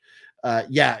public.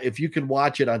 If you can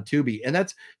watch it on Tubi, and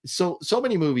that's so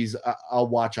many movies I'll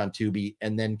watch on Tubi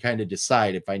and then kind of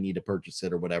decide if I need to purchase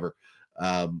it or whatever.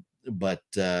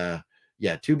 Tubi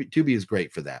is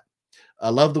great for that. I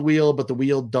love the wheel, but the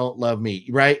wheel don't love me,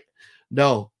 right?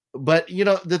 No, but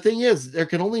the thing is, there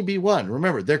can only be one.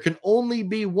 Remember, there can only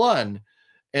be one,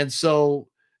 and so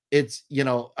it's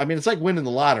it's like winning the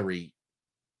lottery.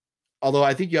 Although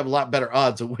I think you have a lot better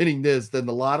odds of winning this than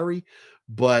the lottery,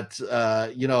 but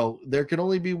there can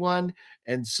only be one,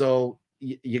 and so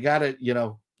you gotta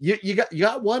you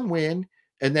got one win,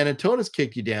 and then Antonis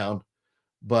kicked you down.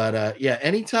 But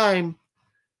anytime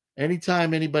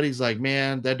anybody's like,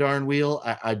 man, that darn wheel,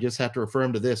 I just have to refer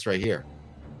him to this right here.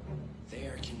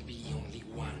 There can be only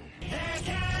one.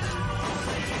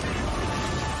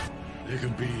 There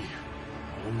can be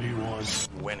only one.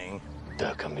 Winning.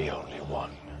 There can be only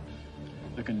one.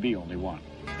 There can be only one.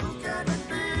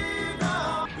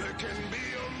 There can be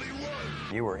only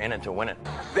one. You were in it to win it.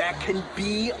 There can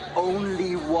be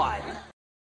only one.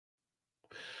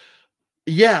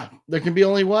 Yeah, there can be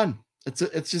only one. It's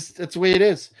the way it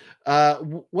is.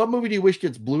 What movie do you wish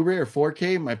gets Blu-ray or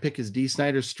 4K? My pick is D.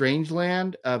 Snyder's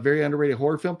Strangeland, a very underrated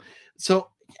horror film. So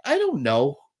I don't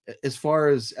know as far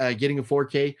as getting a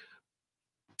 4K.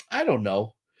 I don't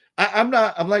know. I'm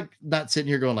not sitting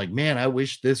here going like, man, I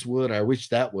wish this would, I wish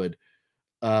that would.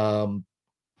 I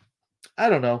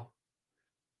don't know.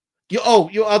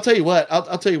 I'll tell you what.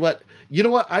 I'll tell you what. You know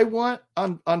what I want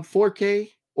on 4K,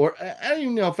 or I don't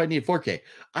even know if I need 4K.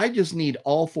 I just need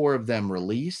all four of them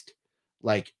released,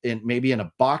 like maybe in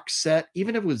a box set,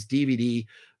 even if it was DVD,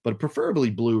 but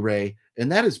preferably Blu-ray.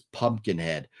 And that is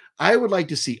Pumpkinhead. I would like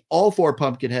to see all four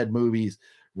Pumpkinhead movies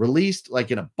released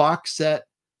like in a box set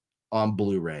on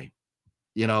Blu-ray.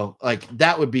 Like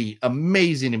that would be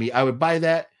amazing to me. I would buy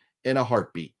that in a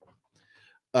heartbeat.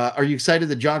 Are you excited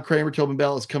that John Kramer, Tobin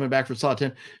Bell is coming back for Saw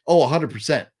 10? Oh,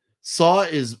 100%. Saw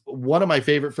is one of my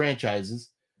favorite franchises.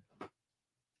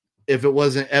 If it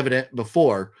wasn't evident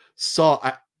before, Saw,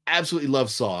 I absolutely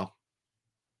love Saw.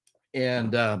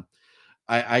 And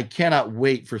I cannot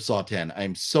wait for Saw 10.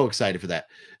 I'm so excited for that.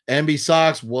 MB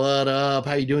Sox, what up?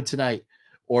 How you doing tonight?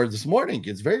 Or this morning?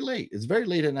 It's very late. It's very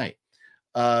late at night.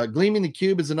 Gleaming the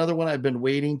Cube is another one I've been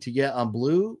waiting to get on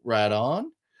Blue. Right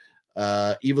on.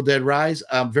 Evil Dead Rise.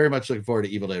 I'm very much looking forward to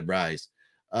Evil Dead Rise.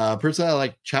 Personally, I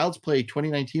like Child's Play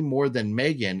 2019 more than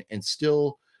Megan, and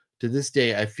still to this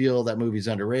day, I feel that movie's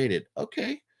underrated.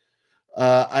 Okay.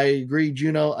 I agree,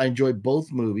 Juno. I enjoyed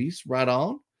both movies. Right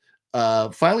on.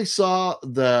 Finally saw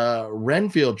the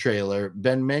Renfield trailer.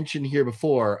 Been mentioned here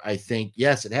before, I think.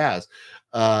 Yes, it has.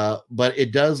 But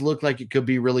it does look like it could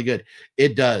be really good.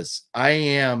 It does. I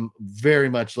am very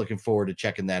much looking forward to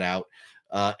checking that out.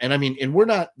 And we're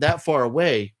not that far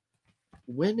away.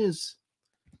 When is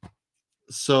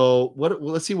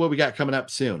let's see what we got coming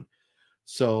up soon.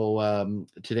 So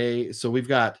today, we've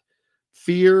got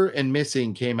Fear and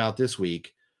Missing came out this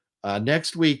week.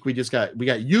 Next week we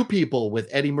got You People with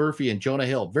Eddie Murphy and Jonah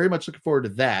Hill. Very much looking forward to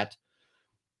that.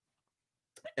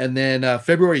 And then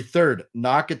February 3rd,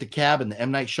 Knock at the Cabin, the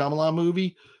M. Night Shyamalan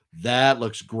movie. That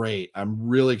looks great. I'm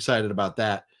really excited about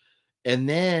that. And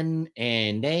then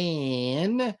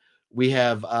we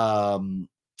have on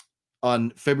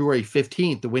February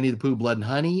 15th, the Winnie the Pooh Blood and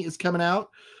Honey is coming out.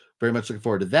 Very much looking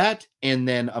forward to that. And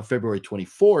then on February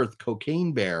 24th,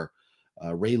 Cocaine Bear,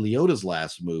 Ray Liotta's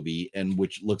last movie, and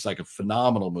which looks like a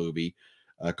phenomenal movie.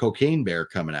 Cocaine Bear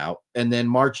coming out. And then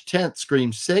March 10th,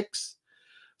 Scream 6.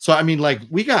 So,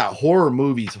 we got horror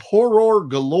movies, horror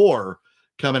galore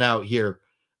coming out here.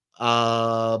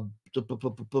 And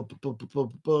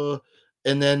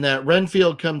then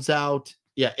Renfield comes out,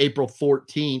 April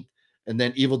 14th. And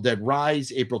then Evil Dead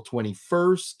Rise, April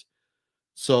 21st.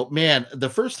 So, man, the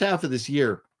first half of this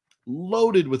year,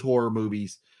 loaded with horror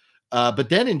movies. But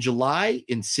then in July,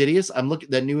 Insidious.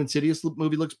 That new Insidious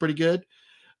movie looks pretty good.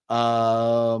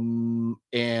 And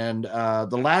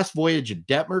The Last Voyage of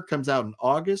Detmer comes out in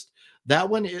August. That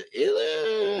one,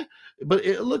 but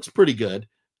it looks pretty good.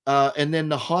 And then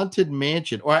The Haunted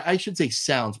Mansion, or I should say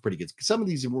sounds pretty good. Some of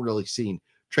these have really seen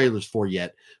trailers for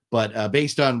yet, but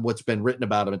based on what's been written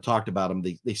about them and talked about them,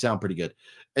 they sound pretty good.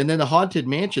 And then the Haunted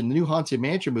Mansion, the new Haunted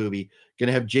Mansion movie, going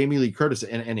to have Jamie Lee Curtis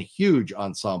and a huge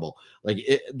ensemble. Like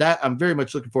that, I'm very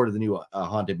much looking forward to the new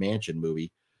Haunted Mansion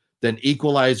movie. Then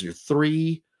Equalizer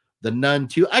 3, The Nun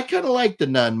 2. I kind of like the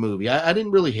Nun movie. I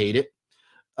didn't really hate it.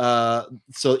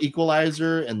 So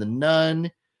Equalizer and The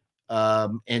Nun,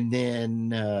 and then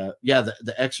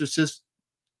the Exorcist,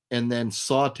 and then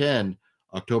Saw 10,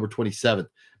 October 27th.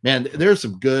 Man, there's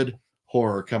some good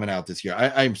horror coming out this year.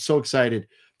 I'm so excited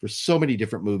for so many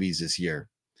different movies this year.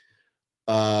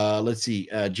 Let's see.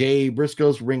 Jay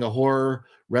Briscoe's Ring of Horror.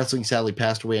 Wrestling sadly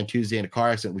passed away on Tuesday in a car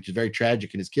accident, which is very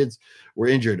tragic, and his kids were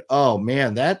injured. Oh,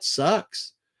 man, that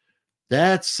sucks.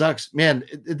 That sucks. Man,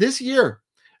 this year,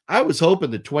 I was hoping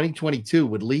that 2022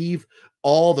 would leave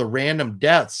all the random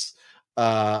deaths,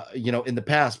 in the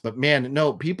past. But, man,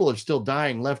 no, people are still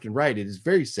dying left and right. It is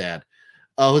very sad.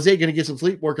 Jose going to get some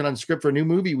sleep working on a script for a new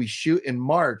movie we shoot in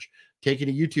March. Taking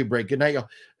a YouTube break. Good night, y'all.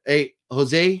 Hey,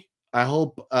 Jose, I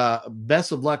hope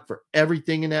best of luck for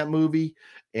everything in that movie.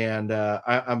 And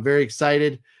I'm very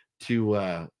excited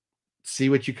to see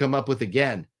what you come up with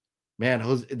again. Man,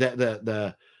 Jose,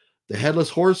 the Headless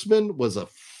Horseman was a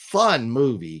fun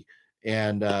movie.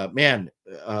 And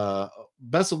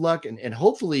best of luck. And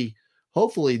hopefully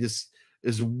this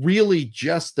is really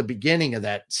just the beginning of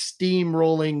that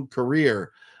steamrolling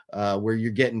career where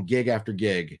you're getting gig after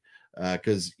gig.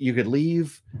 Because you could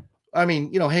leave,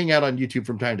 hang out on YouTube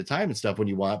from time to time and stuff when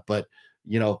you want, but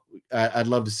I'd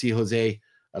love to see Jose.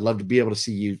 I'd love to be able to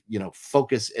see you,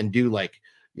 focus and do if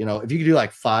you could do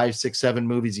 5, 6, 7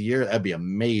 movies a year, that'd be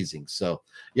amazing. So,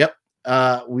 yep.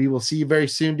 We will see you very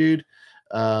soon, dude.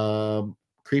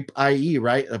 Creep IE,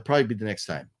 right? That'll probably be the next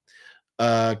time.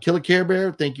 Killer Care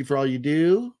Bear, thank you for all you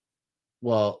do.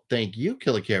 Well, thank you,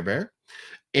 Killer Care Bear.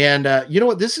 And you know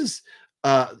what? This is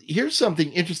here's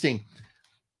something interesting,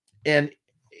 and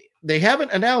they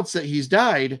haven't announced that he's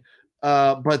died,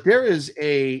 but there is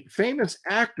a famous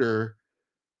actor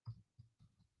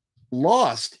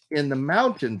lost in the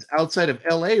mountains outside of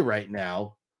LA right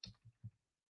now.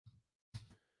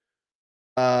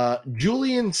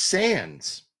 Julian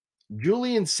Sands.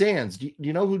 Julian Sands. Do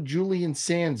you know who Julian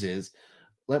Sands is?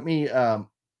 Let me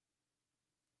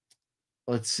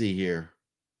let's see here.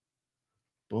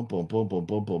 Boom, boom, boom, boom,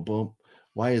 boom, boom, boom.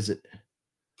 Why is it?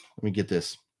 Let me get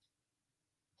this.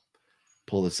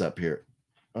 Pull this up here.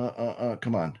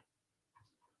 Come on.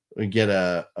 We get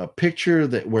a picture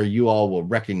where you all will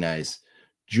recognize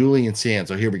Julian Sands.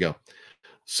 Oh, here we go.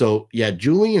 So yeah,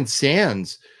 Julian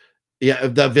Sands,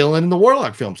 the villain in the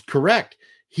Warlock films. Correct.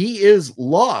 He is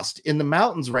lost in the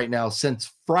mountains right now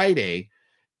since Friday,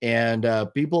 and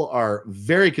people are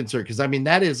very concerned because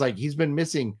that is he's been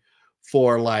missing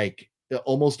for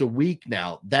almost a week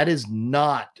now. That is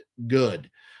not good.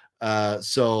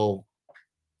 So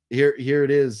here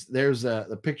it is. There's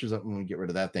the pictures. I'm going to get rid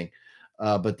of that thing.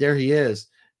 But there he is.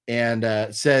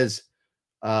 And says,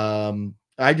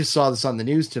 I just saw this on the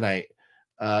news tonight.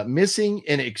 Missing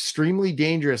in extremely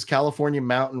dangerous California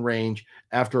mountain range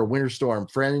after a winter storm.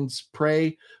 Friends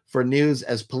pray for news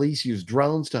as police use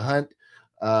drones to hunt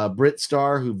Brit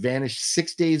Star, who vanished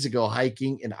 6 days ago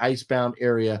hiking in icebound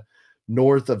area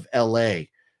north of LA.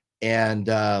 And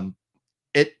that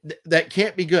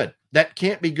can't be good. That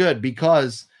can't be good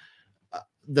because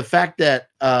the fact that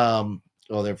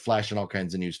they're flashing all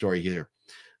kinds of news story here,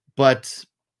 but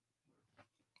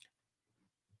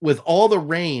with all the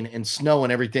rain and snow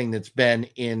and everything that's been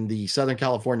in the Southern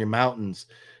California mountains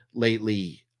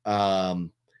lately,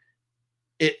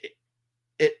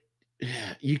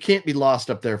 you can't be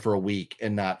lost up there for a week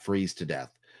and not freeze to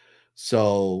death.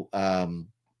 So I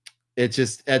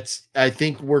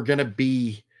think we're going to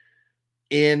be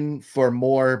in for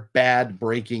more bad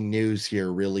breaking news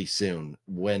here really soon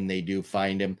when they do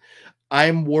find him.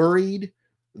 I'm worried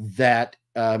that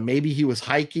maybe he was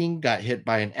hiking, got hit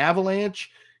by an avalanche,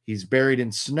 he's buried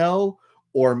in snow,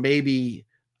 or maybe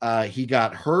he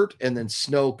got hurt and then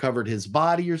snow covered his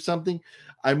body or something.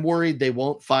 I'm worried they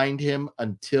won't find him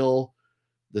until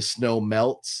the snow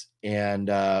melts, and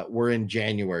we're in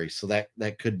January, so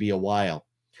that could be a while.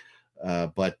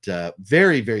 But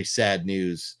very, very sad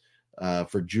news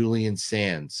for Julian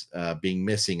Sands being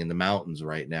missing in the mountains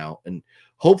right now. And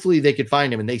hopefully they could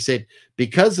find him. And they said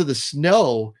because of the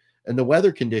snow and the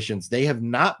weather conditions, they have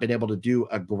not been able to do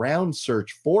a ground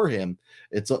search for him.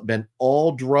 It's been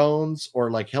all drones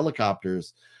or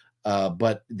helicopters.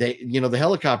 But they, the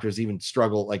helicopters even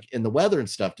struggle in the weather and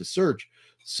stuff to search.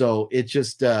 So it's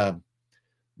just,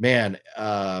 man,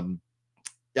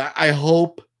 I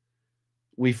hope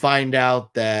we find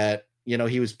out that you know,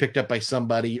 he was picked up by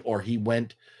somebody or he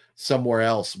went somewhere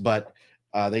else, but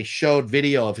they showed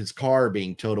video of his car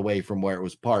being towed away from where it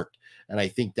was parked. And I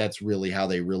think that's really how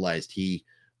they realized he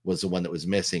was the one that was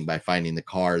missing, by finding the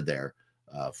car there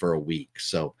for a week.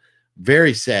 So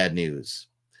very sad news.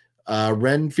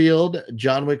 Renfield,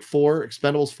 John Wick 4,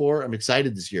 Expendables 4. I'm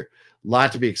excited this year.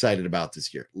 Lot to be excited about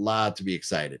this year. Lot to be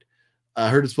excited. I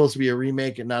heard it's supposed to be a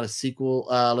remake and not a sequel.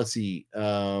 Let's see. What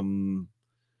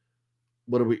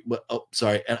are we? Oh,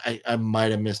 sorry. I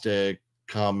might have missed a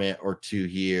comment or two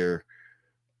here.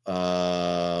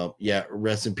 Yeah.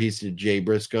 Rest in peace to Jay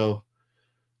Briscoe.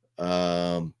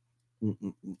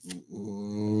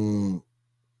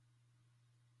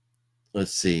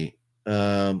 Let's see.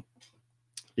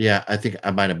 Yeah, I think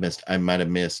I might have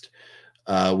missed.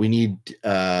 We need,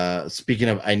 speaking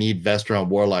of, I need Vestron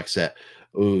Warlock set.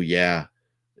 Oh yeah.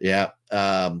 Yeah.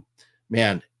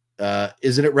 Man,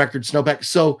 isn't it record snowpack?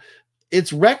 So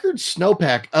it's record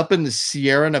snowpack up in the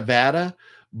Sierra Nevada,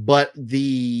 but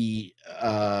the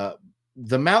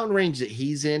mountain range that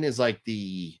he's in is like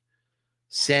the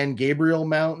San Gabriel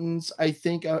Mountains, I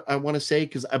think I want to say,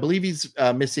 because I believe he's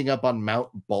missing up on Mount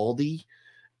Baldy.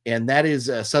 And that is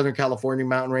a Southern California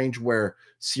mountain range, where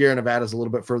Sierra Nevada is a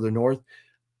little bit further north.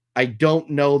 I don't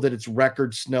know that it's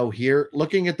record snow here.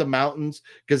 Looking at the mountains,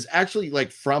 because actually,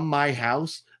 like from my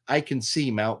house, I can see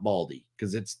Mount Baldy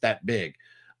because it's that big.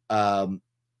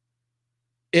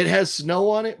 It has snow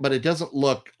on it, but it doesn't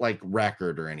look like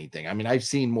record or anything. I mean, I've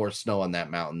seen more snow on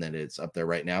that mountain than it's up there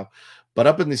right now. But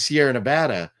up in the Sierra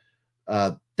Nevada,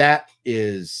 that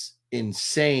is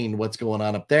insane what's going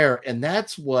on up there. And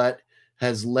that's what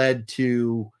has led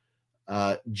to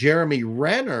Jeremy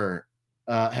Renner.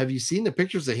 Have you seen the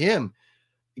pictures of him?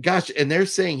 Gosh, and they're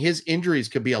saying his injuries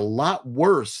could be a lot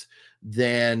worse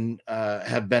than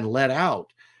have been let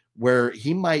out, where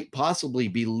he might possibly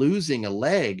be losing a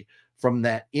leg from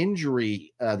that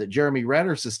injury that Jeremy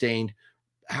Renner sustained.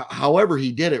 However,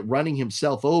 he did it running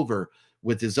himself over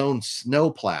with his own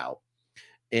snow plow.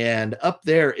 And up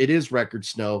there, it is record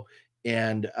snow.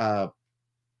 And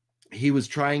he was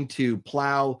trying to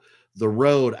plow the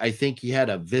road. I think he had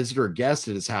a visitor guest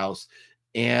at his house,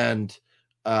 and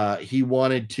he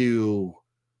wanted to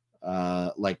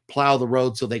like plow the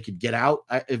road so they could get out,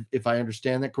 if I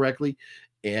understand that correctly,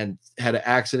 and had an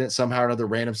accident somehow or another,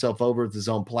 ran himself over with his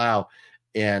own plow.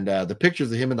 And the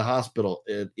pictures of him in the hospital,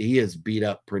 he is beat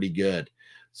up pretty good.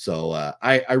 So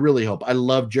I really hope. I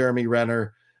love Jeremy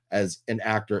Renner as an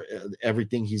actor.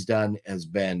 Everything he's done has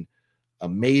been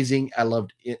amazing. I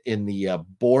loved in the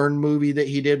Bourne movie that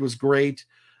he did was great.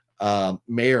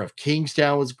 Mayor of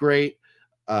Kingstown was great.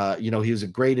 You know, he was a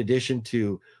great addition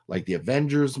to like the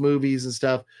Avengers movies and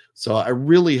stuff. So I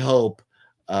really hope.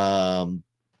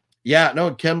 Yeah,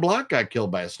 no, Ken Block got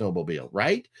killed by a snowmobile,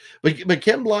 right? But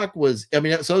Ken Block was, I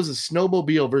mean, so it was a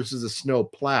snowmobile versus a snow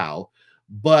plow.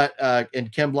 But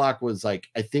and Ken Block was like,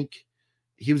 I think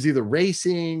he was either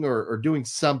racing or doing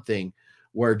something,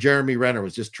 where Jeremy Renner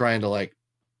was just trying to, like,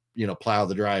 you know, plow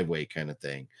the driveway kind of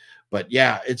thing. But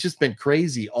yeah, it's just been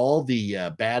crazy, all the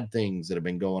bad things that have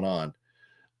been going on.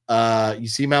 You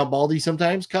see Mount Baldy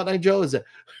sometimes, Cotton Eye Joe? Is that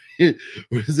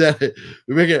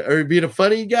are you being a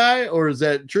funny guy, or is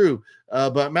that true?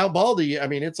 But Mount Baldy, I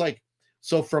mean, it's like,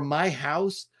 so from my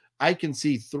house, I can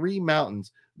see three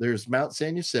mountains. There's Mount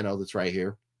San Jacinto that's right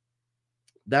here.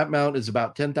 That mountain is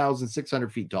about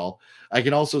 10,600 feet tall. I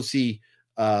can also see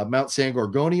Mount San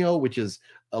Gorgonio, which is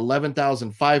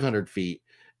 11,500 feet.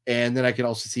 And then I can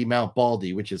also see Mount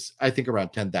Baldy, which is, I think, around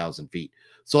 10,000 feet.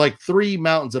 So like three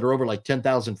mountains that are over like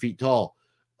 10,000 feet tall,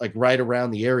 like right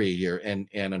around the area here. And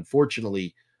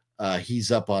unfortunately,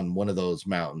 he's up on one of those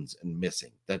mountains and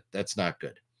missing. That's not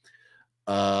good.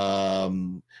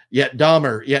 Yeah,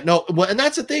 Dahmer. Yeah, no. Well, and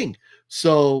that's the thing.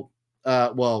 So,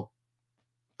 well,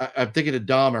 I'm thinking of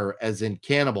Dahmer as in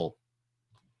cannibal.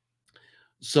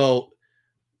 So,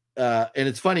 and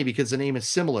it's funny because the name is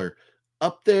similar.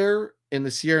 Up there in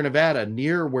the Sierra Nevada,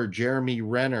 near where Jeremy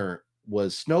Renner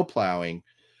was snowplowing,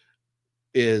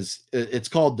 it's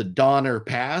called the Donner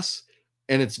Pass.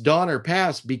 And it's Donner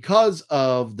Pass because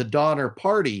of the Donner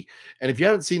Party. And if you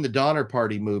haven't seen the Donner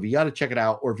Party movie, you got to check it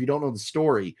out. Or if you don't know the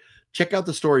story, check out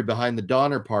the story behind the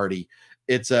Donner Party.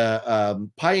 It's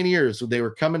pioneers. So they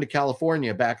were coming to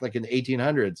California back like in the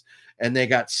 1800s, and they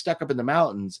got stuck up in the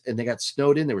mountains, and they got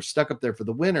snowed in. They were stuck up there for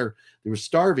the winter. They were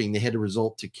starving. They had to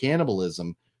resort to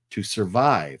cannibalism to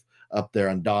survive up there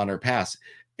on Donner Pass.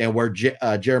 And where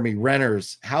Jeremy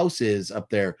Renner's house is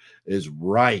up there is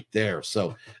right there.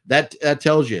 So that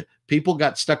tells you people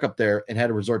got stuck up there and had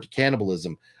to resort to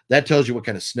cannibalism. That tells you what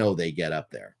kind of snow they get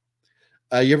up there.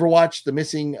 You ever watch the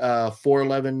Missing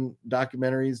 411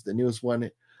 documentaries? The newest one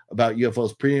about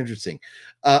UFOs, pretty interesting.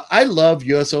 I love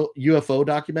UFO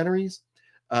documentaries,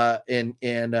 but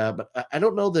I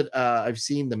don't know that I've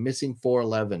seen the Missing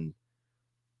 411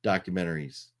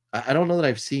 documentaries. I don't know that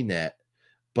I've seen that,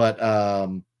 but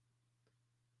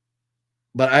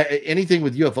anything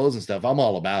with UFOs and stuff, I'm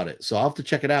all about it. So I'll have to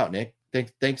check it out, Nick.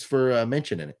 Thanks for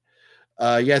mentioning it.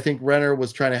 Yeah, I think Renner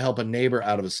was trying to help a neighbor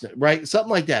out of a right,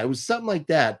 something like that. It was something like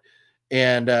that,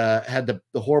 and had the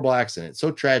horrible accident.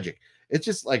 So tragic. It's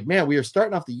just like, man, we are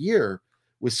starting off the year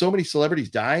with so many celebrities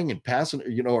dying and passing,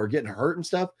 or getting hurt and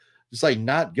stuff. Just like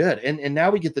not good. And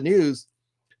now we get the news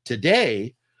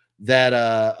today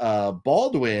that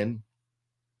Baldwin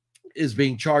is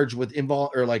being charged with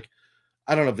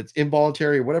I don't know if it's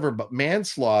involuntary or whatever, but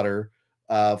manslaughter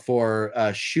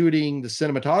for shooting the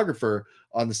cinematographer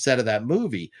on the set of that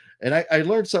movie. And I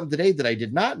learned something today that I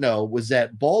did not know, was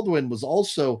that Baldwin was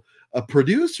also a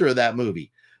producer of that movie.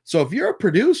 So if you're a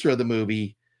producer of the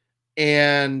movie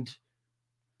and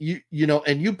you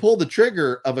pull the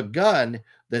trigger of a gun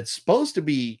that's supposed to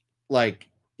be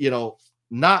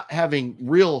not having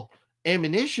real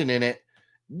ammunition in it,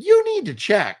 you need to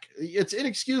check. It's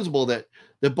inexcusable that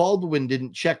Baldwin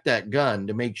didn't check that gun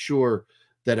to make sure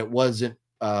that it wasn't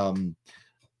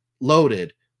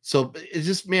loaded. So it's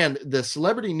just, man, the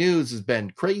celebrity news has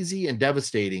been crazy and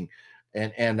devastating.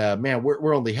 And man,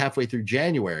 we're only halfway through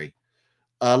January.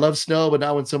 Love snow, but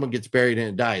not when someone gets buried and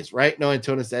it dies, right? No,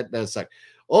 Antonis, that does suck.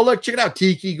 Oh, look, check it out.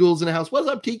 Tiki Ghoul's in the house. What's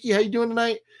up, Tiki? How you doing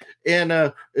tonight? And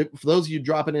for those of you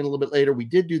dropping in a little bit later, we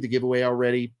did do the giveaway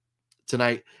already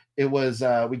tonight. It was,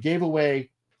 we gave away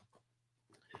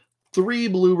 3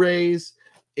 Blu-rays,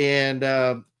 and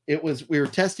we were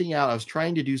testing out. I was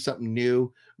trying to do something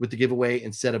new with the giveaway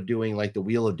instead of doing like the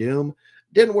Wheel of Doom.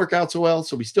 Didn't work out so well,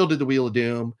 so we still did the Wheel of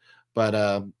Doom.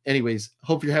 But anyways,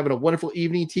 hope you're having a wonderful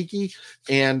evening, Tiki.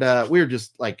 And we're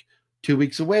just like 2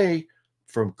 weeks away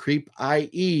from Creep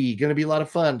IE. Gonna be a lot of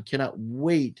fun. Cannot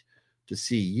wait to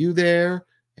see you there,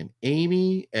 and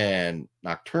Amy and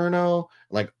Nocturno.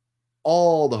 Like,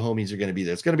 all the homies are gonna be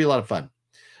there. It's gonna be a lot of fun.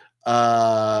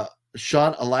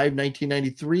 Sean, Alive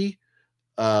 1993.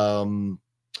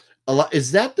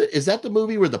 Is that the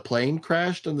movie where the plane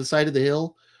crashed on the side of the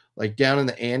hill, like down in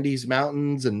the Andes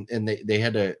mountains, and they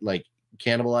had to like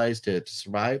cannibalize to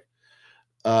survive?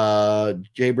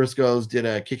 Jay Briscoes did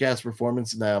a kick-ass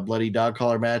performance in the bloody dog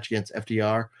collar match against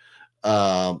FTR.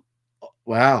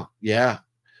 Wow, yeah.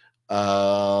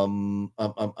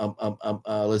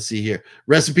 Let's see here.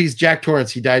 Rest in peace, Jack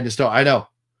Torrance. He died in the snow. I know.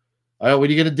 What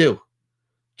are you gonna do?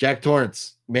 Jack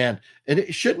Torrance, man. And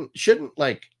it shouldn't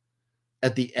like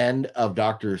at the end of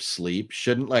Doctor Sleep,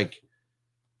 shouldn't like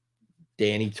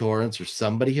Danny Torrance or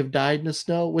somebody have died in the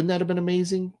snow? Wouldn't that have been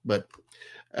amazing? But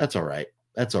that's all right.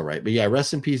 That's all right. But yeah,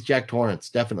 rest in peace, Jack Torrance.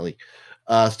 Definitely.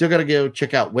 Still got to go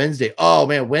check out Wednesday. Oh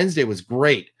man, Wednesday was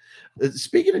great.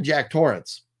 Speaking of Jack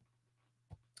Torrance,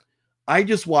 I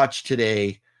just watched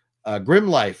today, Grim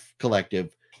Life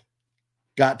Collective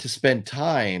got to spend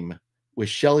time with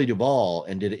Shelley Duvall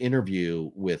and did an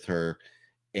interview with her.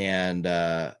 And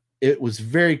it was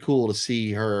very cool to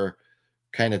see her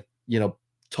kind of,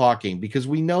 talking, because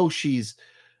we know she's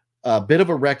a bit of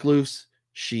a recluse.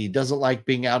 She doesn't like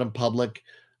being out in public.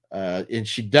 And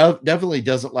she definitely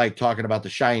doesn't like talking about The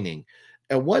Shining.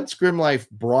 And once Grim Life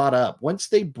once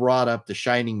they brought up the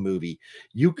Shining movie,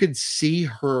 you could see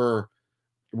her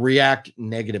react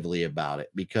negatively about it,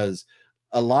 because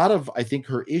a lot of, I think,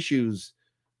 her issues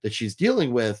that she's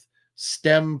dealing with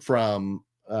stem from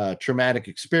traumatic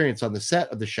experience on the set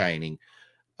of The Shining.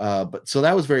 But so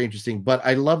that was very interesting. But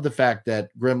I love the fact that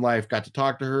Grim Life got to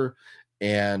talk to her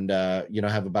and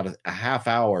have about a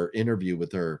half-hour interview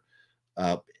with her,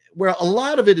 where a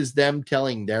lot of it is them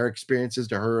telling their experiences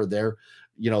to her, their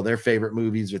favorite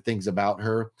movies or things about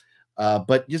her.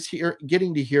 But just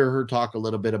getting to hear her talk a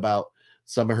little bit about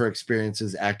some of her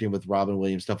experiences acting with Robin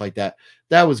Williams, stuff like that.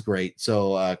 That was great.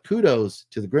 So kudos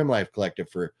to the Grim Life Collective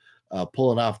for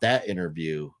pulling off that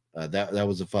interview. That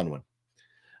was a fun one.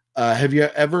 Have you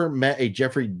ever met a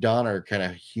Jeffrey Donner kind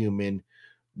of human?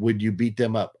 Would you beat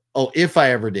them up? Oh, if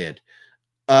I ever did.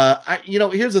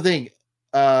 Here's the thing,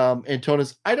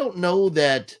 Antonis, I don't know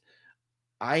that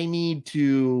I need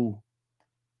to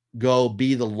go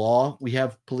be the law. We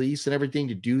have police and everything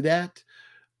to do that.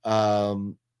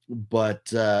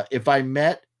 But if I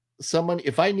met someone,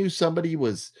 if I knew somebody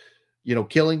was,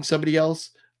 killing somebody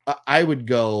else, I would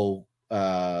go,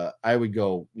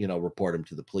 report them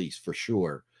to the police for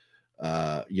sure.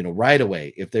 Right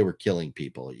away, if they were killing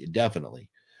people, definitely.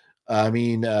 I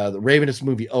mean, the Ravenous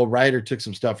movie. Oh, Ryder took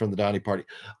some stuff from the Donnie Party.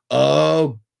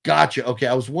 Oh Gotcha. Okay,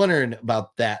 I was wondering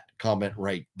about that comment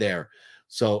right there.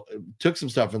 So took some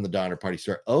stuff from the Donner Party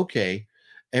store. Okay,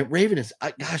 and Ravenous.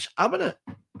 Gosh, I'm gonna.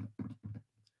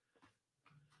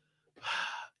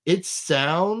 It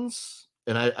sounds,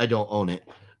 and I don't own it.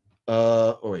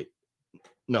 Oh wait,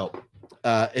 no.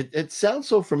 It sounds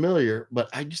so familiar, but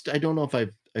I don't know if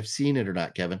I've seen it or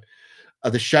not, Kevin.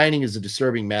 The Shining is a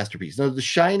disturbing masterpiece. No, The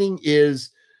Shining is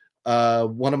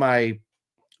one of my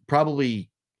probably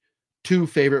 2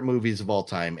 favorite movies of all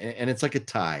time, and it's like a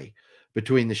tie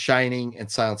between The Shining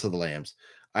and Silence of the Lambs.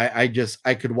 I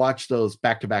could watch those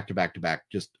back to back to back to back,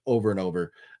 just over and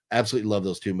over. Absolutely love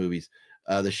those 2 movies.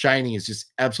 The Shining is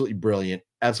just absolutely brilliant.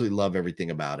 Absolutely love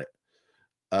everything about it.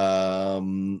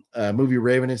 Movie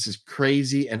Ravenous is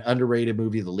crazy and underrated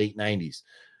movie of the late 90s.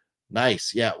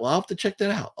 Nice. Yeah, well, I'll have to check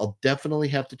that out. I'll definitely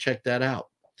have to check that out.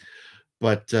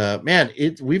 But man,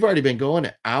 we've already been going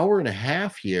an hour and a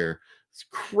half here. It's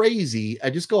crazy. I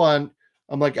just go on.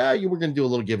 I'm like, we're going to do a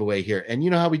little giveaway here. And you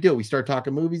know how we do it. We start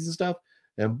talking movies and stuff,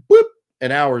 and whoop,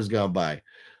 an hour's gone by.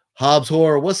 Hobbs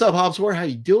Horror. What's up, Hobbs Horror? How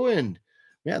you doing?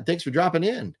 Man, thanks for dropping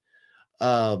in.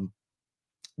 Yeah,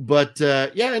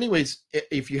 anyways,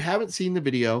 if you haven't seen the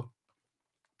video,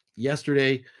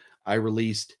 yesterday I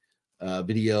released a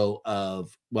video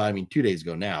of, 2 days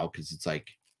ago now, because it's like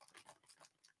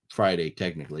Friday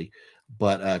technically,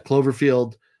 but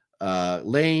Cloverfield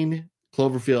Lane,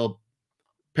 Cloverfield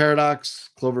Paradox,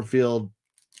 Cloverfield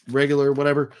regular,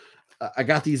 whatever. I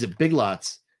got these at Big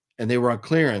Lots and they were on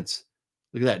clearance.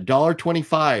 Look at that,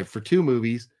 $1.25 for 2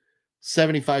 movies,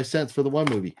 75 cents for the 1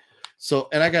 movie. So,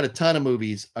 and I got a ton of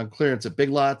movies on clearance at Big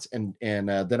Lots, and then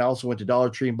I also went to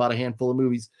Dollar Tree and bought a handful of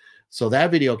movies. So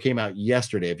that video came out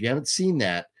yesterday. If you haven't seen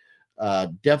that,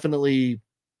 definitely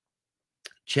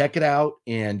check it out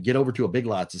and get over to a Big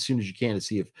Lots as soon as you can to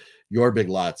see if your Big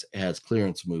Lots has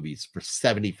clearance movies for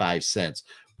 75 cents.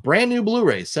 Brand new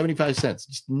Blu-ray, 75 cents.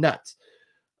 Just nuts.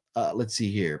 Let's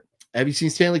see here. Have you seen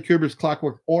Stanley Kubrick's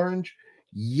Clockwork Orange?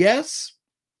 Yes.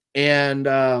 And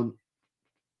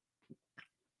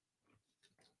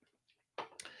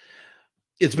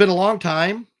it's been a long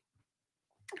time.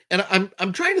 And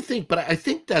I'm trying to think, but I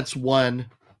think that's one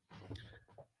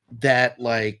that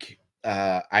like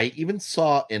I even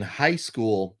saw in high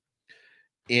school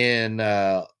in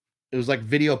it was like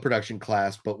video production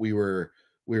class, but we were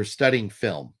studying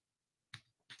film.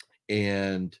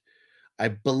 And I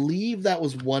believe that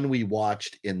was one we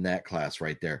watched in that class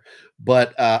right there.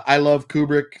 But I love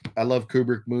Kubrick. I love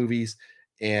Kubrick movies.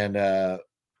 And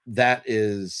that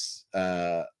is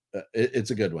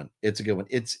it's a good one. It's a good one.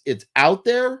 It's out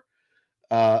there.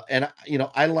 And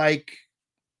I like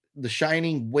The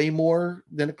Shining way more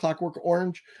than A Clockwork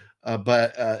Orange.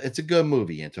 But it's a good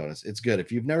movie, Antonis. It's good.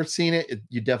 If you've never seen it,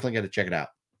 you definitely got to check it out.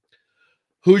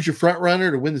 Who's your front runner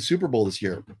to win the Super Bowl this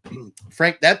year?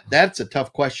 Frank, that's a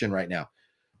tough question right now.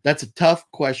 That's a tough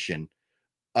question.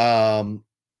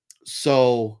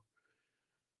 So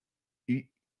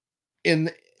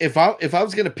if I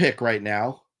was going to pick right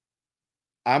now,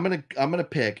 I'm going to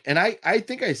pick, and I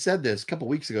think I said this a couple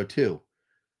weeks ago too.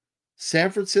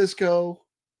 San Francisco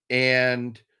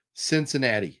and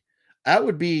Cincinnati. That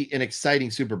would be an exciting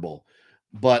Super Bowl.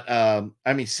 But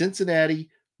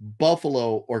Cincinnati,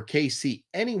 Buffalo, or KC,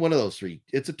 any one of those 3,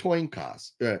 it's a coin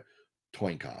toss.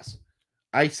 Coin toss.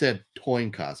 I said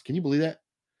coin toss. Can you believe that?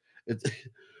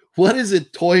 What is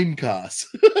it? Coin toss.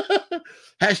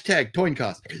 Hashtag coin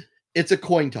toss. It's a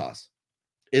coin toss.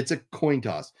 It's a coin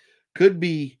toss. Could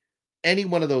be any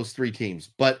one of those 3 teams,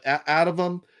 but out of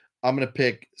them, I'm going to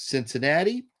pick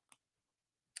Cincinnati.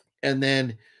 And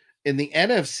then in the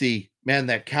NFC, man,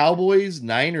 that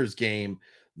Cowboys-Niners game,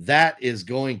 that is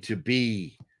going to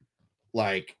be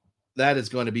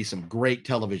some great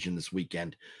television this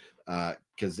weekend.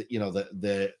 Because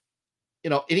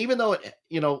and even though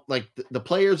the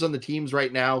players on the teams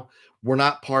right now were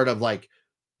not part of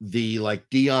the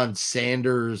Deion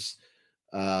Sanders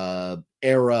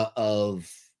era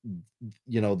of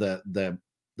the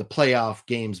playoff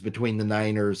games between the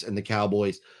Niners and the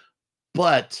Cowboys,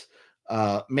 but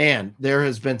man, there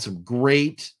has been some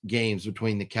great games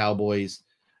between the Cowboys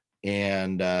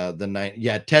and the Niners.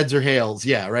 Yeah, Teds or Hales.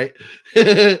 Yeah, right.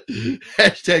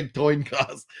 Hashtag toin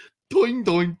cost. Toin.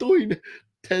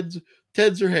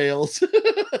 Teds or Hales.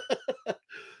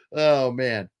 Oh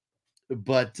man.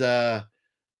 But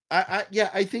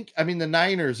I think the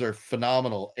Niners are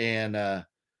phenomenal, and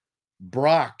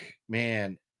Brock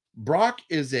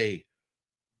is a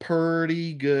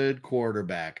pretty good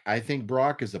quarterback. I think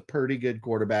Brock is a pretty good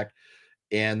quarterback,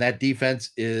 and that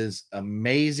defense is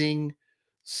amazing.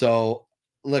 So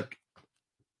look,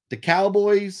 the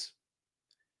Cowboys,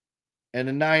 And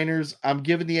the Niners, I'm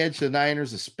giving the edge to the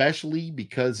Niners, especially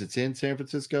because it's in San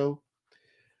Francisco.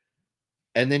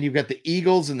 And then you've got the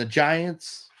Eagles and the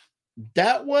Giants.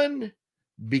 That one,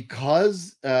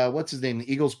 because what's his name?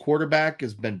 The Eagles quarterback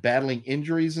has been battling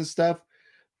injuries and stuff.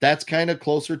 That's kind of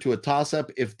closer to a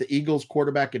toss-up. If the Eagles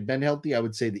quarterback had been healthy, I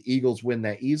would say the Eagles win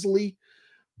that easily.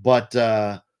 But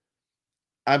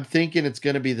I'm thinking it's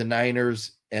going to be the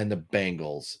Niners and the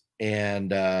Bengals.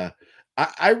 And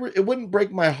it wouldn't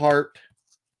break my heart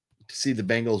to see the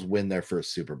Bengals win their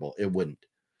first Super Bowl. It wouldn't.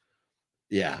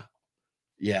 Yeah.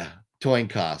 Yeah. Toin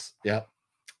cost. Yep.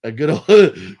 A good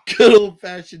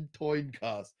old-fashioned toin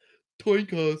cost. Toin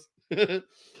cost.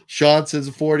 Sean says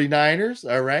the 49ers.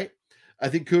 All right. I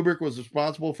think Kubrick was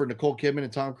responsible for Nicole Kidman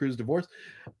and Tom Cruise's divorce.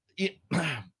 It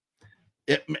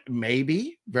may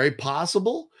be very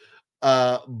possible.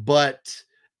 But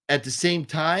at the same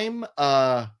time,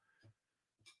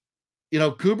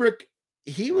 Kubrick,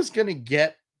 he was going to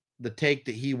get the take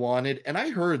that he wanted. And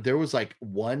I heard there was like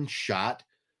one shot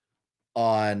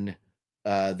on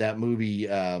that movie,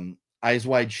 Eyes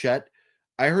Wide Shut.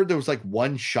 I heard there was like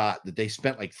one shot that they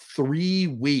spent like 3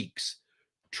 weeks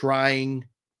trying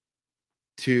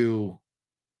to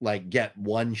like get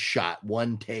one shot,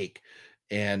 one take.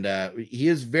 And he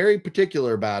is very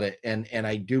particular about it. And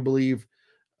I do believe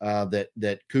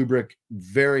that Kubrick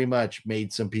very much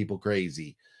made some people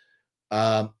crazy.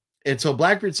 And so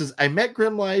Blackbeard says, I met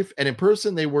Grim Life, and in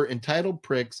person they were entitled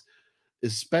pricks,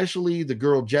 especially the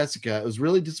girl Jessica. It was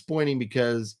really disappointing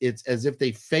because it's as if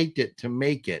they faked it to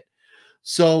make it.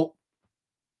 So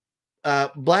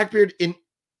Blackbeard,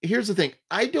 here's the thing.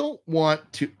 I don't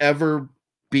want to ever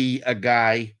be a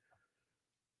guy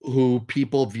who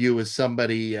people view as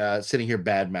somebody sitting here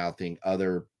bad-mouthing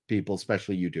other people,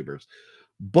 especially YouTubers.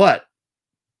 But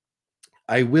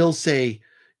I will say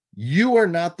you are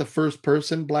not the first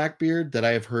person, Blackbeard, that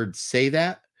I have heard say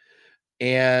that.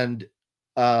 And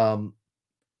I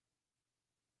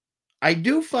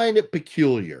do find it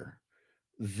peculiar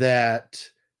that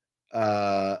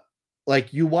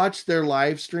like you watch their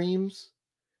live streams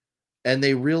and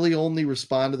they really only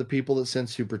respond to the people that send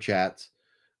super chats.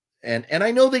 And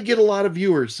I know they get a lot of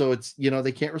viewers, so it's,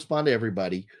 they can't respond to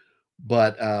everybody,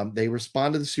 but they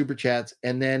respond to the super chats.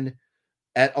 And then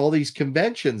at all these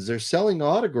conventions, they're selling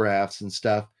autographs and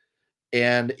stuff.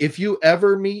 And if you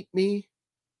ever meet me,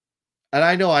 and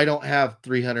I know I don't have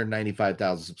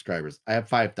 395,000 subscribers, I have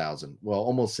 5,000, well,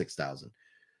 almost 6,000.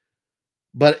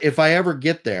 But if I ever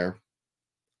get there,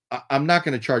 I'm not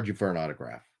going to charge you for an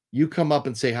autograph. You come up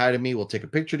and say hi to me. We'll take a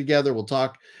picture together. We'll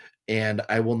talk. And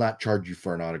I will not charge you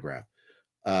for an autograph.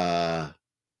 I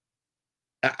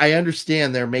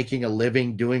understand they're making a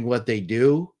living doing what they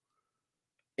do.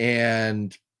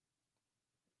 And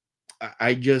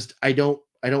I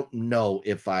don't know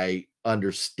if I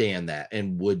understand that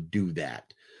and would do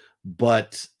that.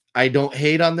 But I don't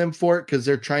hate on them for it because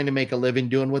they're trying to make a living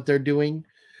doing what they're doing.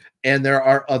 And there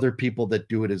are other people that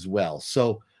do it as well.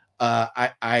 So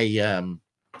I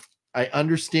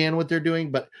understand what they're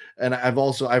doing, and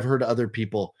I've heard other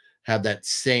people have that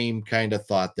same kind of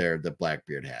thought there that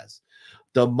Blackbeard has.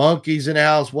 The Monkey's in the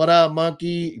house. What up,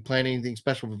 Monkey? You plan anything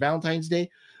special for Valentine's Day?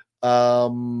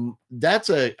 That's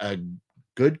a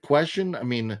good question. I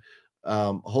mean,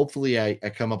 hopefully I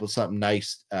come up with something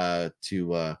nice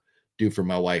to do for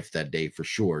my wife that day for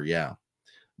sure. Yeah.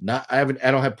 I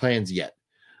don't have plans yet.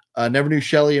 Never knew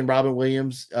Shelley and Robin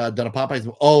Williams done a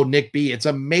Popeyes. Oh, Nick B. It's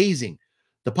amazing.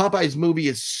 The Popeyes movie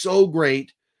is so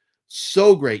great.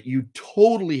 So great. You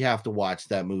totally have to watch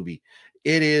that movie.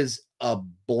 It is a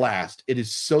blast. It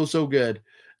is so, so good.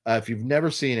 If you've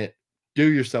never seen it,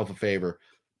 do yourself a favor.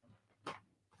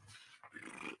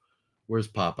 Where's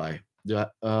Popeye?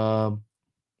 Well,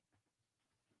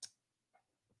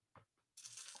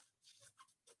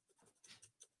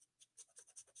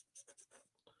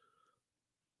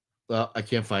 I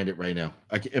can't find it right now.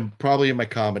 I'm probably in my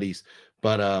comedies.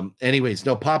 But anyways,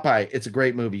 no, Popeye, it's a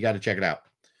great movie. You got to check it out.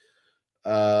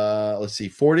 Let's see.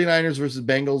 49ers versus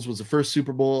Bengals was the first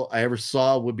Super Bowl I ever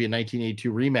saw. Would be a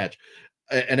 1982 rematch.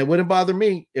 And it wouldn't bother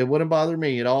me. It wouldn't bother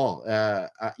me at all.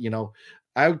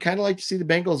 I would kind of like to see the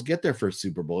Bengals get their first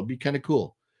Super Bowl. It'd be kind of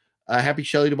cool. Happy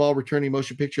Shelley Duvall returning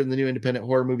motion picture in the new independent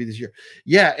horror movie this year.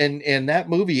 Yeah, and that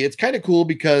movie, it's kind of cool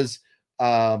because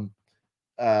Alex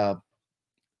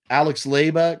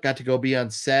Leba got to go be on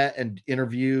set and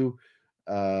interview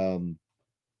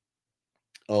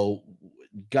oh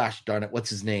gosh darn it, what's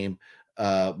his name?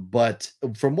 But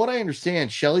from what I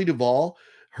understand, Shelley Duvall,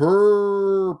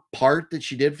 her part that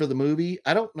she did for the movie,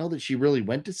 I don't know that she really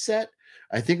went to set.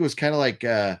 I think it was kind of like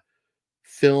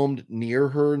filmed near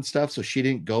her and stuff, so she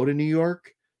didn't go to New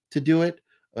York to do it.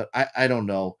 But I don't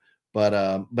know.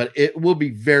 But it will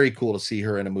be very cool to see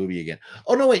her in a movie again.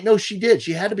 Oh no, wait, no, she did.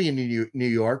 She had to be in New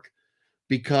York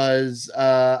because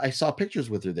I saw pictures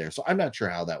with her there. So I'm not sure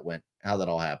how that went, how that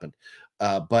all happened.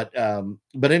 But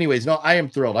anyways, no, I am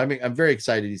thrilled. I'm very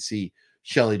excited to see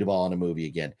Shelley Duvall in a movie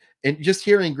again. And just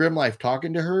hearing Grim Life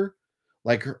talking to her,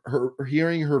 like her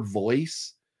hearing her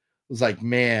voice was like,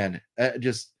 man,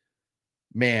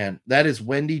 man, that is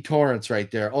Wendy Torrance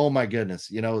right there. Oh my goodness.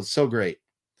 You know, it's so great.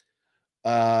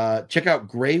 Check out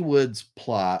Greywood's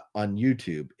Plot on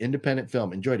YouTube. Independent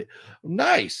film. Enjoyed it.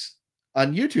 Nice.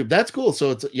 On YouTube. That's cool.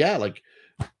 So it's, yeah, like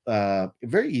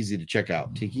very easy to check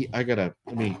out. Tiki, let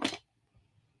me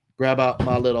grab out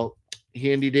my little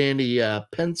handy dandy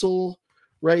pencil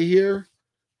right here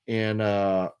and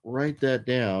write that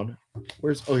down.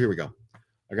 Oh, here we go.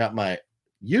 I got my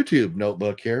YouTube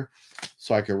notebook here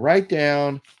so I can write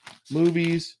down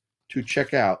movies to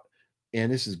check out.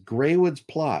 And this is Greywood's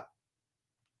Plot.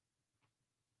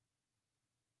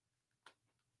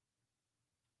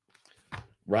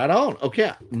 Right on.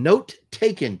 Okay. Note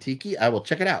taken, Tiki. I will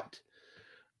check it out.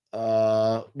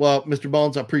 Well, Mr.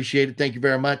 Bones, I appreciate it. Thank you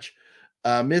very much.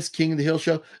 Miss King of the Hill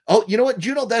Show. Oh, you know what,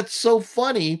 Juno? That's so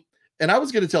funny. And I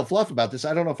was going to tell Fluff about this.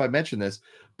 I don't know if I mentioned this,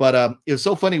 but it was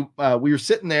so funny. We were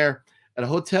sitting there at a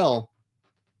hotel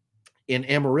in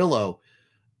Amarillo,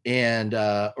 and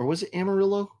or was it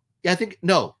Amarillo? Yeah, I think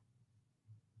no.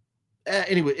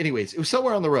 Anyways, it was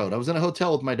somewhere on the road. I was in a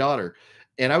hotel with my daughter,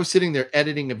 and I was sitting there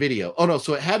editing a video. Oh no,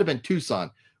 so it had to have been Tucson.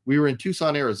 We were in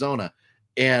Tucson, Arizona,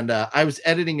 and I was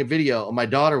editing a video, and my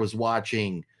daughter was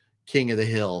watching King of the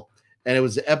Hill, and it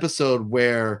was the episode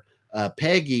where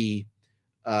Peggy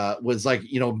was like,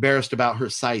 you know, embarrassed about her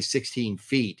size 16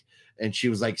 feet, and she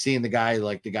was like seeing the guy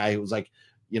who was like,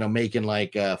 you know, making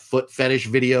like foot fetish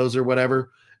videos or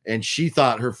whatever, and she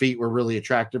thought her feet were really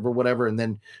attractive or whatever, and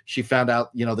then she found out,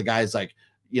 you know, the guy's like,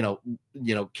 you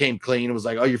know, came clean and was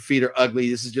like, oh, your feet are ugly.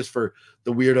 This is just for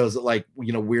the weirdos that like,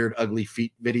 you know, weird, ugly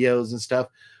feet videos and stuff.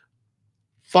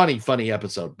 Funny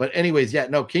episode. But anyways, yeah,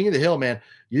 no, King of the Hill, man.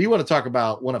 You want to talk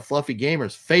about one of Fluffy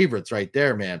Gamer's favorites right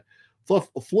there, man.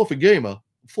 Fluffy Gamer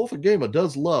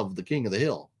does love the King of the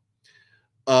Hill.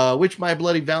 Which My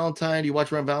Bloody Valentine do you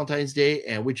watch around Valentine's Day,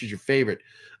 and which is your favorite?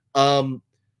 You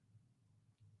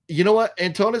know what,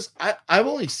 Antonis? I've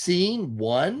only seen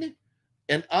one.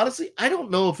 And honestly, I don't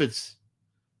know if is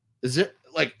it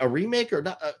like a remake or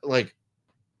not? Like,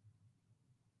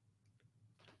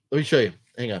 let me show you.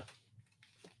 Hang on.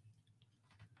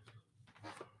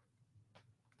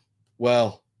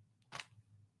 Well,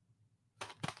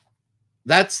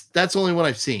 that's the only one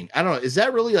I've seen. I don't know. Is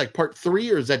that really like part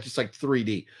 3 or is that just like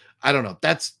 3D? I don't know.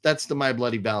 That's the My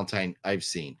Bloody Valentine I've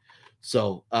seen.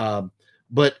 So,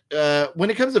 but when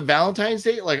it comes to Valentine's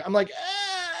Day, like I'm like,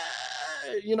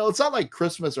 you know, it's not like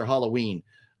Christmas or Halloween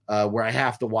where I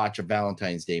have to watch a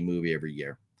Valentine's Day movie every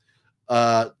year.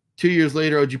 2 years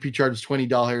later, OGP charges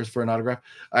 $20 for an autograph.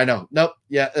 I know. Nope.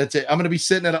 Yeah, that's it. I'm going to be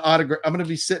sitting at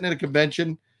a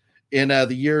convention in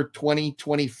the year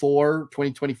 2024,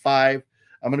 2025.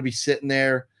 I'm going to be sitting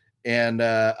there and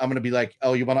I'm going to be like,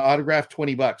 oh, you want an autograph?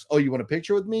 $20. Oh, you want a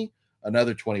picture with me?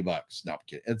 Another $20. No, I'm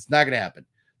kidding. It's not going to happen.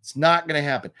 It's not going to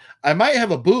happen. I might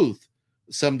have a booth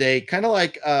someday, kind of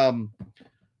like,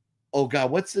 oh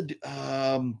God, what's the,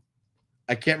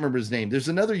 I can't remember his name. There's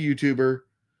another YouTuber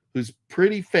who's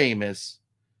pretty famous,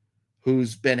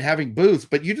 who's been having booths,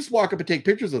 but you just walk up and take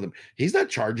pictures with him. He's not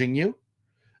charging you.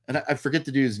 And I forget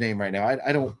the dude's name right now.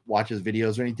 I don't watch his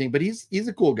videos or anything, but he's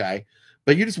a cool guy.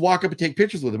 But you just walk up and take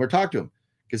pictures with him or talk to him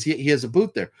because he has a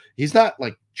booth there. He's not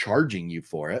like charging you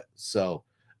for it. So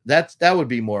that would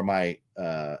be more my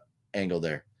angle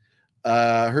there.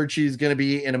 Heard she's going to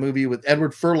be in a movie with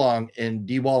Edward Furlong and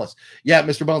Dee Wallace. Yeah,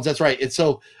 Mr. Bones, that's right. It's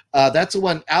so that's the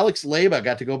one. Alex Leba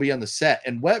got to go be on the set,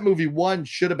 and Wet Movie 1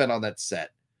 should have been on that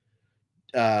set,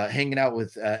 hanging out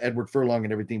with Edward Furlong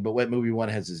and everything. But Wet Movie 1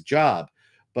 has his job.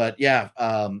 But yeah,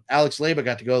 Alex Leba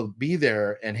got to go be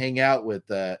there and hang out with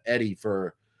Eddie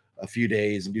for a few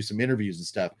days and do some interviews and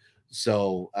stuff.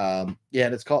 So yeah,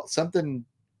 and it's called something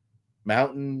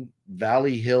Mountain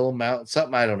Valley Hill Mountain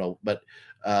something, I don't know, but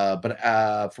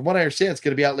from what I understand, it's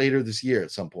going to be out later this year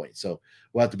at some point. So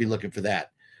we'll have to be looking for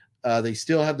that. They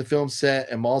still have the film set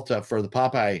in Malta for the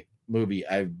Popeye movie.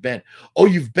 I've been. Oh,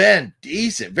 you've been?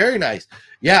 Decent. Very nice.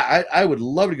 Yeah, I would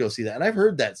love to go see that. And I've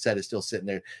heard that set is still sitting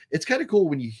there. It's kind of cool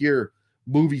when you hear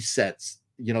movie sets,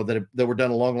 you know, that were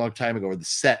done a long time ago, where the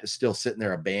set is still sitting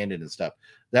there abandoned and stuff.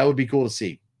 That would be cool to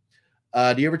see.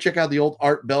 Do you ever check out the old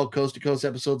Art Bell Coast to Coast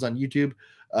episodes on YouTube?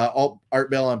 Art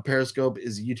Bell on Periscope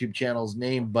is the YouTube channel's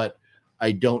name, but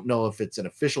I don't know if it's an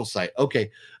official site.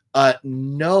 Okay.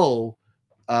 No,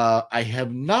 I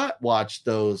have not watched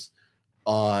those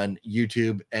on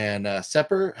YouTube. And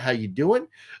Sepper, how you doing?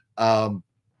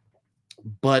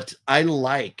 But I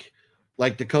like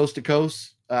the coast to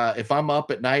coast. If I'm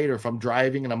up at night or if I'm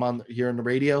driving and I'm on the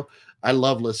radio, I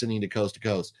love listening to coast to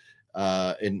coast.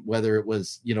 And whether it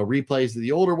was, replays of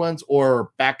the older ones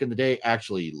or back in the day,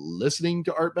 actually listening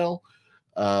to Art Bell.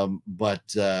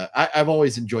 But I've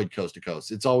always enjoyed coast to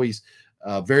coast. It's always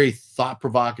very thought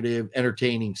provocative,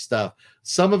 entertaining stuff.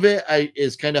 Some of it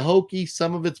is kind of hokey.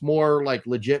 Some of it's more like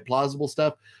legit, plausible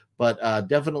stuff, but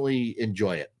definitely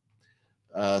enjoy it.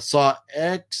 Saw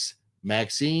X,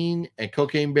 Maxine, and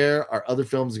Cocaine Bear are other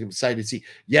films I'm excited to see.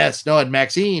 Yes, no, and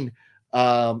Maxine,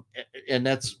 and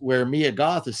that's where Mia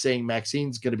Goth is saying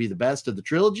Maxine's going to be the best of the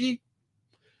trilogy.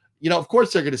 Of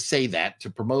course they're going to say that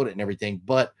to promote it and everything,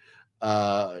 but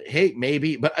hey,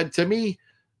 maybe. But to me,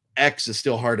 X is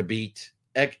still hard to beat.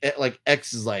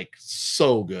 X is like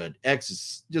so good. X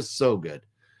is just so good.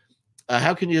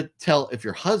 How can you tell if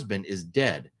your husband is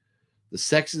dead? The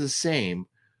sex is the same,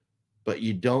 but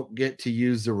you don't get to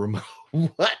use the remote.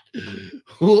 What?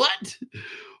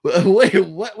 Wait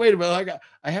a minute.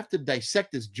 I have to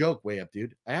dissect this joke way up,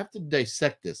 dude. I have to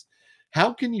dissect this.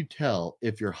 How can you tell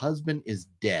if your husband is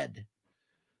dead?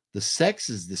 The sex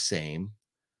is the same,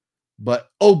 but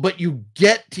you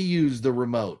get to use the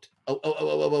remote.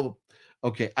 Oh.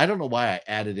 Okay, I don't know why I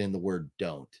added in the word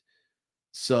don't.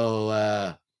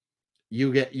 So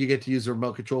you get to use the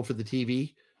remote control for the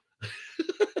TV.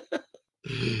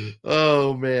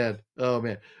 Oh man.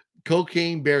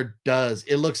 Cocaine Bear does.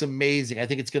 It looks amazing. I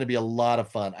think it's going to be a lot of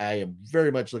fun. I am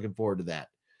very much looking forward to that.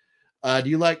 Do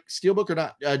you like Steelbook or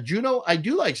not? Juno, I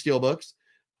do like Steelbooks.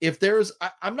 If there's,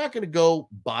 I'm not going to go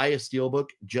buy a Steelbook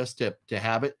just to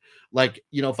have it. Like,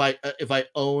 if I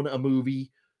own a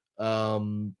movie,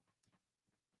 well,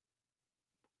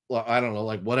 I don't know,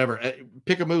 like whatever,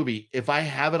 pick a movie. If I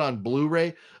have it on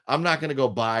Blu-ray, I'm not going to go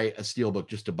buy a Steelbook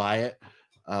just to buy it.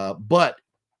 But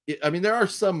there are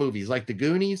some movies like The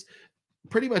Goonies.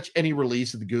 Pretty much any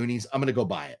release of The Goonies, I'm going to go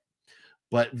buy it.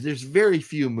 But there's very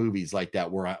few movies like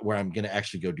that where I'm going to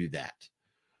actually go do that.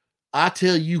 I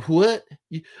tell you what,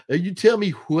 you tell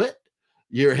me what.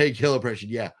 You're Hey Kill Impression,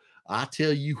 yeah. I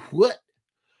tell you what.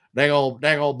 Dang old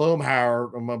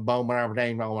Boomhauer. I'm a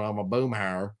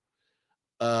Boomhauer.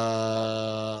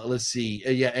 Let's see.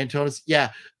 Yeah, Antonis.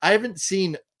 Yeah, I haven't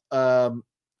seen.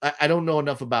 I don't know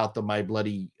enough about the My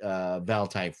Bloody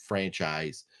Valentine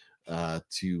franchise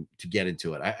to get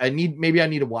into it. I need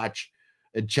to watch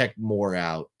and check more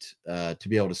out to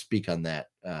be able to speak on that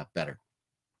better.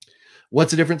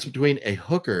 What's the difference between a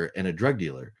hooker and a drug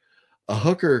dealer? A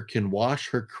hooker can wash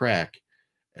her crack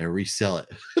and resell it.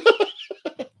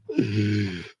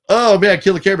 Oh man,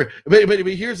 Kill the Care Bear. But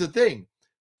here's the thing.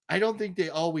 I don't think they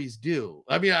always do.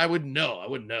 I wouldn't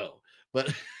know.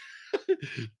 But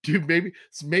dude,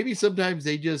 maybe sometimes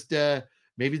they just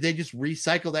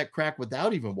recycle that crack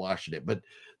without even washing it. But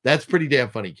that's pretty damn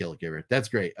funny, Kill the Care Bear. That's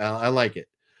great. I like it.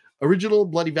 Original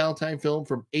Bloody Valentine film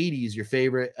from 80s, your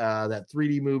favorite. That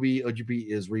 3D movie, OGP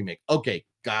is remake. Okay,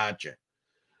 gotcha.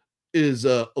 Is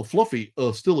a Fluffy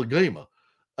still a gamer?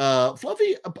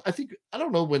 Fluffy, I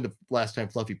don't know when the last time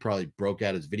Fluffy probably broke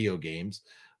out his video games,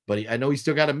 but I know he's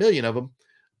still got a million of them.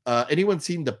 Anyone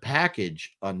seen The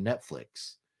Package on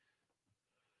Netflix?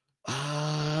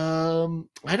 I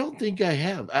don't think I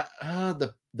have.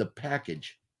 The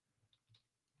Package.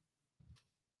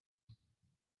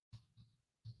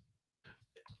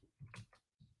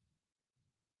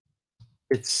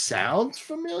 It sounds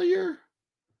familiar.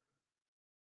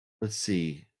 Let's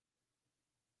see.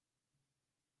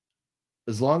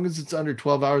 As long as it's under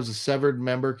 12 hours, a severed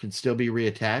member can still be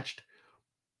reattached.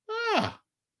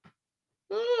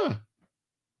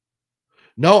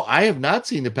 No, I have not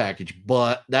seen The Package,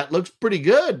 but that looks pretty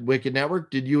good. Wicked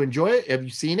Network, did you enjoy it? Have you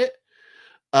seen it?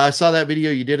 I saw that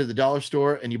video you did at the dollar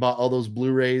store, and you bought all those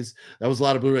Blu-rays. That was a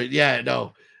lot of Blu-rays. Yeah,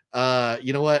 no.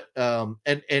 You know what?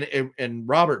 And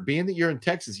Robert, being that you're in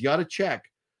Texas, you ought to check.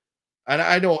 And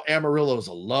I know Amarillo is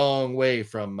a long way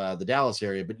from the Dallas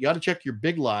area, but you ought to check your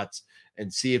Big Lots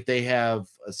and see if they have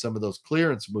some of those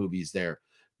clearance movies there.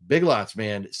 Big Lots,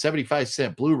 man,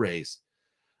 75-cent Blu-rays.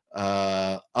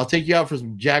 I'll take you out for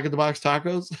some Jack in the Box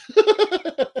tacos.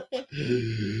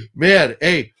 Man,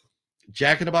 hey,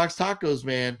 Jack in the Box tacos,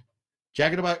 man.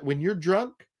 Jack in the Box, when you're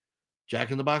drunk,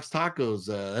 Jack in the Box tacos,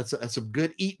 that's some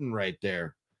good eating right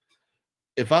there.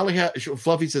 If I only had,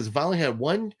 Fluffy says, if I only had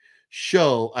one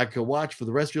show I could watch for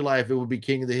the rest of your life, it would be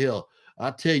King of the Hill.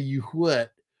 I'll tell you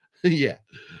what. Yeah.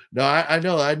 No, I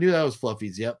know. I knew that was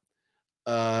Fluffy's. Yep.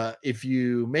 If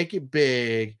you make it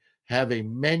big, have a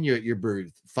menu at your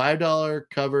booth. $5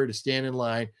 cover to stand in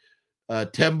line,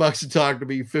 $10 to talk to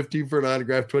me, 15 for an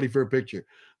autograph, 20 for a picture.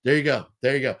 There you go.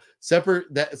 There you go. Separate.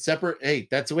 Hey,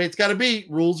 that's the way it's got to be.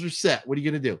 Rules are set. What are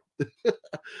you going to do?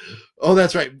 Oh,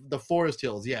 that's right. The Forest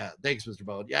Hills. Yeah. Thanks, Mr.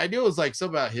 Bone. Yeah, I knew it was like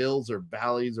something about hills or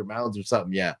valleys or mountains or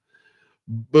something. Yeah.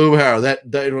 Boomhauer.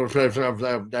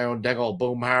 That old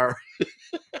Boomhauer.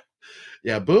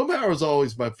 Yeah, Boomhauer was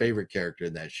always my favorite character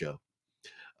in that show.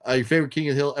 Your favorite King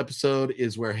of the Hill episode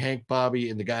is where Hank, Bobby,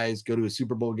 and the guys go to a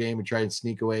Super Bowl game and try and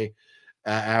sneak away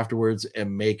afterwards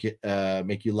and make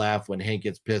you laugh when Hank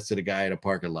gets pissed at a guy in a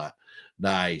parking lot.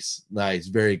 Nice,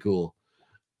 very cool.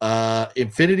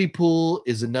 Infinity Pool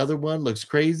is another one. Looks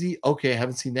crazy. Okay, I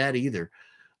haven't seen that either.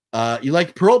 You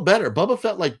like Pearl better. Bubba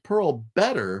felt like Pearl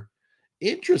better.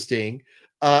 Interesting.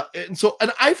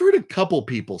 And I've heard a couple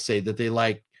people say that they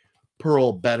like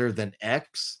Pearl better than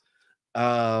X.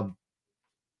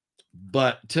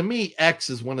 But to me, X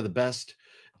is one of the best.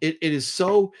 It is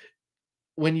so,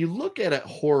 when you look at a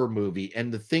horror movie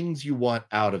and the things you want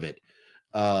out of it,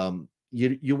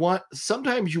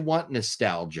 sometimes you want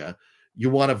nostalgia. You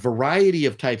want a variety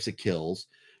of types of kills.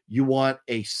 You want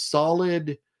a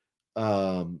solid,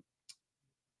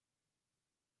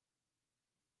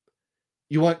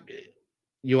 you want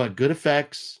good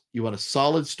effects. You want a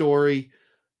solid story.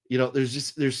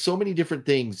 There's so many different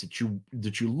things that you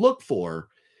look for.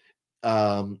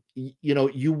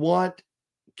 You want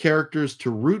characters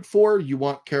to root for, you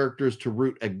want characters to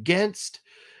root against,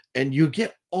 and you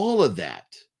get all of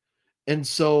that. And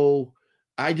so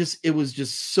it was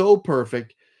just so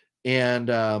perfect. And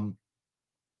I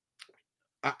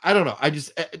don't know.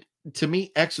 To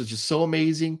me, X was just so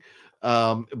amazing.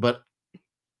 But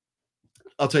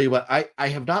I'll tell you what, I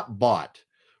have not bought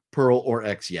Pearl or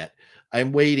X yet.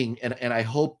 I'm waiting, and I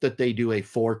hope that they do a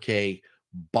 4K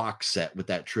box set with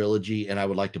that trilogy, and I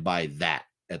would like to buy that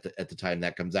at the time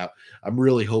that comes out. I'm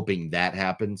really hoping that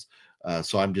happens.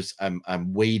 So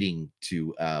I'm waiting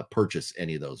to purchase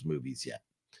any of those movies yet.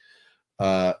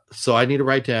 So I need to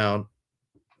write down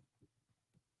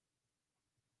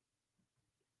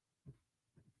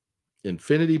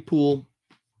Infinity Pool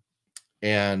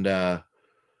and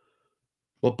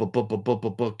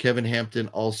Kevin Hampton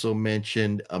also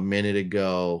mentioned a minute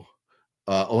ago.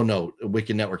 Oh no,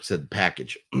 Wicked Network said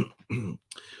package.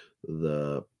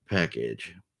 The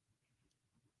package.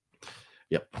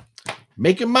 Yep.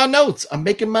 Making my notes. I'm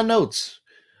making my notes.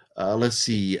 Let's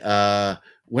see.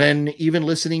 When even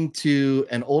listening to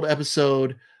an old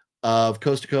episode of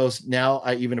Coast to Coast, now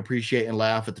I even appreciate and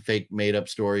laugh at the fake made up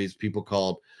stories people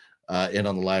called in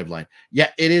on the live line. Yeah,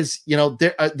 it is.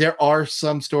 There are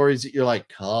some stories that you're like,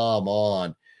 come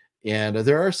on. And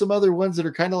there are some other ones that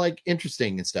are kind of like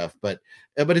interesting and stuff, but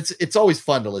it's always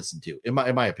fun to listen to, in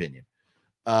my opinion.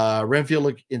 Renfield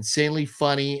looked insanely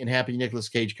funny and happy Nicolas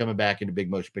Cage coming back into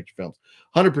big motion picture films.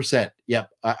 100%. Yep,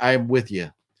 I'm with you.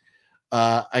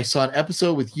 I saw an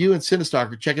episode with you and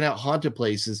Cinestalker checking out haunted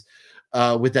places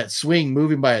with that swing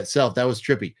moving by itself. That was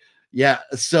trippy. Yeah.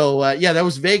 So that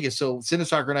was Vegas. So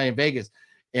Cinestalker and I in Vegas,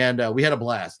 and we had a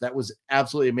blast. That was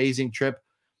absolutely amazing trip.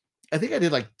 I think I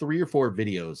did like 3 or 4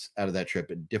 videos out of that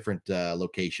trip at different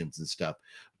locations and stuff.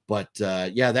 But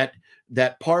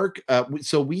that park.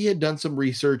 So we had done some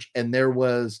research, and there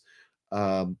was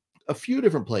a few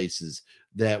different places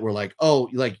that were like, oh,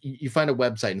 like you find a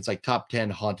website and it's like top 10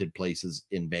 haunted places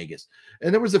in Vegas.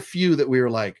 And there was a few that we were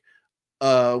like,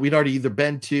 we'd already either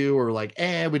been to or like,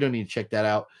 we don't need to check that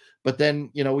out. But then,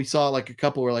 we saw like a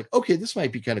couple were like, okay, this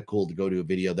might be kind of cool to go to a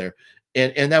video there.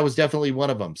 And that was definitely one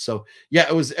of them. So yeah,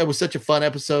 it was such a fun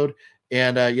episode.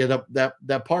 And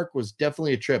that park was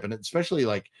definitely a trip. And especially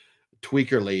like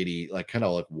tweaker lady, like kind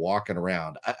of like walking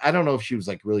around. I don't know if she was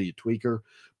like really a tweaker,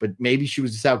 but maybe she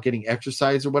was just out getting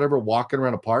exercise or whatever, walking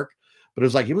around a park. But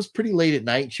it was pretty late at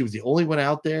night. She was the only one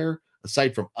out there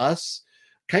aside from us.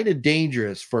 Kind of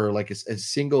dangerous for like a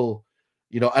single,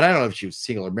 and I don't know if she was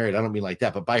single or married. I don't mean like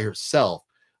that, but by herself,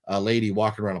 a lady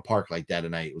walking around a park like that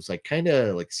at night. It was like kind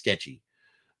of like sketchy.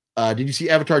 Did you see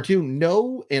Avatar 2?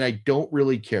 No, and I don't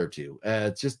really care to.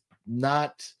 It's just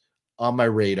not on my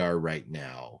radar right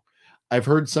now. I've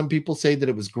heard some people say that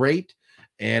it was great,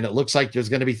 and it looks like there's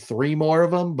going to be 3 more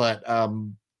of them, but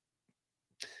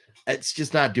it's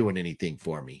just not doing anything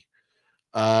for me.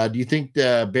 Do you think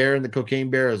the bear and the cocaine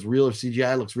bear is real or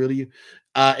CGI? Looks real to you?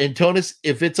 Antonis,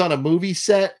 if it's on a movie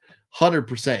set,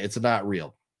 100%, it's not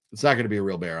real. It's not going to be a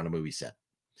real bear on a movie set.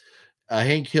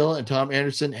 Hank Hill and Tom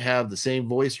Anderson have the same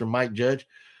voice from Mike Judge.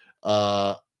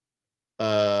 Tom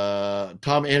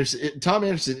Anderson,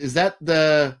 is that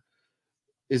the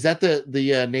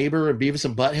neighbor in Beavis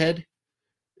and Butthead?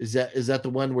 Is that the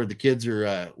one where the kids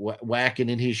are whacking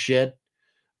in his shed?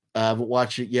 I haven't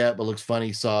watched it yet, but looks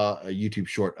funny. Saw a YouTube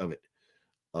short of it.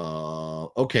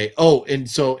 Okay. Oh,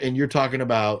 and you're talking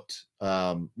about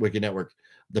Wicked Network.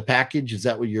 The Package, is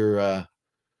that what you're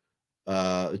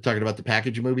talking about, the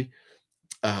Package movie?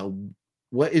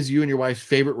 What is you and your wife's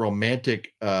favorite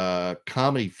romantic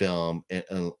comedy film,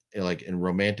 like in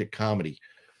romantic comedy?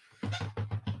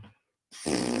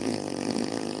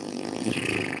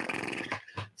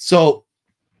 So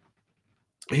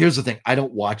here's the thing. I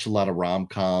don't watch a lot of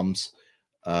rom-coms.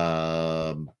 But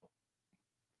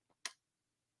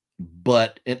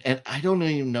I don't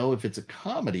even know if it's a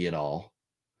comedy at all.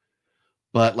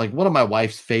 But like one of my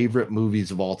wife's favorite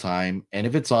movies of all time, and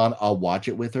if it's on, I'll watch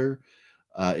it with her,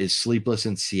 is Sleepless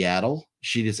in Seattle.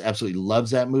 She just absolutely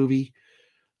loves that movie.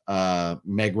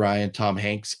 Meg Ryan, Tom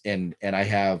Hanks, and I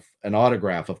have an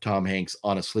autograph of Tom Hanks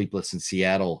on a Sleepless in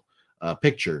Seattle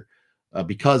picture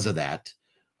because of that.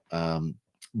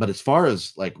 But as far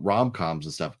as like rom-coms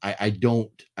and stuff, I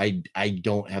don't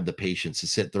have the patience to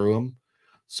sit through them.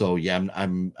 So yeah,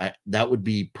 that would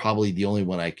be probably the only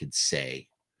one I could say.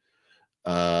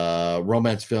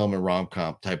 Romance film and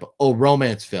rom-com type of,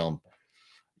 romance film.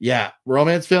 Yeah,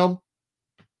 romance film.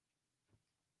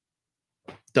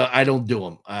 I don't do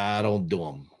them. I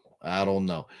don't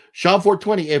know. Sean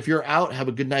 420, if you're out, have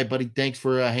a good night, buddy. Thanks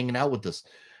for hanging out with us.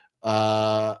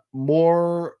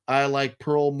 More, I like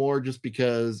Pearl more just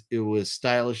because it was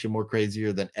stylish and more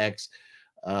crazier than X,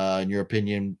 in your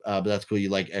opinion. But that's cool. You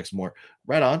like X more.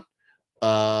 Right on.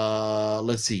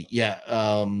 Let's see. Yeah.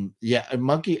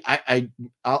 Monkey.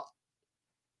 I'll.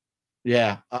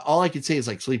 Yeah. All I can say is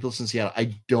like Sleepless in Seattle.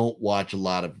 I don't watch a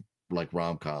lot of like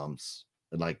rom-coms.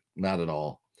 Like not at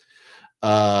all.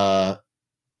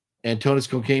 Antonis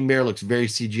Cocaine Bear looks very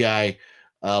CGI,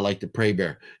 like the Prey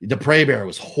Bear. The Prey Bear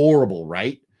was horrible,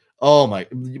 right? Oh my,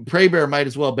 Prey Bear might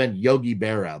as well have been Yogi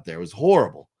Bear out there. It was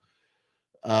horrible.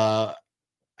 How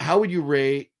would you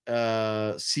rate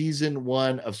season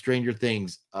 1 of Stranger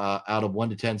Things out of 1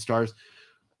 to 10 stars?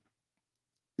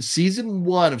 Season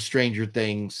 1 of Stranger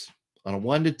Things on a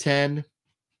 1 to 10.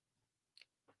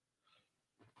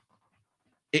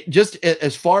 It just,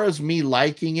 as far as me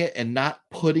liking it and not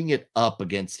putting it up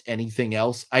against anything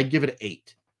else, I'd give it an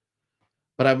 8.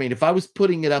 But I mean, if I was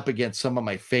putting it up against some of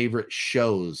my favorite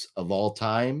shows of all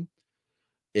time,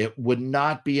 it would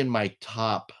not be in my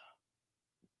top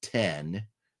 10.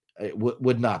 It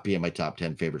would not be in my top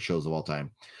 10 favorite shows of all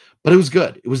time. But it was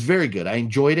good. It was very good. I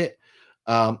enjoyed it.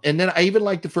 And then I even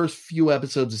liked the first few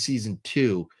episodes of season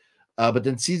 2. But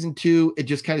then season 2, it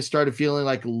just kind of started feeling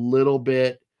like a little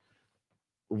bit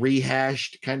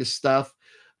rehashed kind of stuff,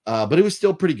 but it was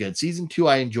still pretty good. Season 2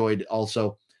 I enjoyed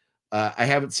also. I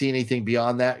haven't seen anything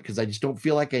beyond that because I just don't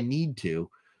feel like I need to.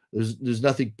 There's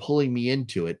nothing pulling me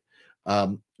into it.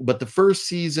 But the first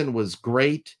season was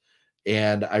great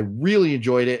and I really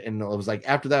enjoyed it. And I was like,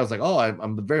 after that, I was like, oh,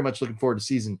 I'm very much looking forward to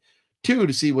season 2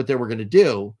 to see what they were going to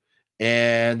do.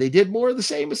 And they did more of the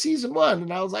same as season 1.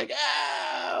 And I was like,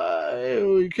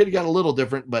 you could have got a little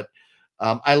different, but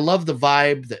I love the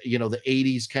vibe, the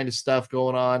 80s kind of stuff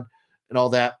going on and all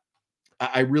that.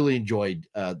 I really enjoyed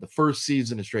the first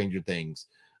season of Stranger Things.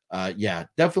 Yeah,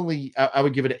 definitely. I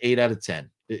would give it an 8 out of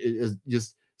 10. It is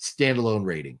just standalone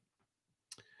rating.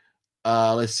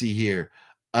 Let's see here.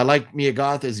 I like Mia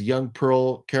Goth as a young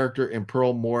Pearl character in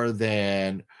Pearl more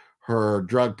than her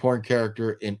drug porn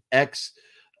character in X,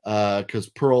 because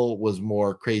Pearl was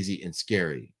more crazy and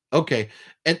scary. Okay.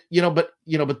 And,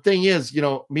 but thing is,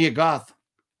 Mia Goth,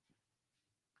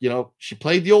 she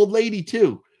played the old lady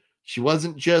too. She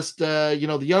wasn't just, the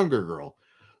younger girl.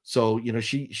 So,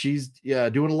 she's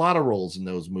doing a lot of roles in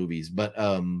those movies, but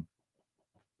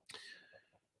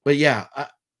yeah,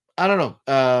 I don't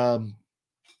know.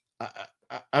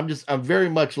 I'm very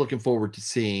much looking forward to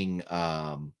seeing,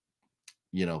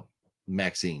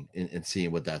 Maxine and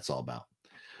seeing what that's all about.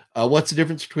 What's the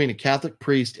difference between a Catholic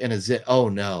priest and a Zit? Oh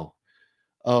no.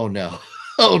 Oh no.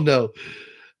 Oh no.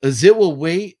 A Zit will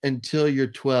wait until you're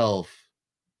 12.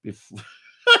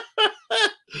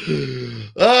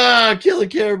 Kill a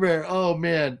Care Bear. Oh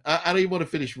man. I don't even want to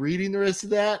finish reading the rest of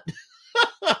that.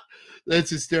 That's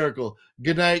hysterical.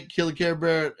 Good night, Kill a Care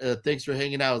Bear. Thanks for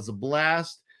hanging out. It was a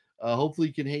blast. Hopefully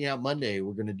you can hang out Monday.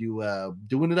 We're gonna do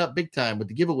doing it up big time with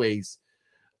the giveaways.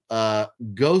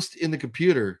 Ghost in the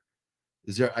computer.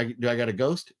 Do I got a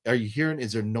ghost? Are you hearing?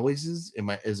 Is there noises?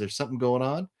 Is there something going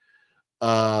on?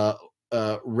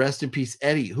 Rest in peace,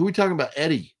 Eddie. Who are we talking about?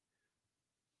 Eddie.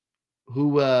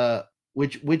 Who?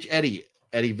 Which Eddie?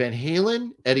 Eddie Van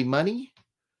Halen? Eddie Money?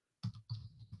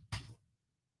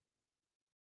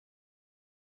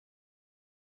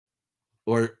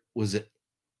 Or was it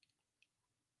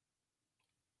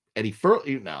Eddie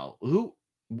Furley? No,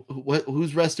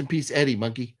 who's rest in peace, Eddie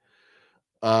Monkey?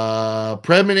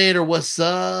 Preminator, what's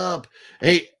up?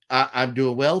 Hey, I'm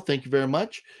doing well, thank you very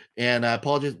much. And I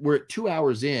apologize, we're at 2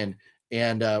 hours in,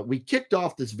 and we kicked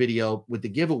off this video with the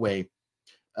giveaway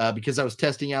because I was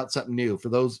testing out something new.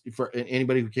 For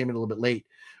anybody who came in a little bit late,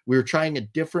 we were trying a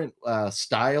different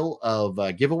style of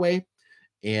giveaway,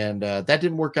 and that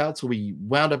didn't work out. So we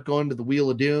wound up going to the Wheel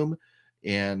of Doom,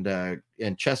 and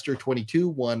Chester 22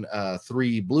 won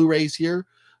 3 Blu-rays here.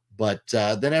 But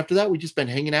then after that, we just been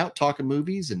hanging out, talking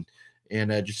movies, and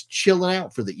just chilling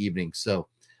out for the evening. So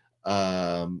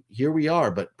here we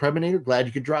are. But Preminator, glad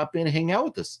you could drop in and hang out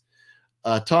with us.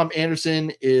 Tom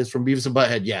Anderson is from Beavis and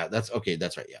Butthead. Yeah, that's okay.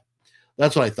 That's right. Yeah,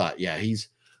 that's what I thought. Yeah, he's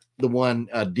the one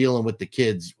dealing with the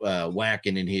kids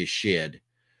whacking in his shed.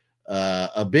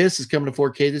 Abyss is coming to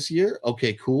 4K this year.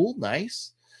 Okay, cool,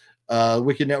 nice.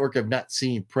 Wicked Network, I've not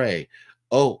seen. Prey.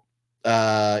 Oh,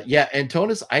 yeah,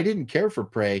 Antonis, I didn't care for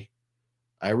Prey.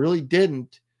 I really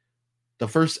didn't. The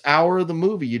first hour of the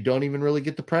movie, you don't even really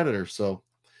get the Predator. So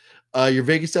your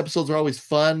Vegas episodes are always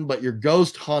fun, but your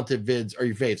ghost haunted vids are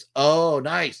your faves. Oh,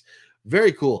 nice.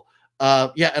 Very cool.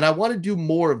 Yeah, and I want to do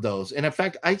more of those. And in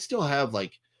fact, I still have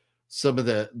like some of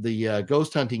the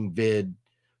ghost hunting vid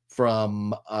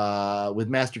from with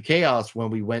Master Chaos when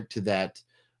we went to that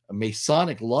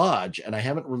Masonic Lodge, and I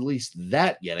haven't released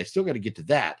that yet. I still got to get to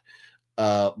that.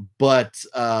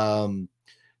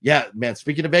 Yeah, man,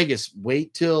 speaking of Vegas,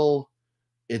 wait till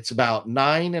it's about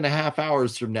 9.5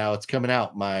 hours from now. It's coming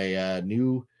out. My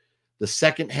the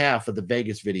second half of the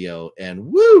Vegas video, and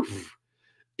woo,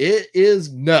 it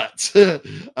is nuts.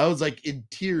 I was like in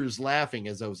tears laughing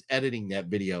as I was editing that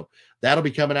video. That'll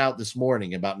be coming out this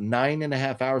morning. About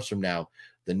 9.5 hours from now,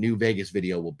 the new Vegas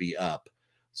video will be up.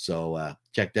 So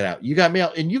check that out. You Got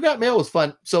Mail, and You Got Mail was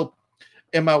fun. So,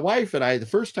 and my wife and I, the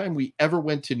first time we ever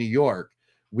went to New York,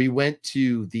 we went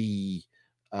to the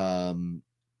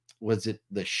was it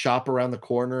the shop around the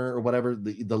corner or whatever,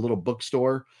 the little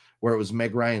bookstore where it was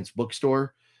Meg Ryan's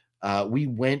bookstore. We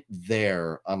went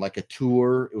there on like a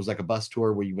tour. It was like a bus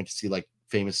tour where you went to see like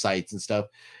famous sites and stuff.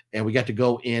 And we got to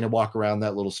go in and walk around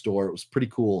that little store. It was pretty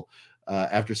cool.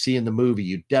 After seeing the movie,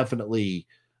 you definitely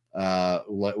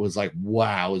was like,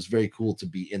 wow, it was very cool to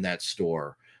be in that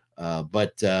store.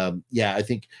 Yeah, I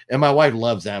think, and my wife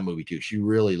loves that movie too. She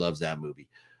really loves that movie.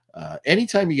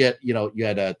 Anytime you get, you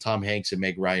had Tom Hanks and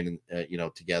Meg Ryan,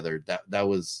 together, that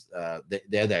was,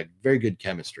 they had that very good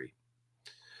chemistry.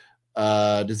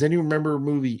 Does anyone remember a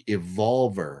movie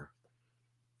Evolver?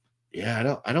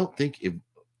 Yeah, I don't think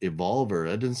Evolver.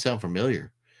 That doesn't sound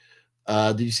familiar.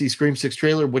 Did you see Scream 6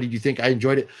 trailer? What did you think? I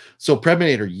enjoyed it. So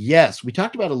Preminator, yes, we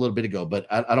talked about it a little bit ago, but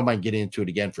I don't mind getting into it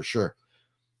again for sure.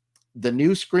 The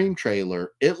new Scream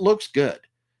trailer, it looks good.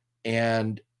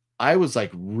 And I was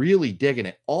like really digging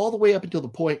it all the way up until the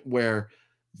point where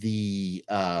you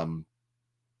hear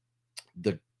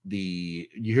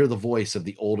the voice of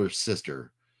the older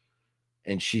sister,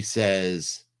 and she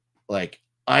says, like,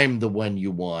 I'm the one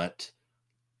you want.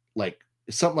 Like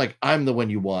something like, I'm the one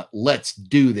you want. Let's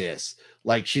do this.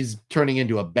 Like she's turning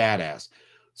into a badass.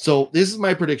 So this is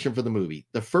my prediction for the movie.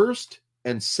 The first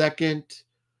and second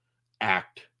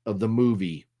act of the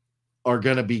movie are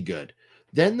going to be good.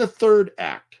 Then the third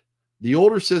act, the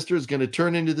older sister is going to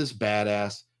turn into this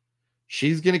badass.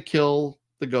 She's going to kill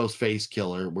the Ghostface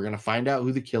killer. We're going to find out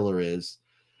who the killer is.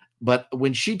 But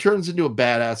when she turns into a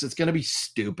badass, it's going to be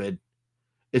stupid.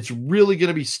 It's really going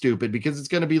to be stupid because it's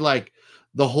going to be like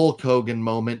the Hulk Hogan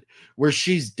moment where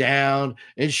she's down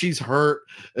and she's hurt.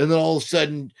 And then all of a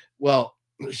sudden, well,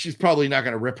 she's probably not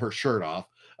going to rip her shirt off.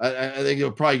 I think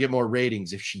it'll probably get more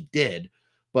ratings if she did.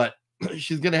 But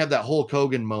she's going to have that Hulk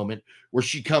Hogan moment where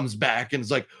she comes back and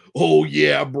is like, oh,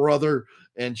 yeah, brother.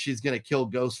 And she's going to kill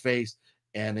Ghostface,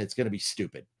 and it's going to be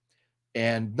stupid.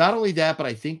 And not only that, but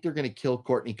I think they're going to kill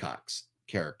Courtney Cox's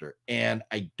character. And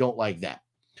I don't like that.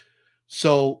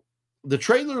 So the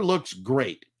trailer looks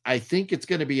great. I think it's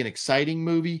going to be an exciting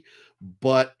movie,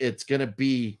 but it's going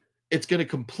to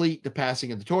complete the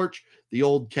passing of the torch. The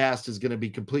old cast is going to be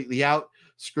completely out.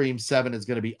 Scream 7 is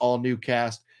going to be all new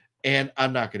cast. And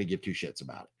I'm not going to give two shits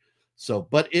about it. So,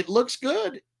 but it looks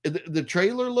good. The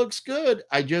trailer looks good.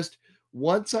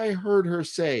 Once I heard her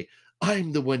say,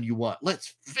 I'm the one you want,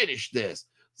 let's finish this.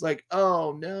 It's like,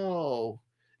 oh no,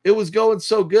 it was going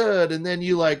so good. And then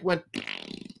you like went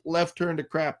left turn to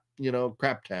crap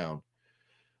town.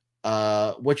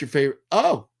 What's your favorite?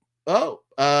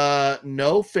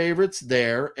 No favorites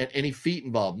there, and any feet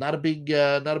involved. Not a big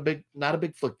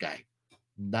foot guy.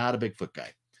 Not a big foot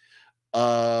guy.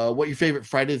 What your favorite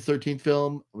Friday the 13th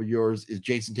film? Yours is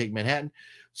Jason Take Manhattan.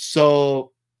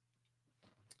 So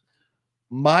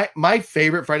my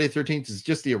favorite Friday the 13th is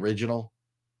just the original,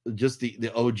 just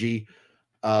the OG.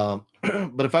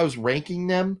 But if I was ranking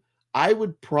them, I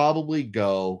would probably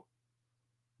go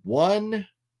one,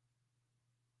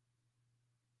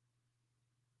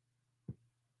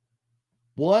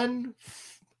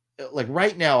 like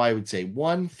right now, I would say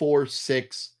 1, 4,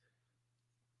 6,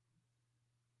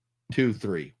 2,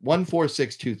 3. 1, 4,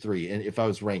 6, 2, 3. And if I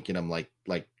was ranking them like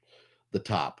the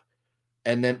top,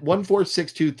 and then 1, 4,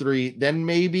 6, 2, 3, then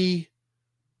maybe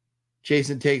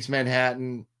Jason Takes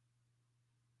Manhattan,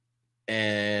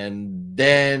 and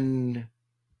then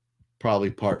probably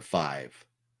part 5.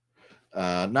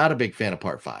 Not a big fan of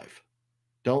part 5.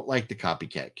 Don't like the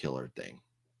copycat killer thing.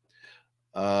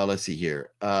 Let's see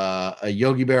here. A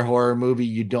Yogi Bear horror movie.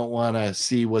 You don't want to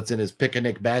see what's in his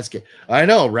picnic basket. I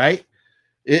know, right?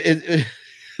 You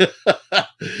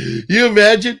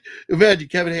imagine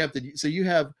Kevin Hampton. So you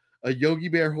have a Yogi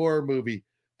Bear horror movie,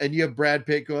 and you have Brad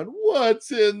Pitt going,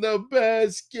 "What's in the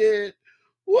basket?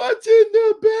 What's in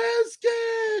the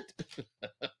basket?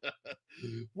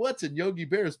 What's in Yogi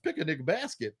Bear's picnic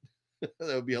basket?"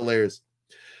 That would be hilarious.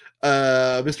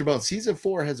 Mr. Bones, season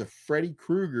 4 has a Freddy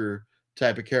Krueger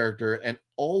type of character, and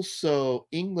also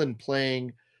England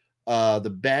playing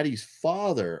the baddie's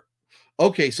father.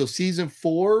 Okay, so season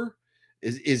 4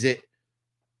 is it?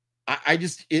 I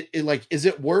just like, is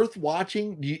it worth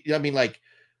watching? I mean, like,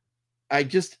 I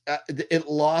just it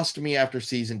lost me after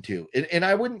season 2, and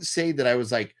I wouldn't say that I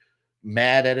was like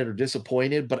mad at it or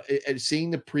disappointed, but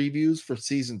seeing the previews for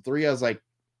season 3, I was like,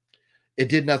 it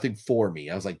did nothing for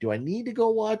me. I was like, do I need to go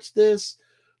watch this?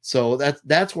 So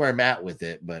that's where I'm at with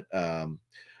it. But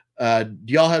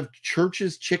do y'all have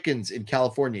Church's Chickens in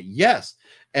California? Yes.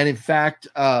 And in fact,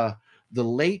 the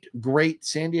late great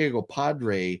San Diego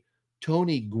Padre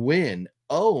Tony Gwynn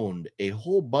owned a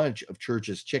whole bunch of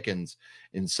Church's Chickens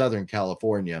in Southern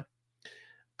California.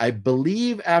 I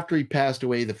believe after he passed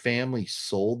away, the family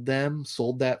sold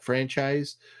that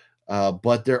franchise.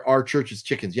 But there are Church's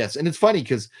Chickens, yes. And it's funny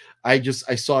because I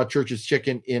saw Church's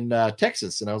Chicken in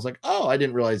Texas, and I was like, oh, I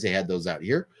didn't realize they had those out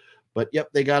here. But yep,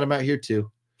 they got them out here too.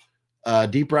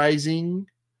 Deep Rising,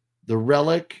 The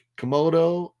Relic,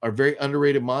 Komodo are very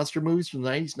underrated monster movies from the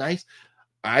 90s. Nice.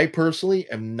 I personally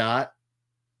am not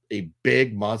a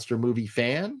big monster movie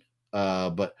fan,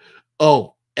 but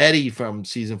Eddie from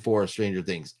season 4 of Stranger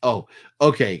Things. Oh,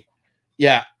 okay.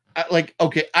 Yeah.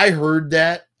 I heard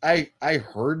that. I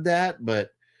heard that,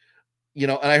 but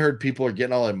and I heard people are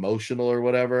getting all emotional or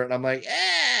whatever, and I'm like,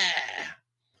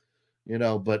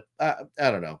 but I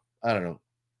don't know.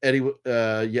 Eddie,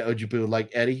 yeah, OGP would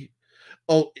like Eddie.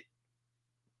 Oh,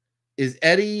 is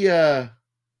Eddie the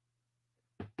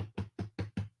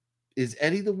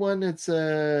one that's how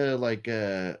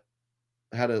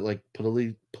to like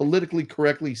politically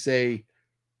correctly say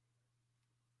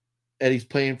Eddie's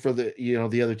playing for the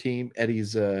the other team?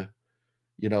 Eddie's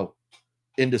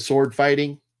into sword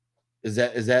fighting. Is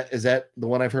that the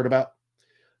one I've heard about?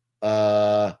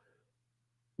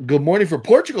 Good morning from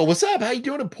Portugal. What's up? How you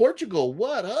doing in Portugal?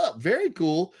 What up? Very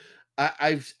cool.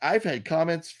 I've had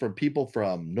comments from people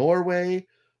from Norway,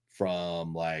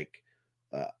 from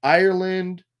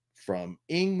Ireland, from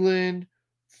England,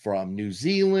 from New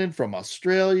Zealand, from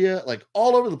Australia, like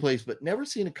all over the place, but never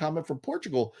seen a comment from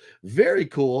Portugal. Very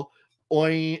cool.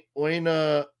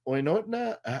 Oinotna.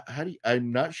 How do you,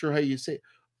 I'm not sure how you say it.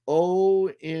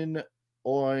 Oinotna.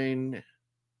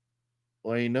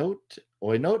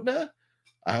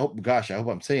 I hope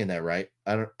I'm saying that right.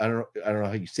 I don't know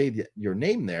how you say your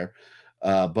name there.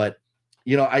 But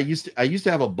I used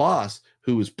to have a boss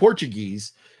who was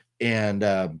Portuguese, and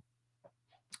I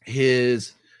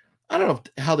don't know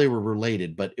how they were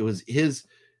related, but it was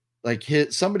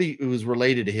somebody who was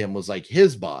related to him was like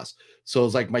his boss. So it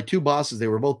was like my two bosses, they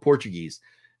were both Portuguese,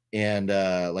 and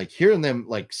hearing them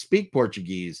speak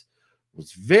Portuguese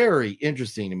was very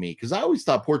interesting to me, because I always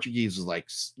thought Portuguese was like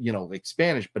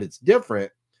Spanish, but it's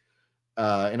different.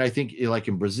 And I think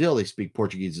in Brazil they speak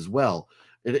Portuguese as well,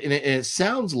 and it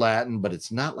sounds Latin, but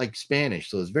it's not like Spanish,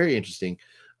 so it's very interesting.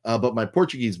 But my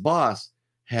Portuguese boss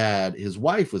his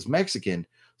wife was Mexican,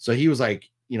 so he was had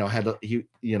to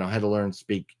learn to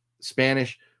speak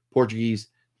Spanish, Portuguese,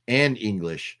 and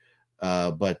English.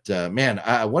 But man,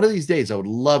 one of these days I would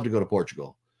love to go to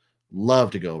Portugal.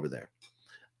 Love to go over there.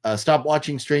 Stop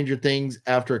watching Stranger Things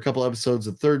after a couple episodes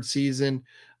of third season.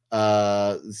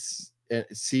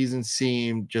 Season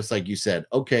seemed just like you said.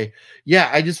 Okay.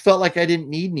 Yeah, I just felt like I didn't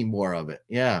need any more of it.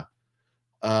 Yeah.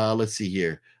 Let's see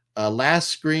here. Last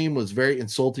Scream was very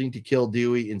insulting to kill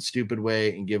Dewey in stupid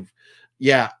way and give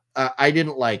yeah, I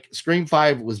didn't like Scream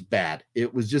 5 was bad.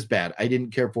 It was just bad. I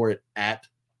didn't care for it at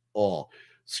all.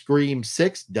 Scream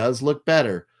 6 does look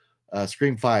better.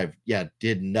 Scream 5, yeah,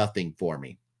 did nothing for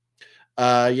me.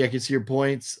 Yeah, I can see your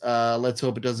points. Let's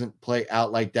hope it doesn't play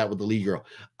out like that with the lead girl.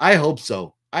 I hope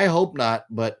so. I hope not,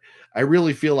 but I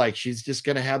really feel like she's just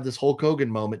gonna have this Hulk Hogan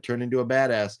moment, turn into a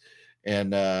badass,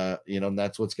 and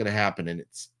that's what's gonna happen, and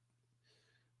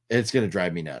it's gonna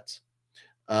drive me nuts.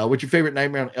 What's your favorite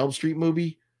Nightmare on Elm Street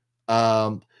movie?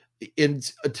 To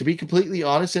be completely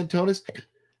honest, Antonis,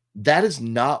 that is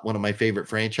not one of my favorite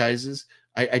franchises.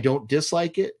 I don't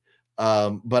dislike it,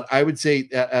 but I would say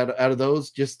out of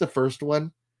those, just the first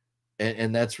one,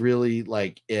 and that's really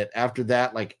like it. After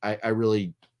that, like I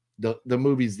really the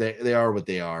movies they are what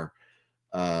they are.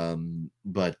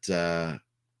 But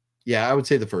yeah, I would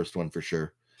say the first one for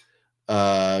sure.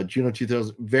 Juno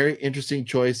 2000, very interesting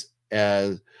choice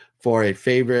as for a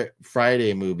favorite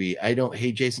Friday movie. I don't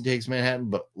hate Jason Takes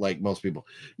Manhattan, but like most people,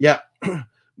 yeah.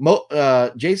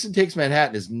 Jason Takes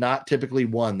Manhattan is not typically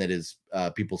one that is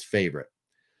people's favorite.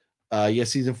 Yes,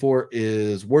 season 4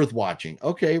 is worth watching.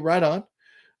 Okay, right on.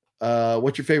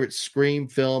 What's your favorite Scream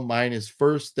film? Mine is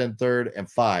first, then third, and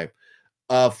 5.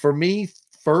 For me,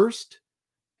 first,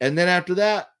 and then after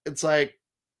that, it's like,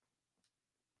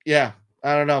 yeah,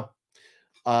 I don't know.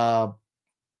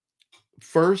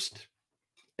 First,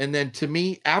 and then to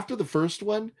me, after the first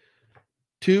one,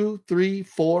 2, 3,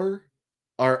 4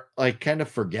 are like kind of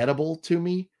forgettable to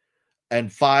me,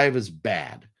 and 5 is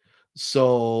bad.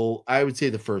 So I would say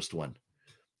the first one.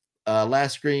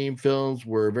 Last Scream films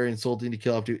were very insulting to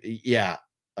kill off to. Yeah,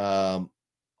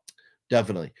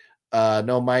 definitely.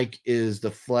 No, Mike is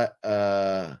the flat.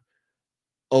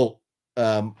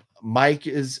 Mike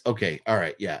is okay. All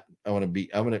right. Yeah, I'm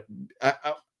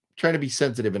trying to be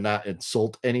sensitive and not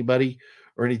insult anybody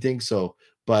or anything. So,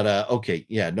 but okay.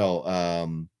 Yeah,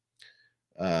 no.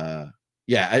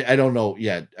 Yeah, I don't know.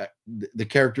 Yeah, the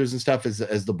characters and stuff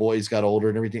as the boys got older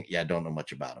and everything. Yeah, I don't know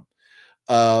much about them.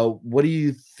 What do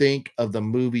you think of the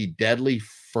movie Deadly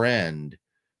Friend,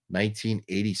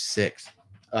 1986?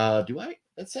 Do I?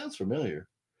 That sounds familiar.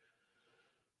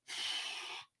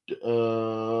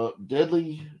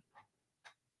 Deadly.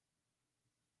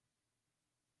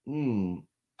 Mm,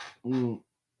 mm,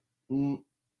 mm,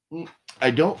 mm.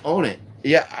 I don't own it.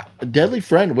 Yeah, Deadly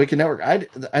Friend, Wicked Network. I'd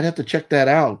have to check that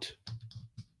out.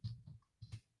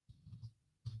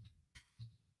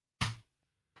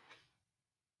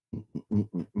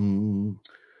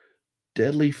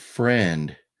 Deadly Friend,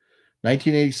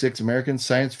 1986 American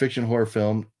science fiction horror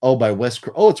film. Oh, by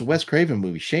it's a Wes Craven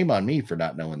movie. Shame on me for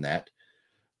not knowing that.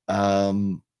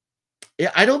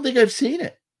 Yeah, I don't think I've seen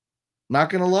it. Not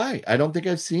gonna lie, I don't think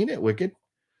I've seen it. Wicked.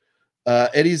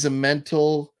 Eddie's a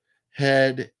mental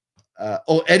head.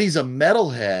 Eddie's a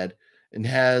metalhead and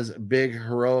has a big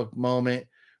heroic moment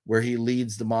where he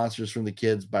leads the monsters from the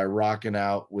kids by rocking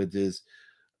out with his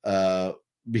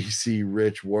BC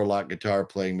Rich Warlock guitar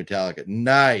playing Metallica.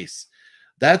 Nice.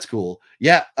 That's cool.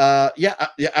 Yeah, yeah,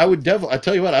 I would definitely. I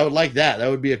tell you what, I would like that. That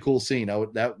would be a cool scene.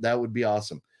 That would be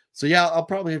awesome. So yeah, I'll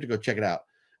probably have to go check it out.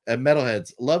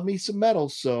 Metalheads, love me some metal.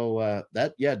 So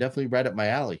that, yeah, definitely right up my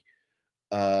alley.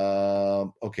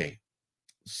 Okay,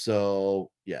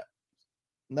 so yeah,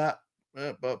 not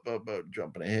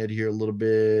jumping ahead here a little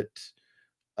bit.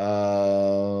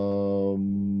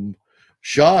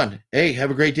 Sean, hey,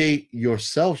 have a great day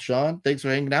yourself, Sean. Thanks for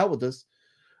hanging out with us.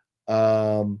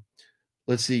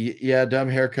 Let's see. Yeah, dumb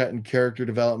haircut and character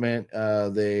development.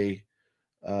 They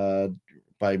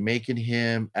by making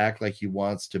him act like he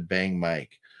wants to bang Mike.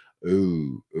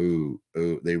 Ooh,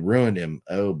 they ruined him.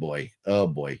 Oh boy.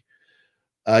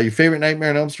 Your favorite Nightmare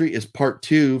on Elm Street is part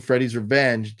 2, Freddy's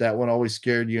Revenge. That one always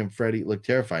scared you, and Freddy looked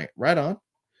terrifying. Right on.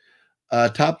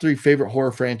 Top 3 favorite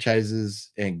horror franchises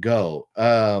and go.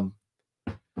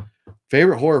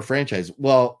 Favorite horror franchise.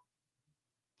 Well,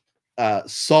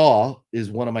 Saw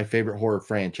is one of my favorite horror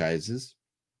franchises.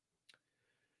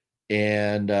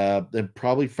 And then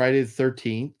probably Friday the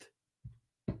 13th.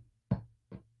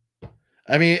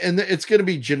 I mean, and it's going to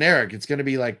be generic. It's going to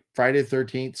be like Friday the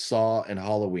 13th, Saw, and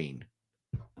Halloween.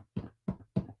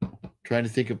 Trying to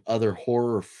think of other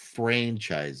horror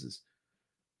franchises.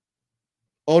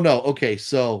 Oh, no. Okay,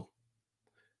 so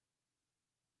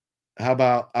how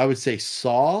about I would say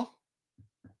Saw,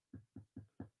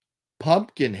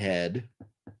 Pumpkinhead,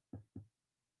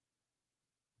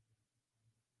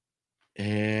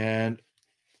 and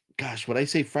gosh, would I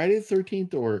say Friday the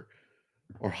 13th or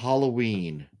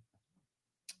Halloween?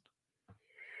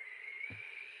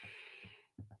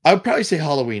 I would probably say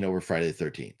Halloween over Friday the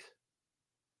 13th.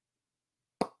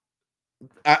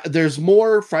 There's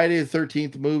more Friday the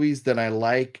 13th movies than I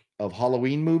like of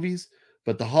Halloween movies,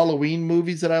 but the Halloween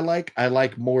movies that I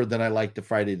like more than I like the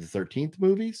Friday the 13th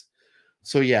movies.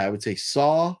 So yeah, I would say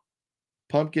Saw,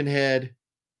 Pumpkinhead,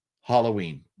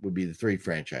 Halloween would be the three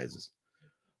franchises.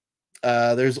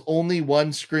 There's only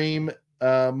one Scream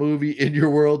movie in your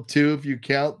world, too, if you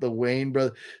count the Wayne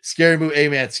brother. Scary movie. Hey,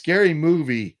 man, scary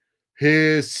movie.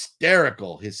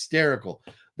 Hysterical.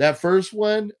 That first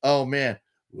one, oh, man.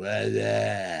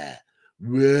 That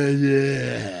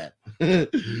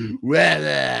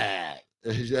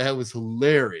was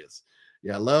hilarious.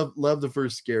 Yeah, love the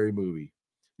first scary movie.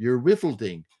 You're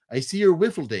whiffleting. I see you're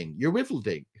whiffleting. You're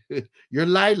whiffleting. You're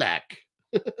lilac.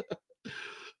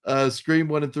 Scream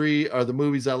 1 and 3 are the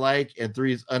movies I like, and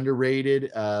 3 is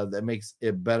underrated. That makes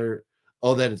it better.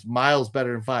 Oh, that it's miles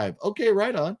better than 5. Okay,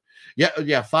 right on.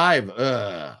 Yeah, 5.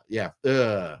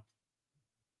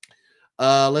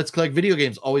 Let's collect video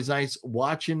games. Always nice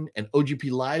watching an OGP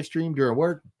live stream during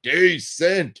work.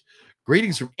 Decent.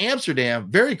 Greetings from Amsterdam.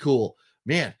 Very cool,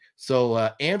 man. So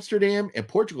Amsterdam and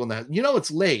Portugal now. You know it's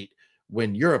late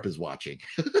when Europe is watching.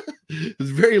 It's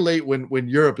very late when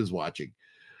Europe is watching.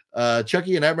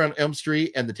 Chucky and Nightmare on Elm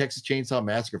Street and the Texas Chainsaw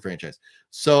Massacre franchise.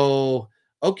 So,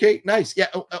 okay, nice. Yeah,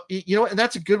 you know what? And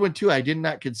that's a good one, too. I did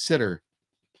not consider.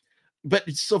 But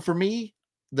so for me,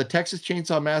 the Texas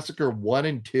Chainsaw Massacre 1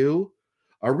 and 2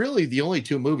 are really the only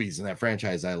 2 movies in that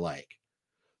franchise I like.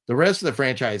 The rest of the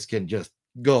franchise can just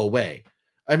go away.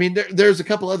 I mean, there's a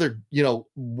couple other,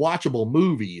 watchable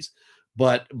movies,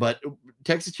 but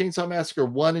Texas Chainsaw Massacre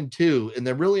 1 and 2, and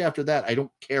then really after that, I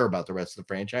don't care about the rest of the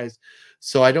franchise.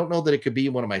 So I don't know that it could be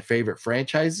one of my favorite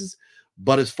franchises.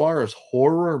 But as far as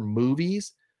horror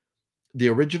movies, the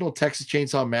original Texas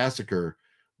Chainsaw Massacre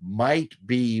might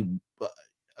be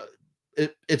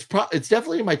it's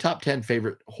definitely in my top 10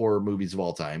 favorite horror movies of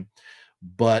all time,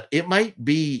 but it might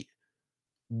be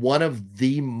one of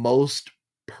the most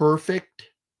perfect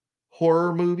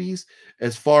horror movies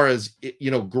as far as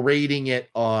grading it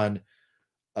on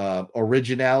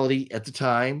originality at the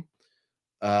time,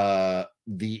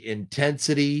 the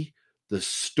intensity, the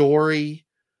story,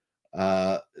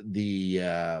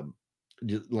 the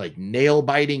like nail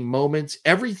biting moments,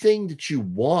 everything that you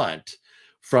want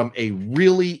from a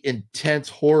really intense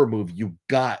horror movie you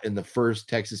got in the first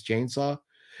Texas Chainsaw.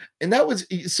 And that was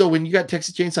so when you got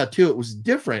Texas Chainsaw 2, it was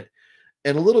different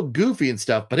and a little goofy and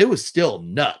stuff, but it was still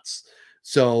nuts.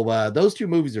 So those 2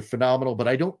 movies are phenomenal, but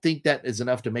I don't think that is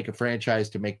enough to make a franchise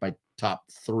to make my top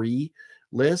 3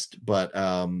 list. But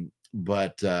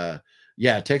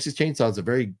yeah, Texas Chainsaw is a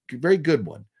very, very good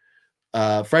one.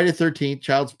 Friday the 13th,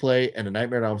 Child's Play, and A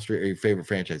Nightmare on Elm Street are your favorite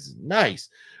franchises. Nice.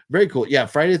 Very cool. Yeah,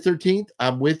 Friday the 13th,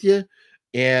 I'm with you.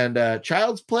 And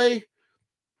Child's Play,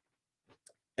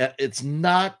 it's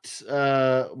not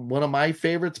one of my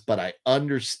favorites, but I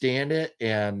understand it.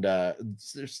 And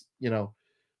there's,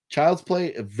 Child's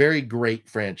Play, a very great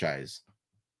franchise.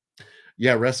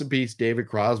 Yeah, rest in peace, David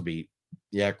Crosby.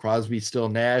 Yeah, Crosby, Still,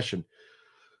 Nash and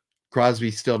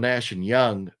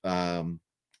Young. I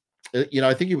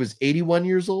think he was 81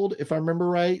 years old, if I remember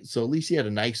right. So at least he had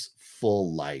a nice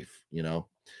full life,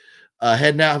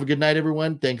 Heading out. Have a good night,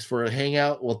 everyone. Thanks for a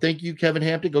hangout. Well, thank you, Kevin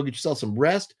Hampton. Go get yourself some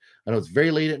rest. I know it's very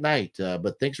late at night,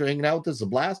 but thanks for hanging out with us. It's a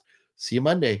blast. See you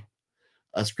Monday.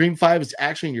 Scream 5 is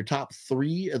actually in your top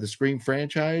 3 of the Scream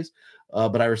franchise,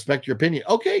 but I respect your opinion.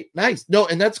 Okay, nice. No,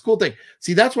 and that's a cool thing.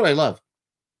 See, that's what I love.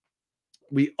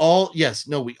 We all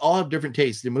have different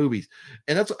tastes in movies.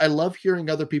 And that's what I love, hearing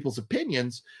other people's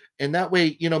opinions. And that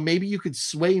way, maybe you could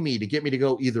sway me to get me to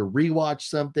go either rewatch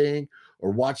something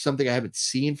or watch something I haven't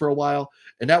seen for a while.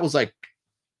 And that was like,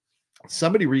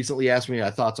 somebody recently asked me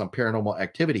my thoughts on Paranormal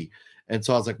Activity. And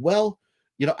so I was like, well,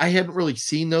 I hadn't really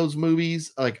seen those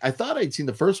movies. Like, I thought I'd seen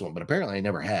the first one, but apparently I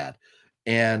never had.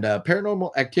 And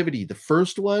Paranormal Activity, the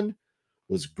first one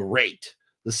was great.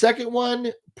 The second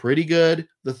one, pretty good.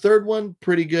 The third one,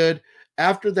 pretty good.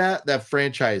 After that, that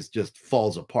franchise just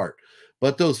falls apart.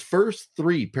 But those first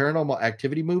 3 Paranormal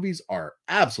Activity movies are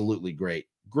absolutely great.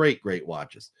 Great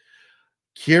watches.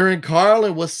 Kieran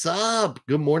Carlin, what's up?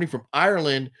 Good morning from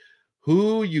Ireland.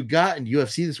 Who you got in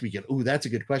UFC this weekend? Ooh, that's a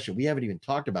good question. We haven't even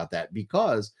talked about that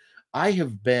because I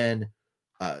have been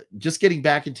just getting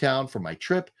back in town from my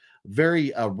trip.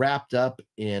 Very wrapped up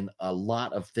in a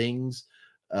lot of things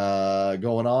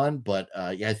going on, but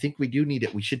yeah, I think we do need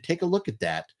it. We should take a look at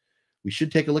that.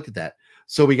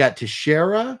 So we got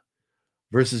Teixeira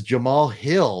versus Jamal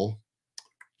Hill.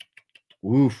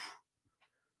 Oof.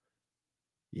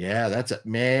 Yeah, that's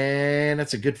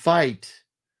a good fight.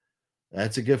 And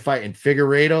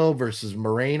Figueiredo versus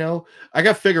Moreno. I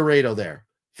got Figueiredo there.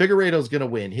 Figueiredo's going to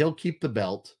win. He'll keep the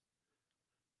belt.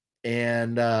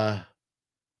 And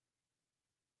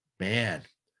man,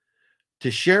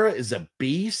 Teixeira is a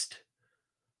beast,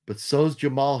 but so is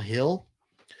Jamal Hill.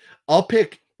 I'll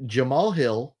pick Jamal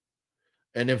Hill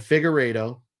and then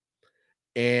Figueiredo.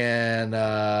 And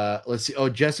let's see. Oh,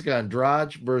 Jessica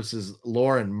Andrade versus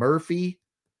Lauren Murphy.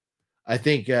 I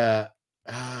think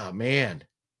man.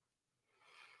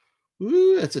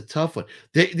 Ooh, that's a tough one.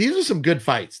 These are some good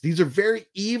fights. These are very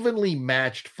evenly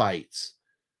matched fights.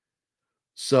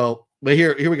 So, but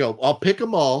here we go. I'll pick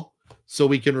them all so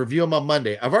we can review them on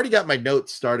Monday. I've already got my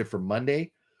notes started for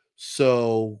Monday.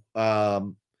 So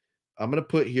I'm gonna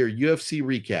put here UFC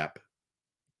recap.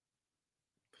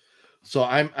 So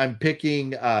I'm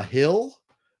picking Hill.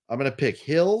 I'm gonna pick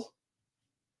Hill,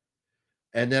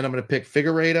 and then I'm gonna pick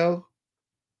Figueiredo.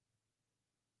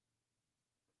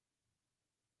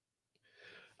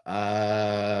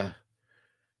 And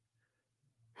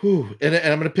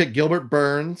I'm gonna pick Gilbert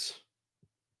Burns.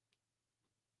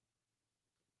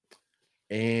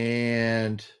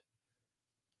 And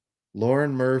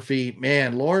Lauren Murphy,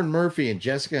 man, Lauren Murphy and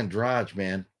Jessica Andrade,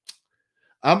 man.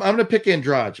 I'm gonna pick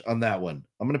Andrade on that one.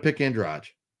 I'm gonna pick Andrade.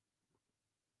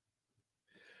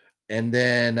 And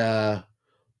then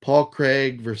Paul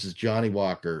Craig versus Johnny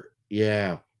Walker.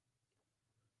 Yeah.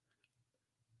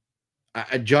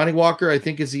 Johnny Walker, I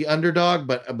think, is the underdog,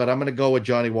 but I'm gonna go with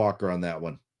Johnny Walker on that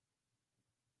one.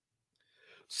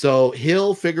 So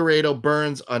Hill, Figueiredo,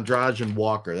 Burns, Andrade, and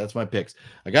Walker. That's my picks.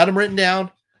 I got them written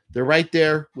down. They're right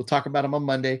there. We'll talk about them on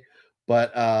Monday.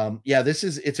 But yeah,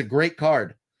 it's a great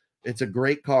card. It's a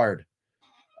great card.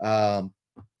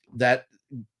 That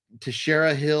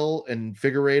Teixeira, Hill, and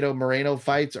Figueiredo Moreno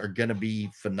fights are going to be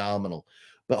phenomenal.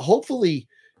 But hopefully,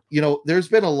 there's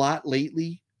been a lot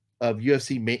lately of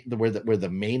UFC where the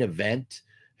main event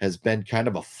has been kind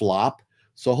of a flop.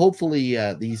 So hopefully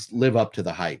these live up to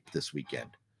the hype this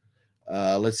weekend.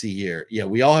 Let's see here. Yeah,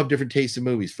 we all have different tastes in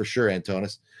movies for sure,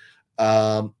 Antonis.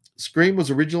 Scream was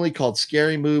originally called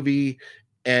Scary Movie,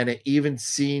 and it even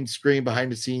seen Scream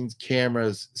behind the scenes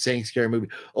cameras saying Scary Movie.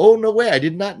 Oh, no way. I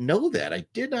did not know that.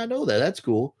 That's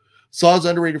cool. Saw's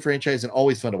underrated franchise and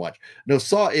always fun to watch. No,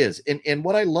 Saw is. And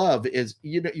what I love is,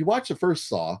 you watch the first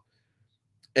Saw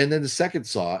and then the second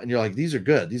Saw, and you're like, these are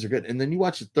good. These are good. And then you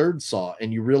watch the third Saw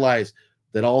and you realize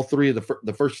that all three of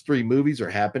the first three movies are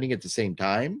happening at the same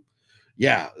time.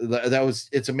 Yeah,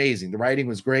 it's amazing. The writing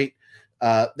was great.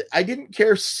 I didn't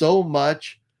care so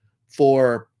much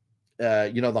for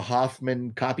the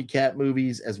Hoffman copycat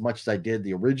movies as much as I did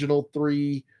the original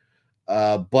three.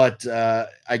 But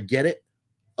I get it.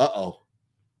 Uh-oh.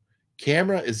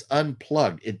 Camera is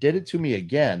unplugged. It did it to me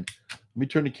again. Let me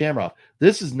turn the camera off.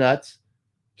 This is nuts.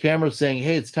 Camera's saying,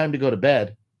 hey, it's time to go to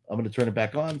bed. I'm going to turn it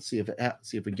back on, see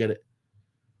if we get it.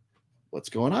 What's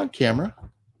going on, camera?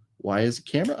 Why is the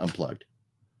camera unplugged?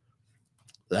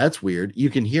 That's weird. You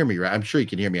can hear me, right? I'm sure you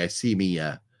can hear me. I see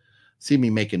me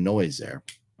making noise there.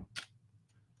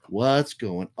 What's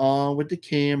going on with the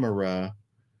camera?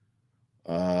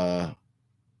 Let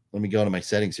me go to my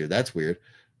settings here. That's weird.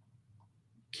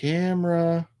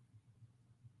 Camera.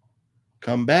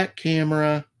 Come back,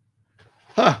 camera.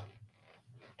 Huh.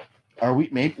 Are we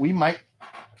we might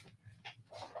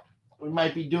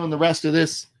be doing the rest of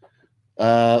this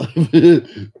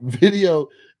video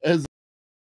as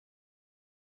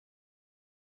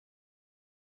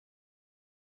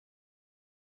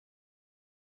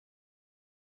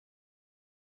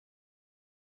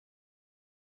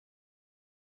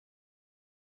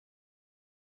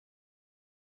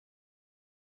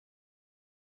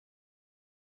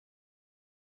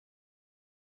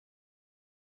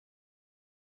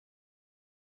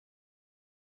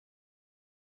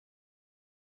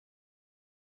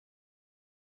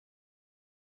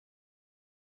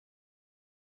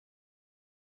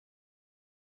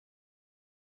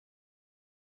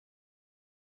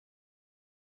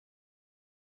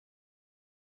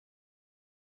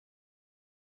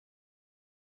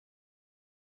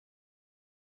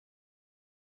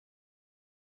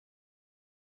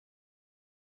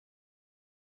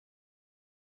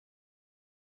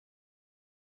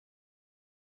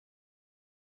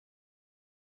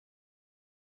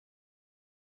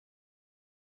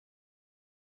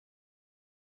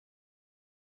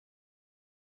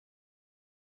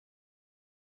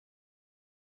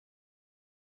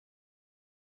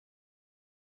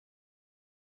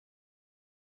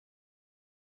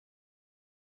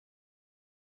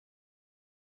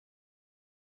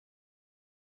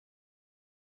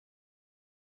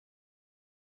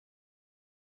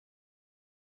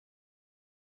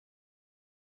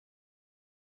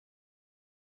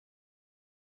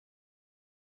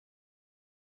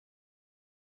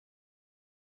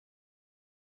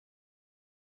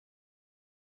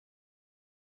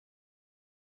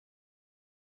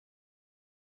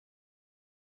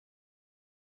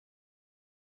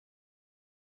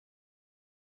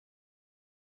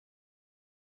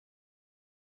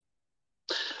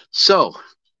So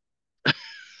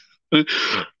I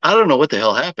don't know what the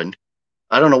hell happened.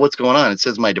 I don't know what's going on. It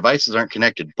says my devices aren't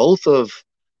connected. Both of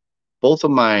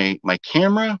my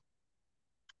camera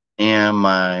and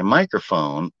my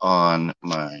microphone on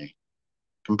my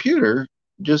computer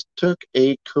just took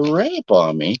a crap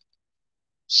on me.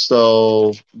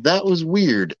 So that was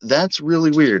weird. That's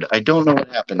really weird. I don't know what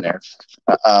happened there.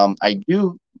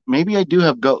 Maybe I do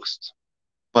have ghosts,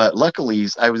 but luckily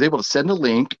I was able to send a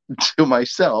link to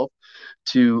myself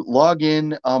to log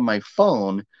in on my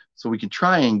phone so we can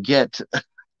try and get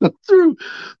through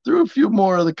a few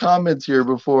more of the comments here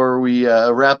before we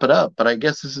wrap it up. But I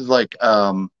guess this is like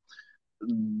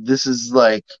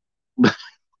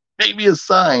maybe a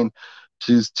sign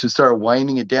to start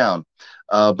winding it down.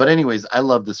 But anyways, I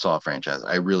love the Saw franchise.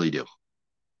 I really do.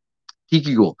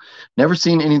 Tiki Ghoul. Never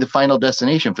seen any of the Final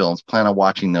Destination films. Plan on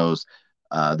watching those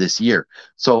this year.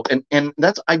 So and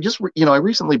that's I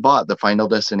recently bought the Final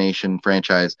Destination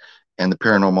franchise and the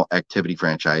Paranormal Activity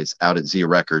franchise out at Zia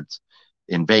Records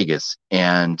in Vegas.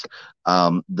 And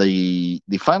the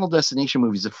Final Destination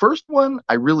movies, the first one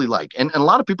I really like, and a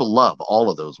lot of people love all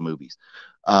of those movies.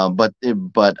 But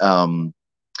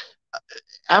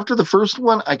after the first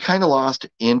one, I kind of lost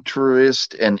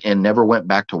interest and never went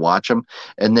back to watch them.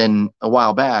 And then a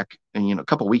while back, and a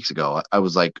couple weeks ago, I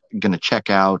was like going to check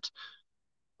out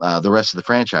the rest of the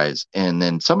franchise. And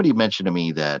then somebody mentioned to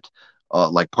me that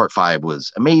like part 5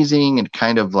 was amazing, and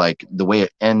kind of like the way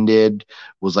it ended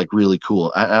was like really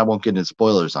cool. I won't get into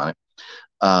spoilers on it.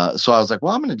 So I was like,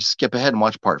 well, I'm going to just skip ahead and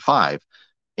watch part 5.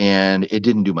 And it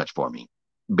didn't do much for me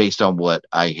based on what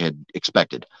I had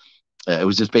expected. It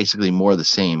was just basically more of the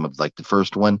same of like the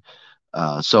first one.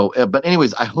 But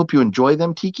anyways, I hope you enjoy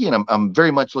them, Tiki, and I'm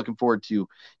very much looking forward to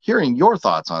hearing your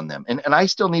thoughts on them. And I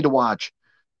still need to watch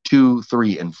 2,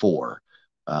 3, and 4.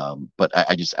 But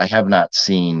I have not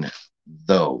seen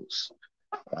those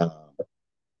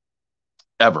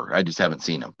ever. I just haven't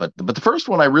seen them. But the first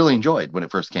one I really enjoyed when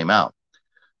it first came out.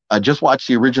 I just watched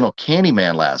the original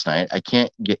Candyman last night. I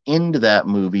can't get into that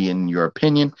movie in your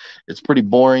opinion. It's pretty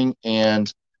boring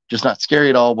and just not scary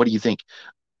at all. What do you think?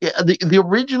 Yeah, the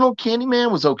original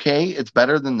Candyman was okay. It's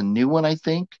better than the new one, I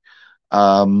think.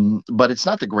 But it's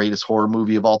not the greatest horror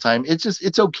movie of all time.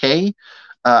 It's okay.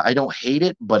 I don't hate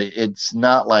it, but it's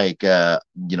not like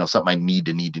something I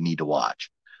need to watch.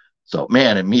 So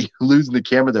man, and me losing the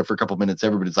camera there for a couple minutes,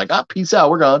 everybody's like, peace out,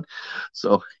 we're gone.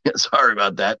 So sorry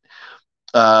about that.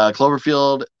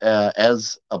 Cloverfield,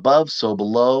 As Above, So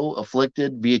Below,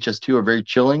 Afflicted, VHS 2 are very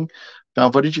chilling.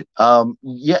 Found footage.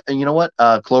 Yeah, and you know what?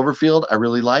 Cloverfield, I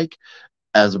really like.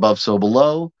 As Above, So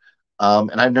Below.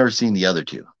 And I've never seen the other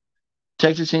two.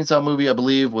 Texas Chainsaw movie, I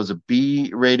believe, was a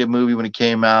B-rated movie when it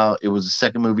came out. It was the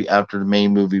second movie after the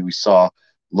main movie we saw,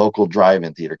 local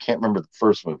drive-in theater. Can't remember the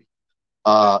first movie.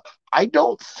 I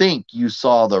don't think you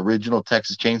saw the original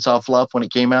Texas Chainsaw fluff when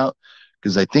it came out,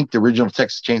 because I think the original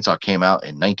Texas Chainsaw came out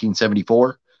in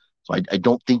 1974. So I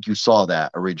don't think you saw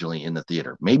that originally in the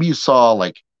theater. Maybe you saw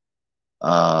like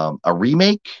a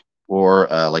remake or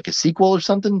like a sequel or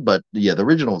something. But yeah, the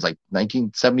original was like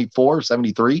 1974 or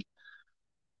 73.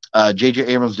 J.J.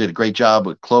 Abrams did a great job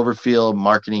with Cloverfield,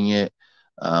 marketing it,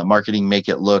 make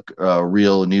it look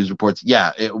real. News reports.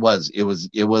 Yeah, it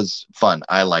was fun.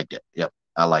 I liked it. Yep,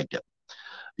 I liked it.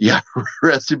 Yeah,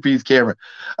 rest in peace, camera.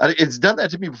 It's done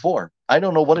that to me before. I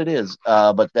don't know what it is,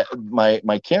 but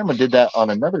my camera did that on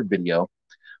another video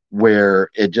where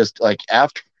it just like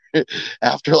after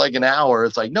like an hour,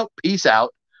 it's like, nope, peace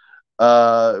out.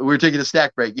 We're taking a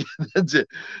snack break. That's it.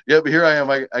 Yep, here I am.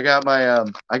 I got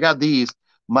I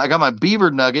got my beaver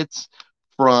nuggets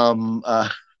from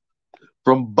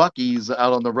Bucky's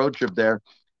out on the road trip there.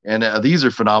 And these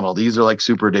are phenomenal. These are like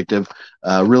super addictive.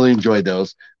 Really enjoyed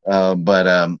those.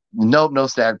 But nope, no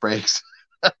snack breaks.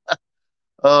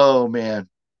 Oh man.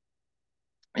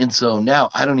 And so now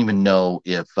I don't even know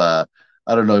if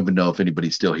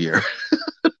anybody's still here.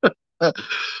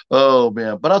 Oh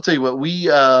man, but I'll tell you what,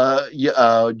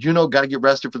 Juno, got to get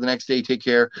rested for the next day. Take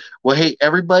care. Well, hey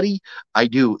everybody, I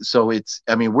do. So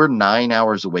we're 9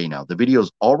 hours away now. The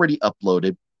video's already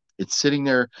uploaded. It's sitting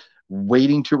there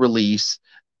waiting to release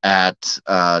at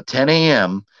 10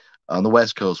 a.m. on the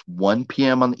West Coast, 1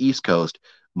 p.m. on the East Coast.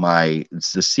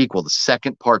 It's the sequel, the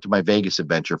second part to my Vegas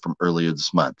adventure from earlier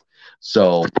this month.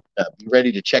 So be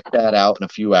ready to check that out in a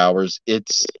few hours.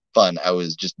 It's fun. I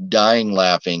was just dying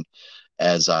laughing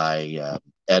as I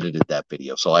edited that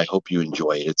video. So I hope you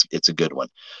enjoy it. It's a good one.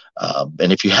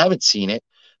 And if you haven't seen it,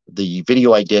 the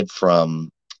video I did from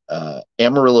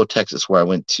Amarillo, Texas, where I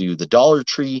went to the Dollar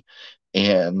Tree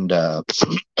and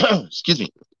excuse me,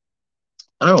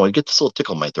 I don't know, I get this little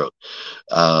tickle in my throat.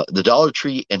 The Dollar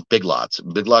Tree and Big Lots.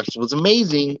 Big Lots was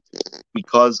amazing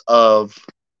because of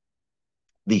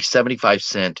the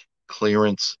 75-cent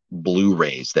clearance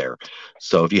Blu-rays there.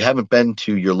 So if you haven't been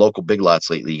to your local Big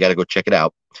Lots lately, you got to go check it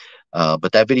out.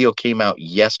 But that video came out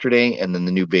yesterday, and then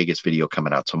the new Vegas video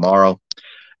coming out tomorrow.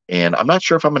 And I'm not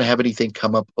sure if I'm going to have anything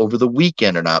come up over the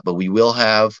weekend or not, but we will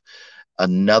have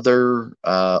another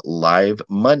live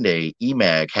Monday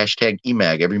EMAG, hashtag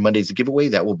EMAG. Every Monday's a giveaway.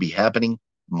 That will be happening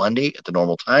Monday at the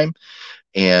normal time.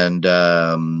 And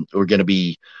we're going to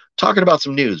be talking about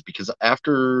some news, because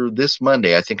after this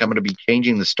Monday, I think I'm going to be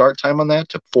changing the start time on that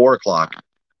to 4 o'clock.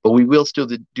 But we will still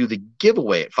do the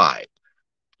giveaway at 5.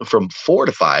 From 4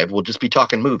 to 5, we'll just be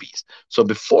talking movies. So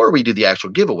before we do the actual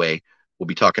giveaway, we'll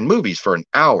be talking movies for an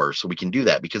hour, so we can do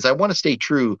that, because I want to stay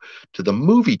true to the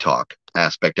movie talk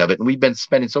aspect of it. And we've been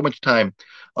spending so much time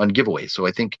on giveaways. So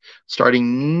I think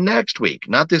starting next week,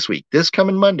 not this week, this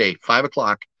coming Monday, 5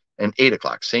 o'clock and 8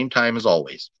 o'clock, same time as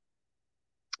always.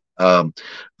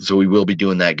 So we will be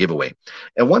doing that giveaway.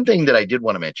 And one thing that I did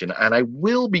want to mention, and I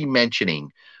will be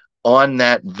mentioning on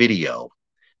that video,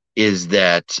 is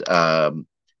that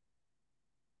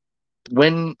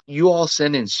when you all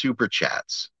send in super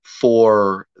chats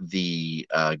for the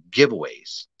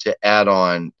giveaways to add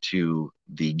on to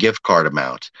the gift card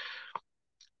amount,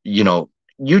 you know,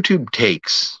 YouTube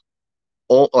takes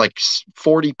like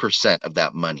 40% of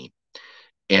that money.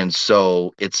 And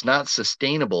so it's not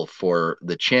sustainable for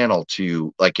the channel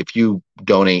to, like, if you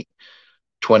donate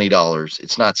 $20,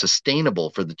 it's not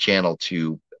sustainable for the channel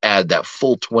to add that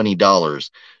full $20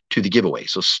 to the giveaway.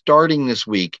 So starting this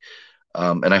week,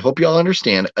 and I hope you all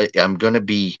understand, I'm going to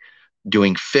be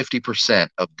doing 50%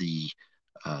 of the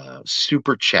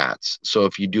super chats. So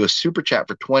if you do a super chat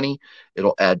for 20,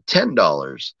 it'll add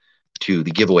 $10 to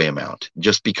the giveaway amount,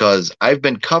 just because I've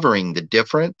been covering the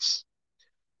difference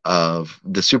of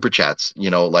the super chats. You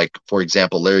know, like, for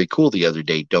example, Larry Cool the other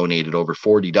day donated over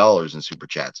 $40 in super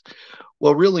chats.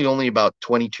 Well, really only about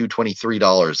 $22,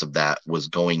 $23 of that was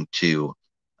going to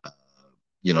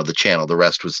the channel. The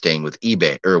rest was staying with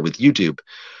eBay or with YouTube.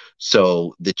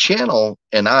 So the channel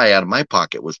and I, out of my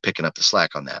pocket, was picking up the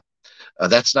slack on that.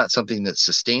 That's not something that's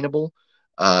sustainable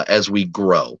as we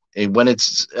grow. And when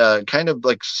it's kind of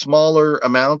like smaller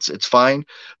amounts, it's fine.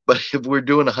 But if we're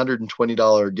doing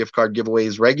 $120 gift card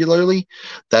giveaways regularly,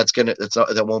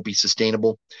 that won't be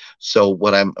sustainable. So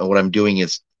what I'm doing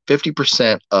is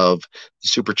 50% of the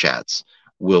super chats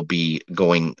will be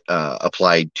going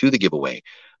applied to the giveaway.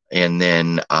 And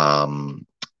then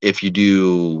if you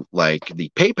do like the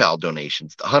PayPal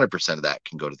donations, 100% of that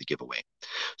can go to the giveaway.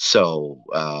 So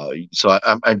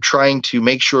I'm trying to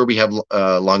make sure we have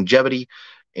longevity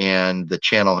and the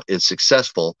channel is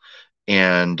successful,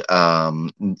 and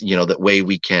that way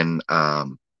we can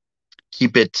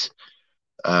keep it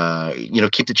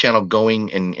keep the channel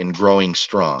going and growing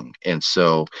strong. And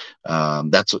so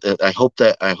that's I hope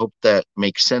that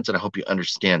makes sense, and I hope you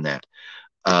understand that.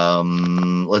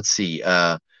 Let's see.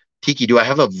 Tiki, do I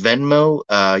have a Venmo?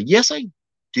 Yes, I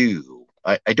do.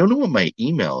 I don't know what my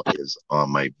email is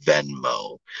on my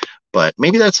Venmo, but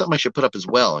maybe that's something I should put up as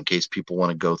well in case people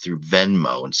want to go through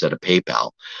Venmo instead of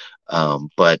PayPal.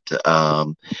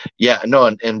 Yeah,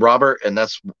 no, and Robert, and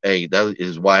that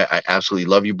is why I absolutely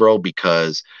love you, bro,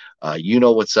 because you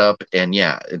know what's up. And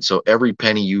yeah, and so every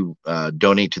penny you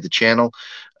donate to the channel,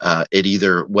 it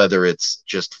either, whether it's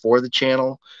just for the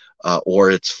channel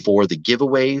or it's for the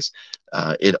giveaways,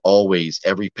 it always,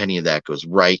 every penny of that goes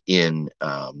right in,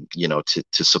 to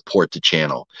support the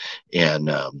channel. And,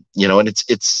 and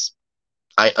it's,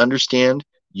 I understand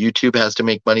YouTube has to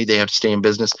make money. They have to stay in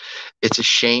business. It's a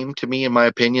shame to me, in my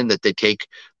opinion, that they take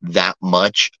that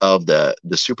much of the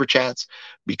super chats,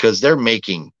 because they're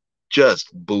making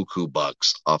just buku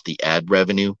bucks off the ad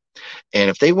revenue. And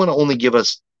if they want to only give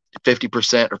us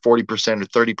 50% or 40% or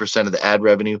 30% of the ad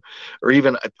revenue, or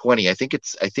even 20, I think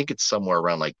it's somewhere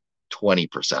around like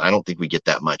 20%. I don't think we get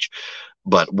that much,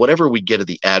 but whatever we get of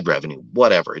the ad revenue,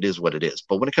 whatever, it is what it is.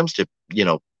 But when it comes to,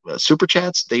 super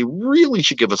chats, they really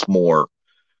should give us more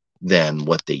than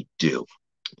what they do.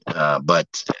 But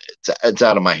it's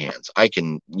out of my hands. I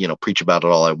can, preach about it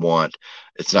all I want.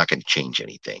 It's not going to change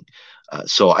anything.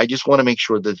 So I just want to make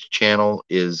sure that the channel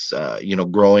is,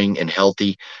 growing and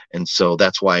healthy. And so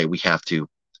that's why we have to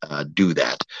do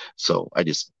that. So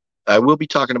I will be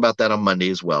talking about that on Monday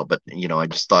as well. But, I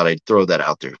just thought I'd throw that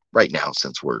out there right now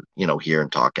since we're, here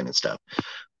and talking and stuff.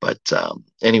 But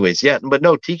anyways, yeah, but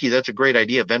no, Tiki, that's a great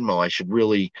idea. Venmo, I should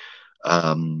really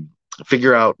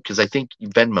figure out, because I think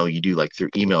Venmo, you do like through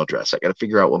email address. I got to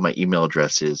figure out what my email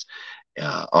address is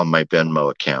on my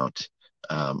Venmo account.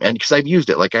 And because I've used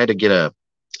it, like I had to get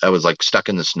I was like stuck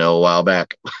in the snow a while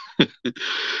back.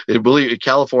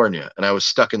 California, and I was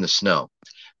stuck in the snow,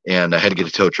 and I had to get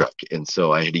a tow truck, and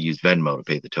so I had to use Venmo to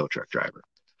pay the tow truck driver.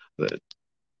 But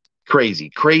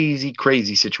crazy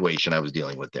situation I was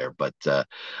dealing with there. But I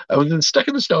was stuck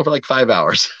in the snow for like 5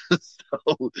 hours.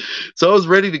 So I was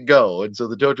ready to go. And so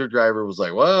the tow truck driver was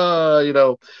like, well, you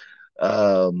know,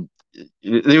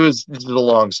 this is a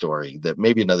long story that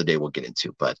maybe another day we'll get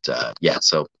into. But yeah,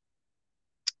 so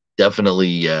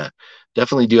definitely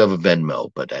do have a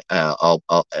Venmo, but I'll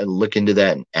look into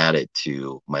that and add it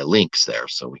to my links there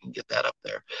so we can get that up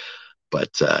there.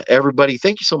 But everybody,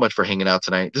 thank you so much for hanging out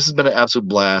tonight. This has been an absolute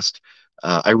blast.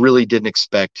 I really didn't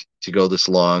expect to go this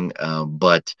long,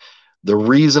 but the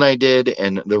reason I did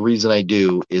and the reason I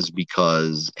do is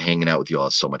because hanging out with you all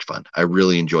is so much fun. I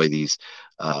really enjoy these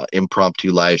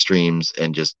impromptu live streams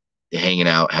and just hanging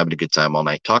out, having a good time all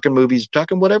night, talking movies,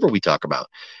 talking whatever we talk about,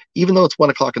 even though it's 1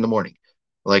 o'clock in the morning.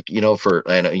 Like, you know,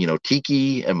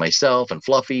 Tiki and myself and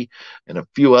Fluffy and a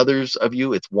few others of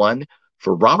you, it's 1.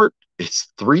 For Robert, it's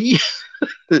 3.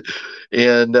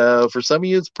 And for some of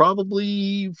you, it's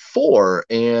probably 4.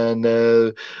 And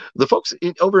the folks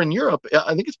over in Europe,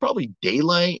 I think it's probably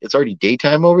daylight. It's already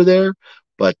daytime over there.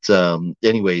 But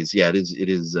anyways, yeah, it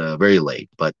is very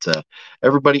late. But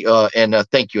everybody, and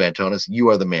thank you, Antonis. You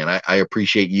are the man. I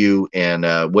appreciate you and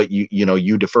what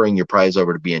you deferring your prize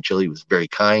over to Be in Chile was very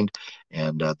kind.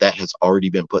 And that has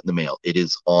already been put in the mail. It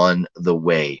is on the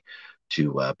way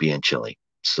to Be in Chile.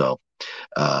 So,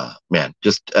 man,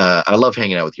 just I love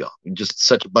hanging out with y'all. Just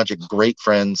such a bunch of great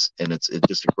friends, and it's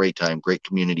just a great time, great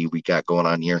community we got going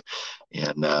on here,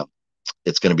 and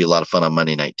it's going to be a lot of fun on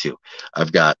Monday night too. I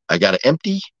got an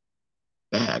empty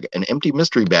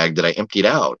mystery bag that I emptied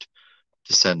out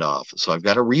to send off, so I've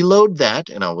got to reload that,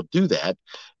 and I will do that,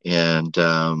 and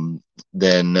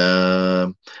then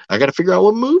I got to figure out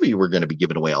what movie we're going to be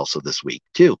giving away also this week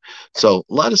too. So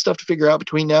a lot of stuff to figure out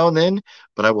between now and then,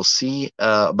 but I will see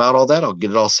about all that. I'll get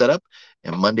it all set up,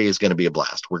 and Monday is going to be a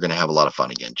blast. We're going to have a lot of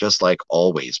fun again, just like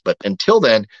always. But until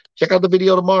then, check out the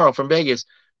video tomorrow from Vegas.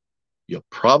 You'll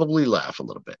probably laugh a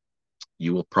little bit.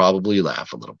 You will probably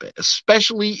laugh a little bit,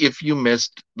 especially if you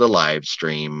missed the live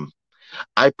stream.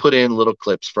 I put in little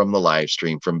clips from the live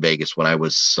stream from Vegas when I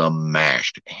was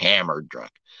smashed, hammered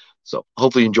drunk. So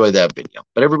hopefully you enjoy that video.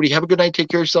 But everybody have a good night. Take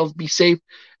care of yourselves. Be safe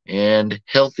and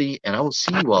healthy. And I will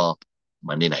see you all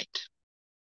Monday night.